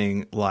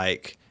something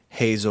like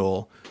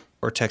Hazel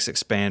or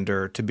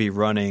TextExpander to be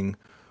running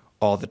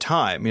all the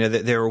time.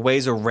 There are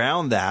ways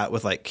around that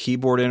with like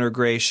keyboard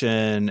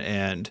integration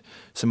and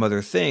some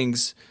other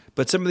things,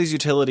 but some of these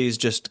utilities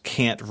just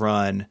can't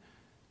run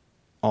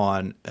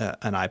on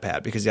an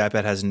iPad because the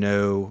iPad has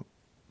no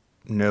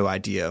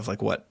idea of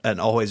like what an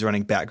always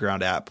running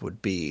background app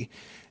would be.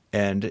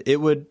 And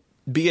it would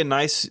be a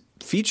nice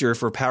feature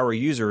for power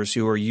users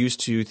who are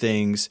used to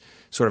things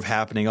sort of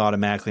happening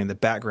automatically in the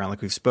background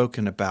like we've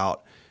spoken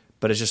about,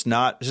 but it's just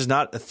not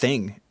a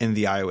thing in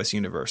the iOS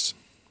universe.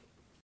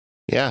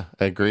 Yeah,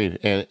 agreed.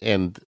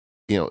 And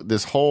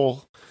this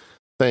whole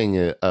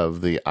thing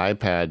of the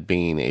iPad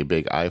being a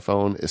big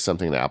iPhone is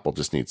something that Apple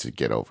just needs to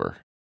get over.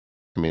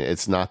 I mean,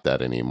 it's not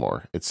that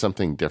anymore. It's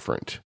something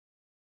different.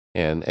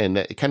 And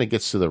it kind of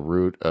gets to the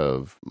root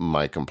of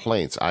my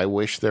complaints. I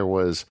wish there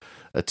was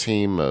a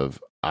team of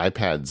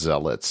iPad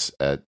zealots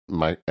at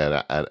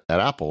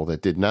Apple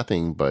that did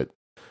nothing but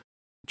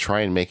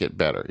try and make it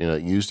better.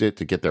 Used it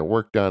to get their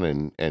work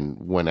done and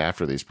went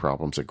after these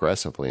problems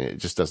aggressively. It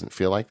just doesn't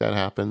feel like that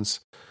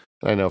happens.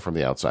 And I know from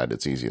the outside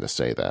it's easy to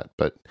say that,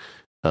 but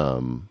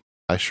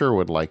I sure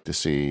would like to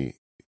see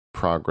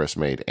progress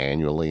made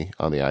annually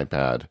on the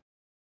iPad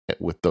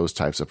with those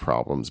types of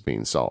problems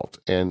being solved,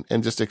 and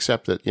just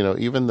accept that,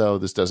 even though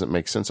this doesn't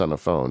make sense on a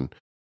phone,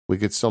 we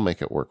could still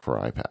make it work for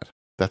iPad.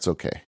 That's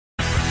okay.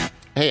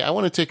 Hey, I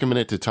want to take a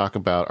minute to talk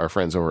about our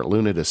friends over at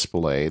Luna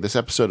Display. This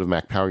episode of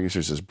Mac Power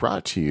Users is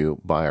brought to you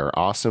by our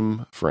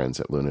awesome friends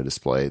at Luna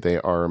Display. They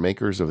are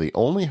makers of the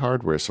only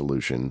hardware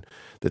solution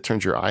that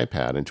turns your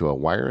iPad into a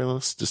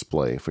wireless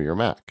display for your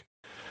Mac.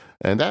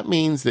 And that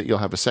means that you'll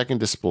have a second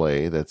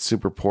display that's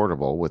super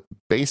portable with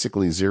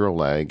basically zero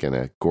lag and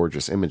a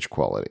gorgeous image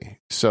quality.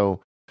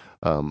 So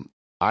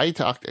I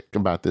talked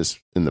about this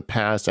in the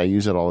past. I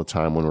use it all the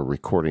time when we're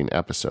recording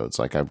episodes.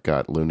 Like I've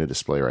got Luna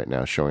Display right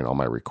now showing all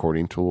my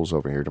recording tools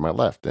over here to my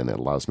left, and it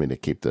allows me to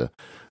keep the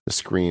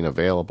screen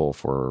available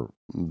for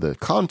the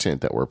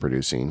content that we're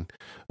producing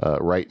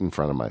right in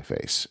front of my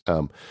face.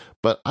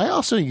 But I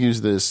also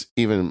use this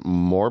even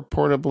more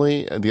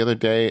portably. The other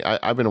day,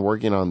 I've been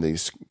working on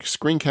these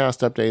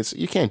screencast updates.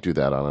 You can't do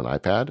that on an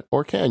iPad,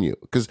 or can you?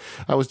 Because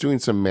I was doing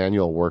some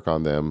manual work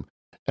on them,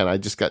 and I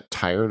just got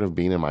tired of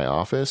being in my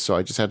office, so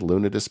I just had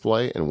Luna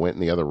Display and went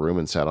in the other room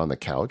and sat on the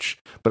couch.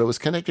 But it was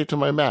connected to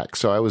my Mac,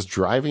 so I was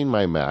driving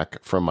my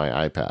Mac from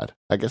my iPad.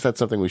 I guess that's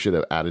something we should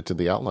have added to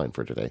the outline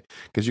for today,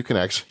 because you can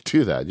actually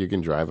do that. You can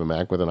drive a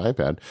Mac with an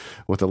iPad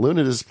with a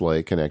Luna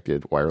Display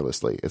connected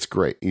wirelessly. It's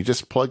great. You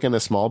just plug in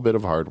a small bit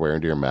of hardware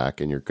into your Mac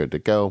and you're good to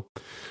go.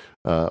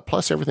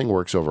 Plus, everything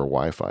works over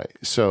Wi-Fi.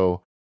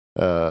 So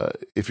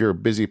if you're a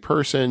busy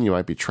person, you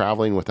might be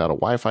traveling without a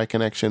Wi-Fi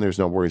connection. There's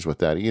no worries with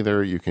that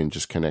either. You can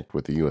just connect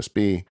with the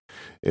USB.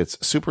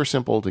 It's super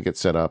simple to get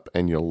set up,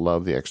 and you'll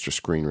love the extra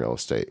screen real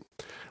estate.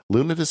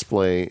 Luna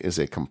Display is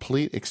a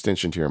complete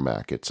extension to your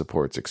Mac. It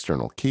supports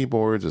external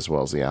keyboards as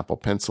well as the Apple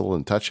Pencil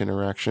and touch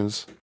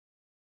interactions.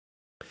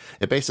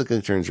 It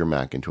basically turns your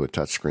Mac into a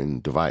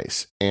touchscreen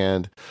device,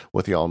 and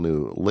with the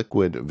all-new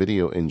Liquid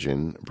video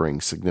engine,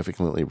 brings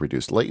significantly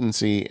reduced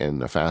latency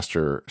and a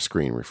faster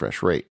screen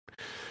refresh rate.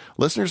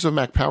 Listeners of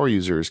Mac Power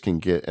Users can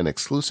get an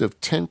exclusive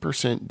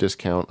 10%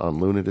 discount on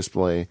Luna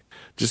Display.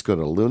 Just go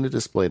to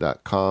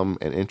lunadisplay.com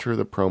and enter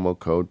the promo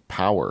code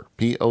POWER,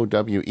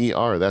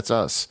 P-O-W-E-R, that's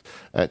us,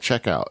 at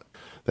checkout.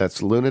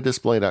 That's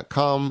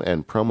lunadisplay.com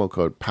and promo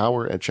code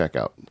POWER at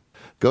checkout.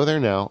 Go there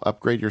now,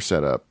 upgrade your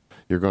setup.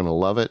 You're going to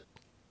love it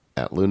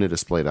at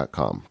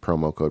lunadisplay.com.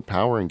 Promo code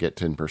POWER and get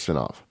 10%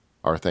 off.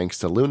 Our thanks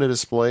to Luna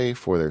Display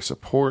for their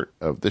support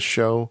of this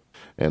show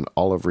and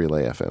all of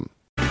Relay FM.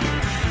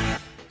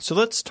 So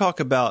let's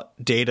talk about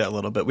data a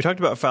little bit. We talked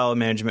about file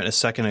management a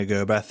second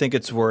ago, but I think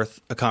it's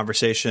worth a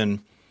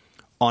conversation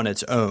on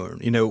its own.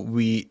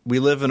 We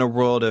live in a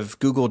world of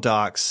Google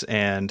Docs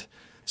and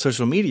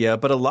social media,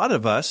 but a lot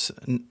of us,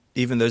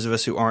 even those of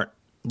us who aren't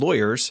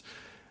lawyers,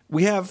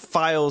 we have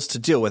files to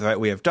deal with, right?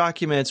 We have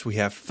documents, we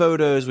have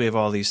photos, we have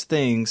all these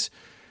things.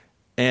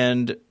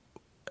 And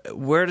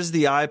where does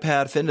the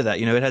iPad fit into that?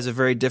 It has a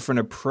very different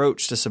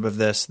approach to some of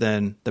this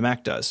than the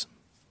Mac does.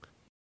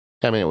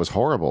 I mean, it was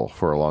horrible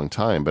for a long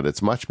time, but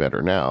it's much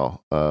better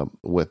now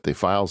with the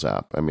Files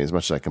app. I mean, as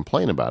much as I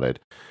complain about it,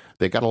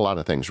 they got a lot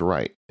of things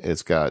right.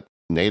 It's got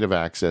native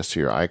access to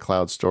your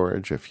iCloud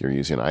storage if you're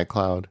using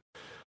iCloud,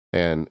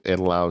 and it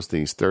allows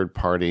these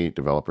third-party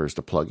developers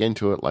to plug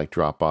into it like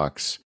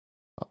Dropbox,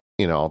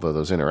 although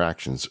those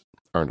interactions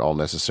aren't all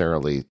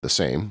necessarily the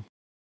same.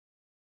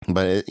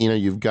 But,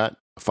 you've got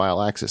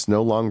file access.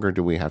 No longer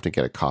do we have to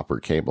get a copper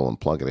cable and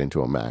plug it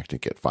into a Mac to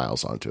get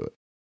files onto it.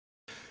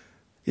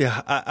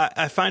 Yeah,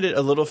 I find it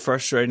a little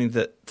frustrating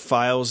that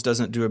Files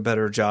doesn't do a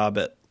better job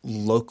at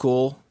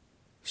local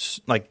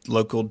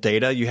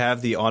data. You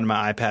have the On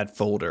My iPad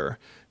folder,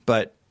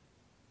 but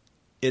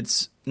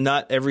it's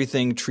not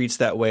everything treats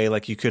that way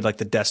like you could, like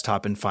the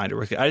desktop in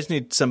Finder. I just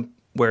need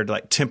somewhere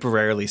to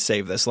temporarily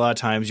save this. A lot of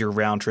times you're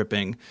round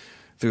tripping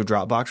through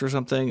Dropbox or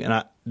something,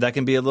 and that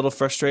can be a little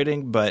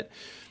frustrating, but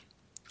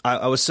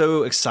I was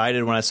so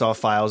excited when I saw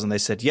Files and they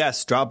said,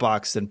 yes,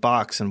 Dropbox and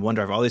Box and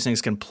OneDrive, all these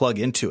things can plug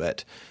into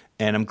it.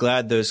 And I'm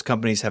glad those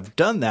companies have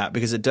done that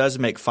because it does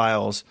make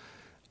Files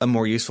a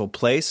more useful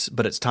place,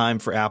 but it's time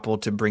for Apple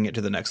to bring it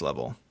to the next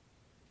level.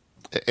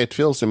 It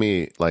feels to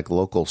me like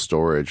local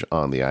storage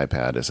on the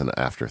iPad is an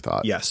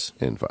afterthought. Yes.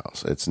 In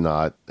Files. It's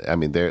not, I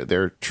mean,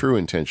 their true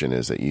intention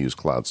is that you use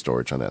cloud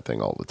storage on that thing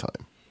all the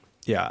time.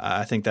 Yeah,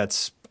 I think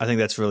that's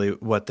really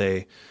what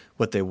they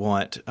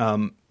want.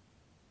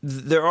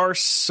 There are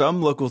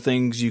some local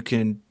things you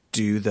can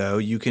do, though.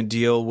 You can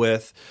deal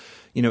with,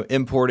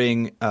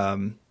 importing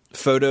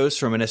photos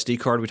from an SD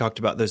card. We talked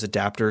about those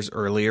adapters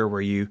earlier,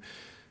 where you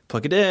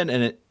plug it in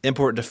and it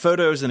import it to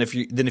Photos. And if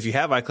you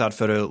have iCloud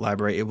Photo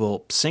Library, it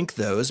will sync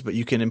those, but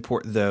you can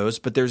import those.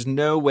 But there's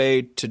no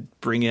way to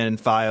bring in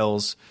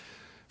files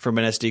from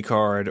an SD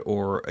card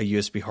or a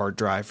USB hard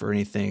drive or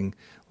anything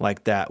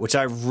like that, which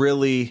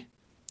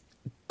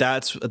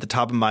that's at the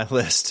top of my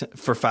list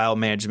for file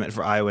management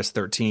for iOS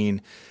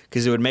 13,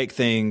 because it would make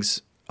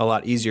things a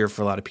lot easier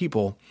for a lot of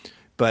people.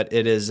 But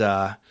it is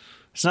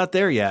it's not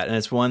there yet, and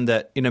it's one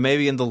that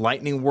maybe in the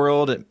Lightning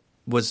world it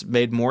was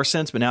made more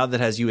sense, but now that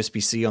it has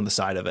USB-C on the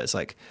side of it, it's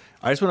like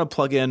I just want to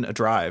plug in a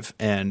drive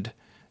and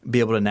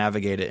be able to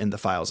navigate it in the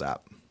Files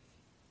app.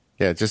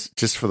 Yeah,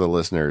 just for the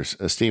listeners,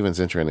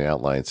 Steven's entering the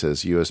outline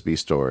says USB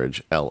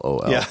storage,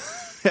 LOL. Yeah.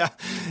 Yeah,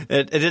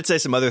 it did say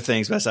some other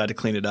things, but I decided to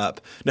clean it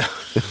up. No,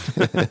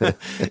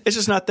 it's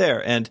just not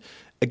there. And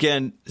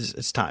again,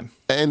 it's time.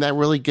 And that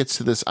really gets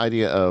to this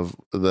idea of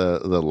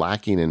the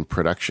lacking in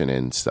production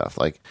and stuff.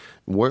 Like,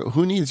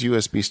 who needs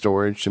USB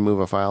storage to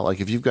move a file? Like,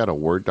 if you've got a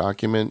Word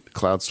document,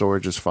 cloud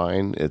storage is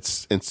fine.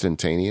 It's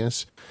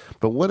instantaneous.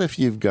 But what if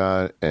you've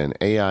got an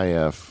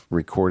AIF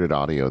recorded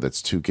audio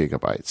that's 2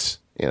 gigabytes,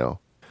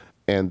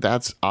 And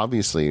that's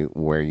obviously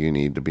where you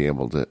need to be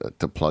able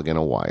to plug in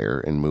a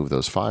wire and move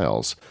those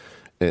files.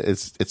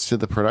 It's to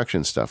the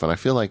production stuff. And I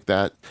feel like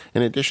that,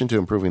 in addition to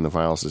improving the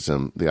file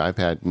system, the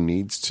iPad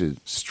needs to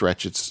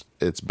stretch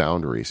its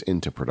boundaries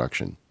into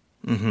production.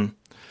 Mm-hmm.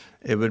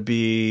 It would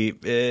be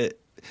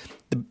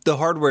the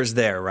hardware's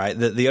there, right?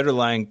 The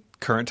underlying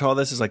current to all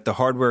this is like the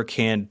hardware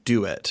can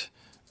do it.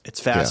 It's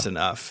fast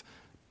enough,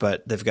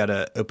 but they've got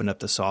to open up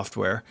the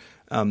software.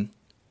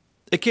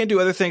 It can do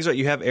other things, right?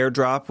 You have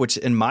AirDrop, which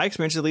in my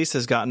experience at least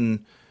has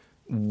gotten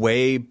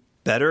way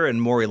better and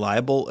more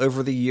reliable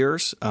over the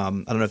years. I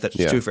don't know if that's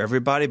true for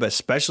everybody, but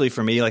especially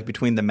for me, like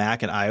between the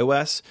Mac and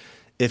iOS,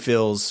 it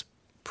feels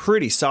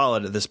pretty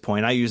solid at this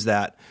point. I use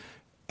that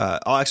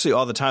actually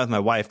all the time with my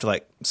wife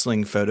to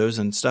sling photos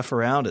and stuff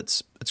around.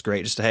 It's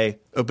great just to, hey,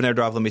 open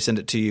AirDrop, let me send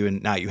it to you,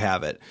 and now you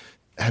have it.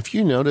 Have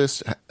you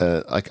noticed,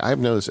 I've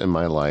noticed in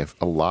my life,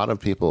 a lot of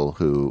people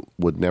who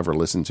would never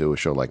listen to a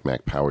show like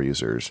Mac Power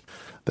Users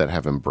that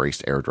have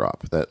embraced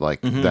AirDrop, that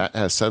that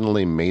has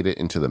suddenly made it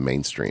into the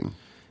mainstream.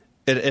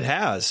 It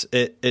has.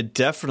 It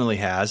definitely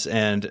has.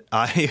 And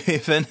I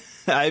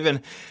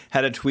even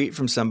had a tweet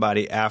from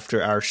somebody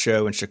after our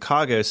show in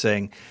Chicago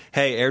saying,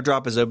 hey,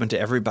 AirDrop is open to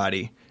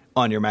everybody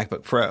on your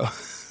MacBook Pro.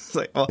 It's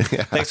like, well,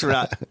 thanks for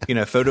not,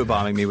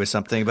 photobombing me with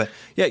something. But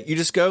yeah, you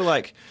just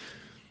go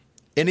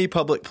any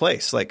public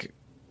place, like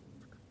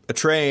a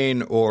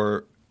train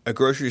or a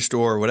grocery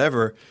store or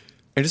whatever,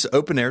 and just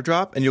open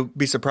AirDrop, and you'll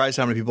be surprised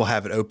how many people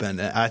have it open.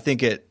 And I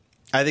think it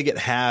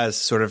has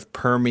sort of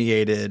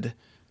permeated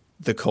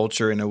the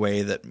culture in a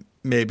way that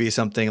maybe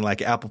something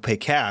like Apple Pay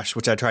Cash,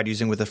 which I tried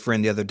using with a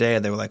friend the other day,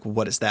 and they were like, well,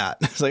 what is that?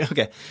 It's like,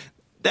 okay,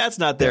 that's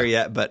not there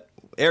yet, but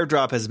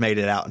AirDrop has made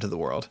it out into the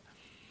world.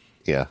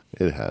 Yeah,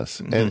 it has.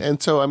 Mm-hmm.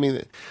 And so, I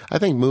mean, I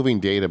think moving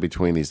data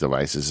between these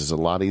devices is a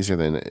lot easier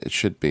than it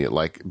should be.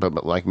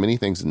 But like many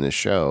things in this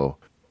show,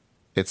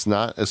 it's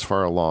not as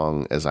far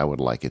along as I would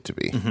like it to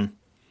be. Mm-hmm.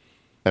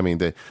 I mean,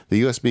 the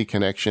USB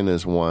connection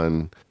is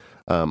one.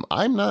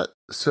 I'm not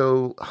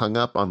so hung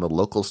up on the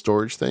local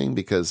storage thing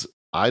because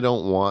I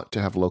don't want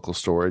to have local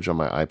storage on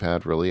my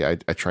iPad, really. I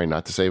try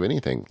not to save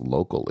anything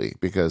locally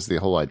because the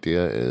whole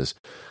idea is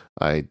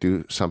I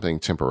do something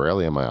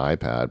temporarily on my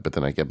iPad, but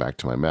then I get back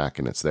to my Mac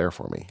and it's there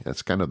for me.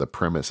 That's kind of the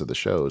premise of the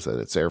show, is that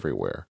it's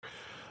everywhere.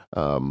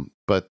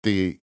 But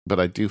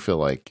I do feel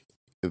like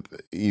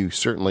you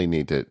certainly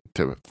need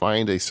to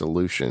find a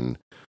solution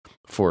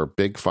for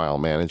big file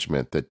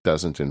management that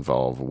doesn't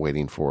involve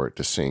waiting for it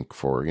to sync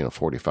for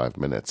 45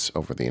 minutes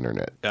over the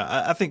internet.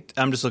 Yeah, I think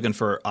I'm just looking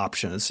for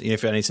options.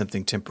 If I need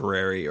something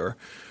temporary or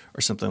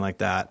something like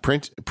that.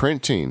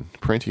 Printing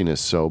is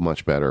so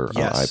much better on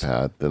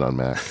iPad than on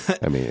Mac.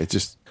 I mean, it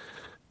just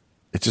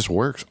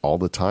works all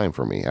the time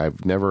for me.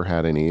 I've never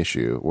had any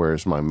issue.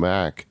 Whereas my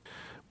Mac,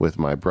 with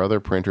my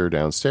Brother printer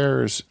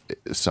downstairs,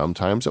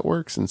 sometimes it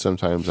works and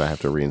sometimes I have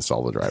to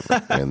reinstall the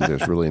driver, and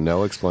there's really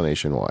no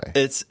explanation why.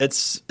 It's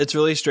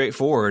really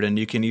straightforward, and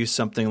you can use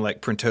something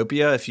like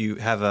Printopia if you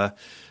have a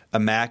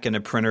Mac and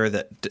a printer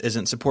that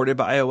isn't supported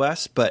by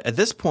iOS. But at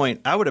this point,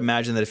 I would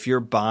imagine that if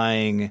you're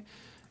buying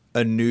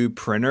a new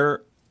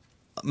printer,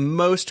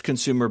 most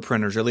consumer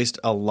printers, or at least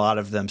a lot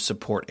of them,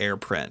 support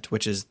AirPrint,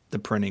 which is the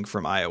printing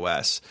from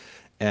iOS.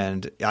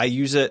 And I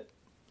use it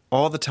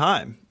all the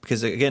time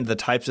because, again, the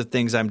types of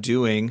things I'm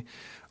doing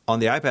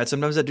on the iPad,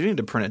 sometimes I do need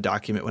to print a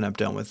document when I'm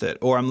done with it.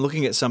 Or I'm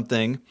looking at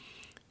something,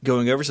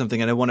 going over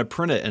something, and I want to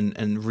print it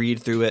and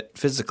read through it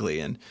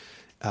physically. And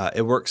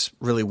it works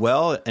really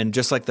well. And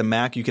just like the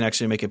Mac, you can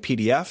actually make a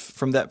PDF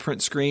from that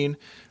print screen,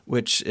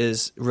 which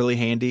is really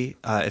handy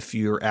if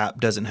your app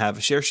doesn't have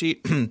a share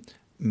sheet.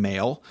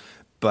 Mail.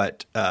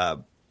 But I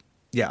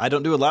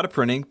don't do a lot of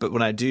printing, but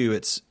when I do,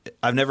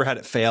 I've never had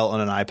it fail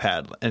on an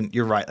iPad. And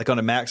you're right, like on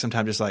a Mac,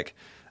 sometimes it's like,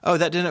 oh,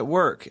 that didn't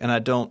work, and I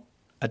don't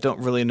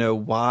really know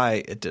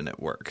why it didn't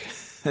work.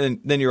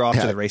 And then you're off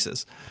to the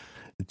races.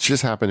 It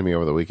just happened to me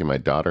over the weekend. My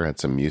daughter had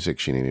some music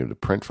she needed to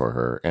print for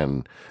her,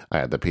 and I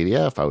had the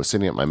PDF. I was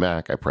sitting at my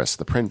Mac. I pressed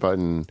the print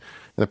button, and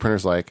the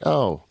printer's like,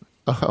 oh,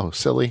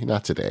 silly,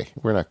 not today.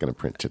 We're not going to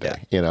print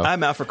today.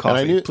 I'm out for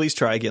coffee. Please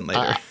try again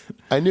later.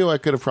 I knew I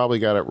could have probably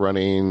got it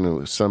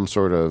running, some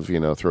sort of,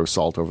 throw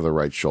salt over the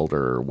right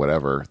shoulder or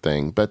whatever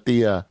thing. But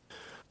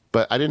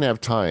but I didn't have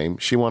time.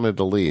 She wanted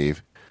to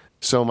leave.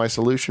 So my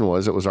solution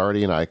was, it was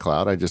already in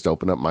iCloud. I just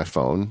opened up my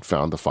phone,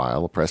 found the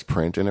file, pressed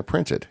print, and it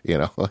printed,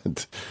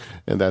 and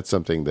that's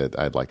something that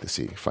I'd like to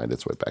see find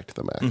its way back to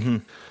the Mac.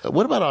 Mm-hmm.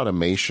 What about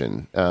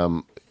automation?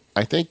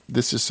 I think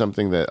this is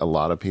something that a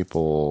lot of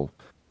people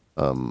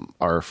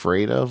are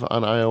afraid of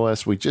on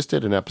iOS. We just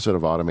did an episode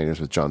of Automators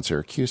with John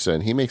Siracusa,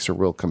 and he makes a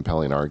real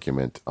compelling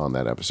argument on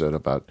that episode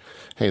about,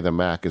 hey, the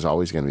Mac is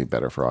always going to be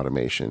better for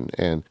automation.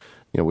 And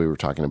we were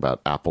talking about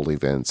Apple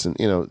events, and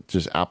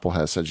just Apple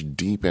has such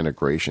deep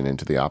integration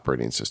into the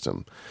operating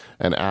system.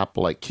 An app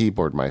like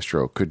Keyboard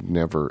Maestro could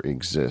never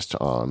exist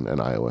on an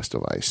iOS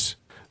device,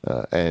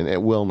 and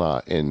it will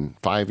not in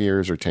 5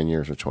 years or 10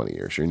 years or 20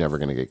 years. You're never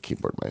going to get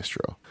Keyboard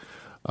Maestro,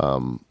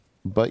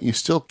 but you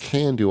still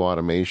can do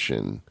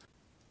automation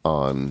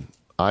on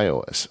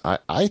iOS.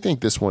 I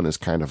think this one is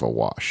kind of a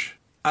wash.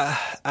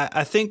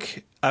 I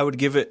think I would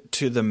give it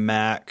to the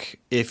Mac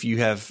if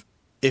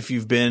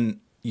you've been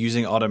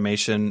using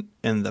automation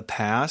in the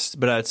past,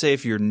 but I'd say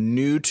if you're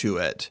new to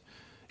it,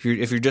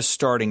 if you're just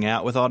starting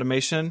out with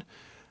automation,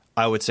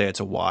 I would say it's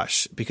a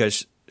wash,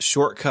 because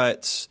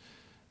Shortcuts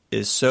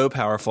is so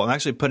powerful. I'm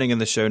actually putting in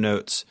the show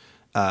notes,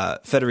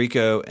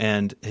 Federico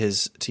and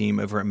his team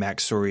over at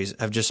Mac Stories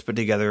have just put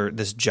together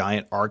this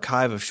giant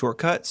archive of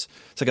shortcuts.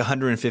 It's like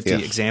 150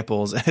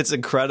 examples. It's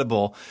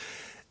incredible.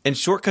 And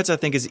Shortcuts, I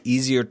think, is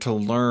easier to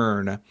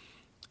learn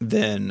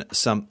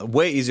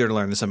way easier to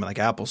learn than something like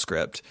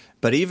AppleScript.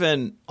 But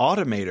even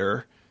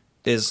Automator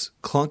is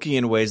clunky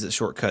in ways that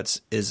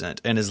Shortcuts isn't,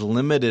 and is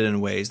limited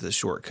in ways that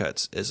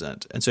Shortcuts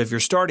isn't. And so if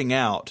you're starting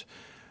out,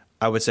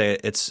 I would say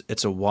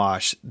it's a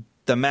wash.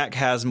 The Mac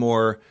has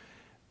more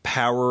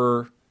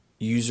power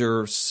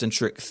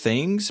user-centric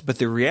things, but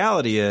the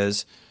reality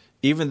is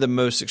even the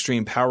most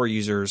extreme power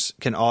users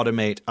can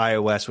automate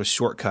iOS with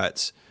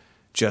Shortcuts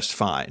just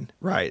fine,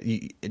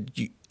 right?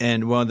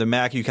 And on the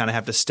Mac, you kind of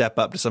have to step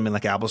up to something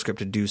like AppleScript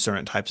to do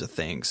certain types of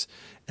things.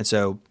 And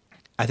so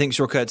I think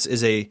Shortcuts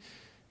is a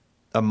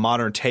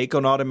modern take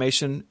on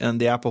automation in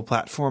the Apple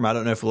platform. I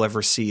don't know if we'll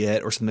ever see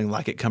it or something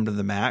like it come to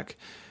the Mac.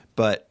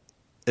 But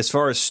as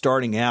far as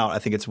starting out, I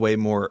think it's way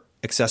more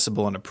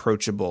accessible and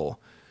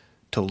approachable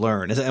to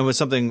learn. And with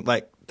something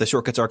like the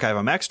Shortcuts archive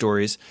on Mac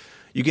Stories,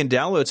 you can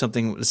download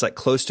something that's like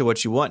close to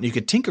what you want, and you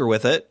could tinker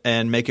with it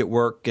and make it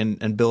work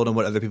and build on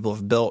what other people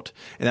have built.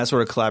 And that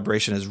sort of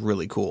collaboration is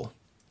really cool.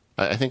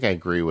 I think I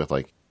agree with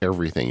like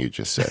everything you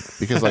just said,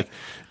 because like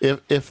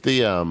if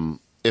the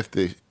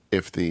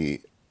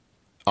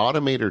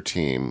Automator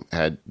team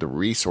had the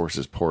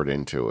resources poured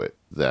into it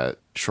that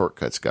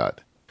Shortcuts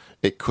got,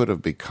 it could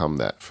have become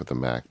that for the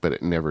Mac, but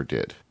it never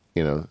did.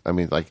 I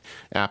mean, like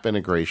app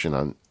integration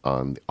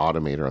on the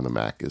Automator on the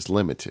Mac is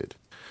limited.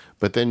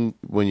 But then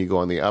when you go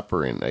on the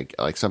upper end,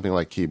 like something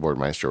like Keyboard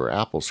Maestro or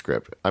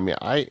AppleScript, I mean,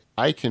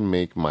 I can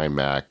make my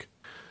Mac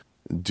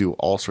do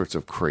all sorts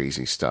of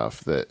crazy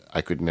stuff that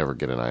I could never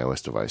get an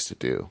iOS device to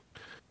do.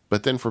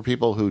 But then for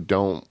people who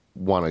don't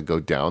want to go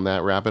down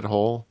that rabbit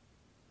hole,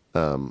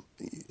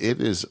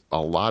 it is a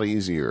lot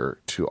easier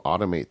to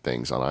automate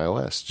things on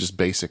iOS, just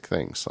basic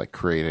things like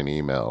create an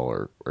email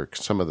or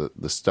some of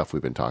the stuff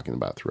we've been talking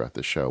about throughout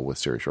the show with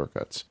Siri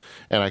Shortcuts.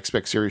 And I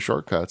expect Siri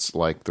Shortcuts,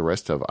 like the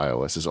rest of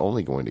iOS, is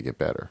only going to get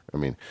better. I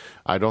mean,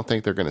 I don't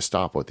think they're going to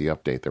stop with the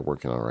update they're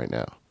working on right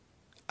now.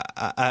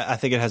 I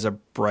think it has a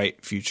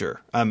bright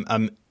future.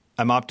 I'm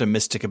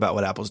optimistic about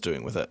what Apple's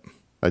doing with it.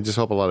 I just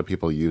hope a lot of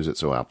people use it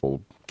so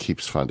Apple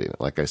keeps funding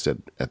it. Like I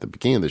said at the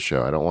beginning of the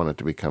show, I don't want it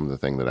to become the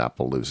thing that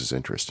Apple loses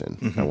interest in.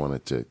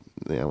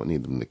 Mm-hmm. I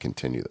need them to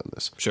continue on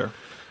this. Sure.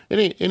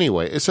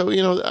 Anyway, so,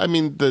 I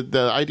mean,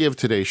 the idea of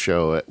today's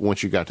show,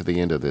 once you got to the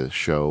end of the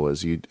show,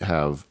 was you'd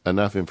have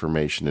enough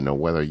information to know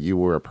whether you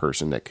were a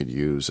person that could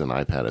use an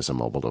iPad as a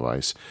mobile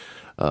device.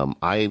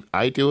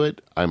 I do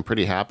it. I'm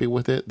pretty happy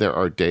with it. There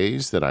are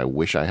days that I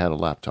wish I had a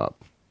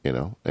laptop,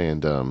 and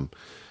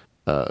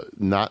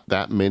not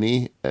that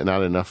many,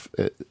 not enough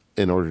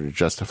in order to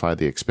justify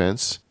the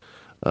expense.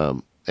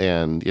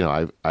 And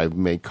I've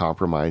made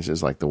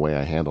compromises, like the way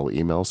I handle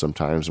email.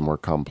 Sometimes a more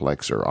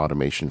complex or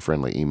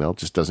automation-friendly email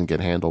just doesn't get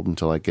handled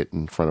until I get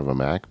in front of a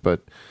Mac.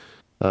 But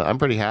I'm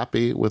pretty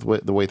happy with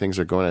the way things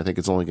are going. I think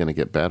it's only going to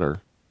get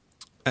better.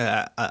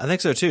 I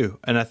think so too.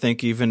 And I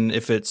think even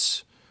if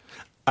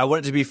I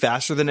want it to be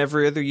faster than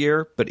every other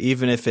year, but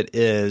even if it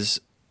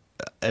is,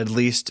 at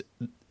least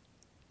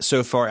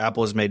so far,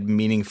 Apple has made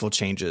meaningful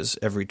changes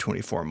every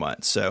 24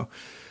 months. So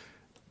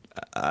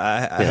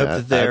I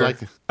hope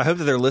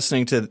that they're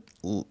listening to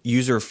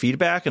user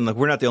feedback, and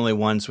we're not the only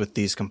ones with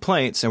these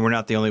complaints, and we're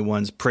not the only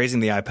ones praising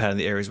the iPad in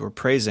the areas we're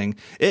praising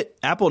it.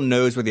 Apple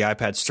knows where the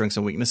iPad's strengths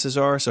and weaknesses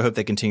are, so I hope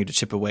they continue to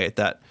chip away at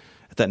that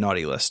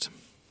naughty list.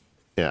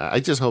 Yeah, I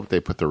just hope they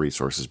put the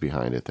resources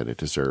behind it that it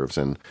deserves,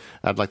 and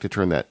I'd like to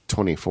turn that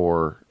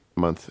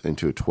 24-month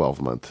into a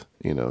 12-month,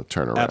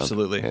 turnaround.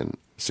 Absolutely. And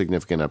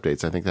significant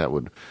updates. I think that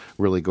would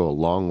really go a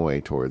long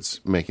way towards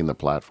making the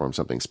platform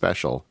something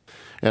special.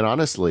 And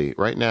honestly,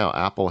 right now,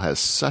 Apple has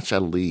such a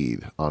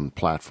lead on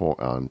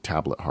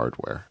tablet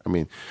hardware. I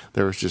mean,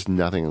 there's just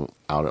nothing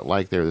out it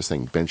like there. This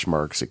thing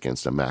benchmarks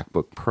against a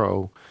MacBook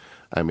Pro.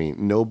 I mean,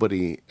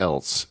 nobody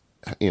else,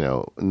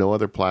 no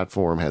other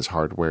platform has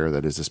hardware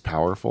that is this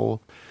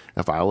powerful.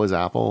 If I was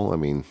Apple, I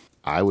mean,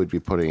 I would be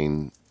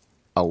putting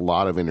a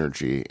lot of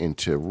energy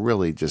into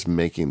really just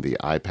making the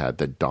iPad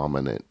the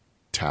dominant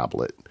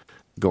tablet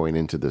going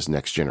into this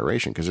next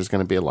generation, because there's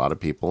going to be a lot of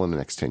people in the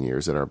next 10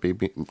 years that are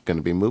going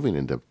to be moving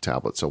into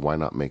tablets. So why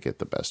not make it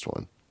the best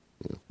one?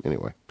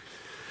 Anyway,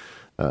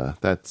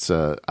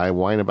 I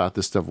whine about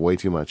this stuff way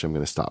too much. I'm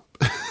going to stop.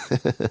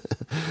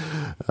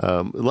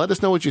 Let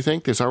us know what you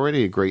think. There's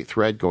already a great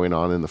thread going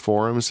on in the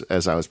forums.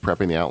 As I was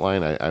prepping the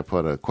outline, I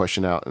put a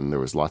question out, and there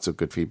was lots of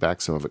good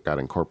feedback. Some of it got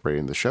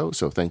incorporated in the show.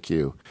 So thank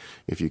you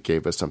if you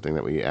gave us something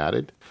that we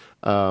added.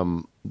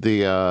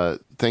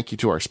 Thank you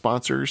to our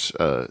sponsors,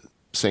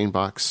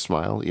 SaneBox,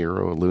 Smile,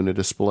 Eero, Luna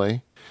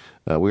Display.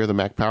 We are the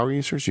Mac Power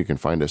Users. You can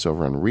find us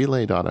over on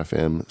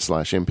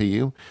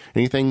relay.fm/MPU.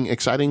 Anything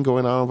exciting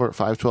going on over at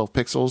 512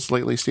 Pixels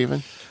lately,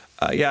 Stephen?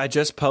 Yeah, I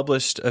just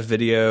published a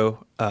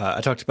video. I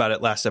talked about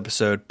it last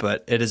episode,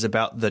 but it is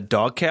about the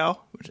dog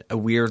cow, a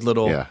weird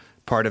little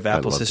part of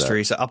Apple's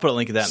history. So I'll put a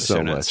link to that in the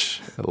show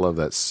notes. I love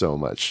that so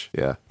much.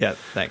 Yeah. Yeah,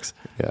 thanks.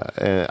 Yeah,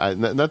 and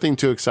nothing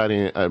too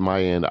exciting at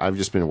my end. I've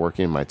just been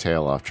working my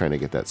tail off trying to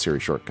get that Siri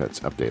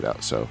Shortcuts update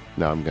out. So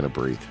now I'm going to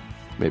breathe.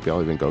 Maybe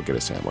I'll even go get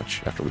a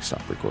sandwich after we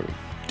stop recording.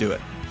 Do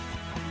it.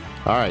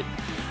 All right.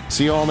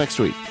 See you all next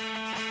week.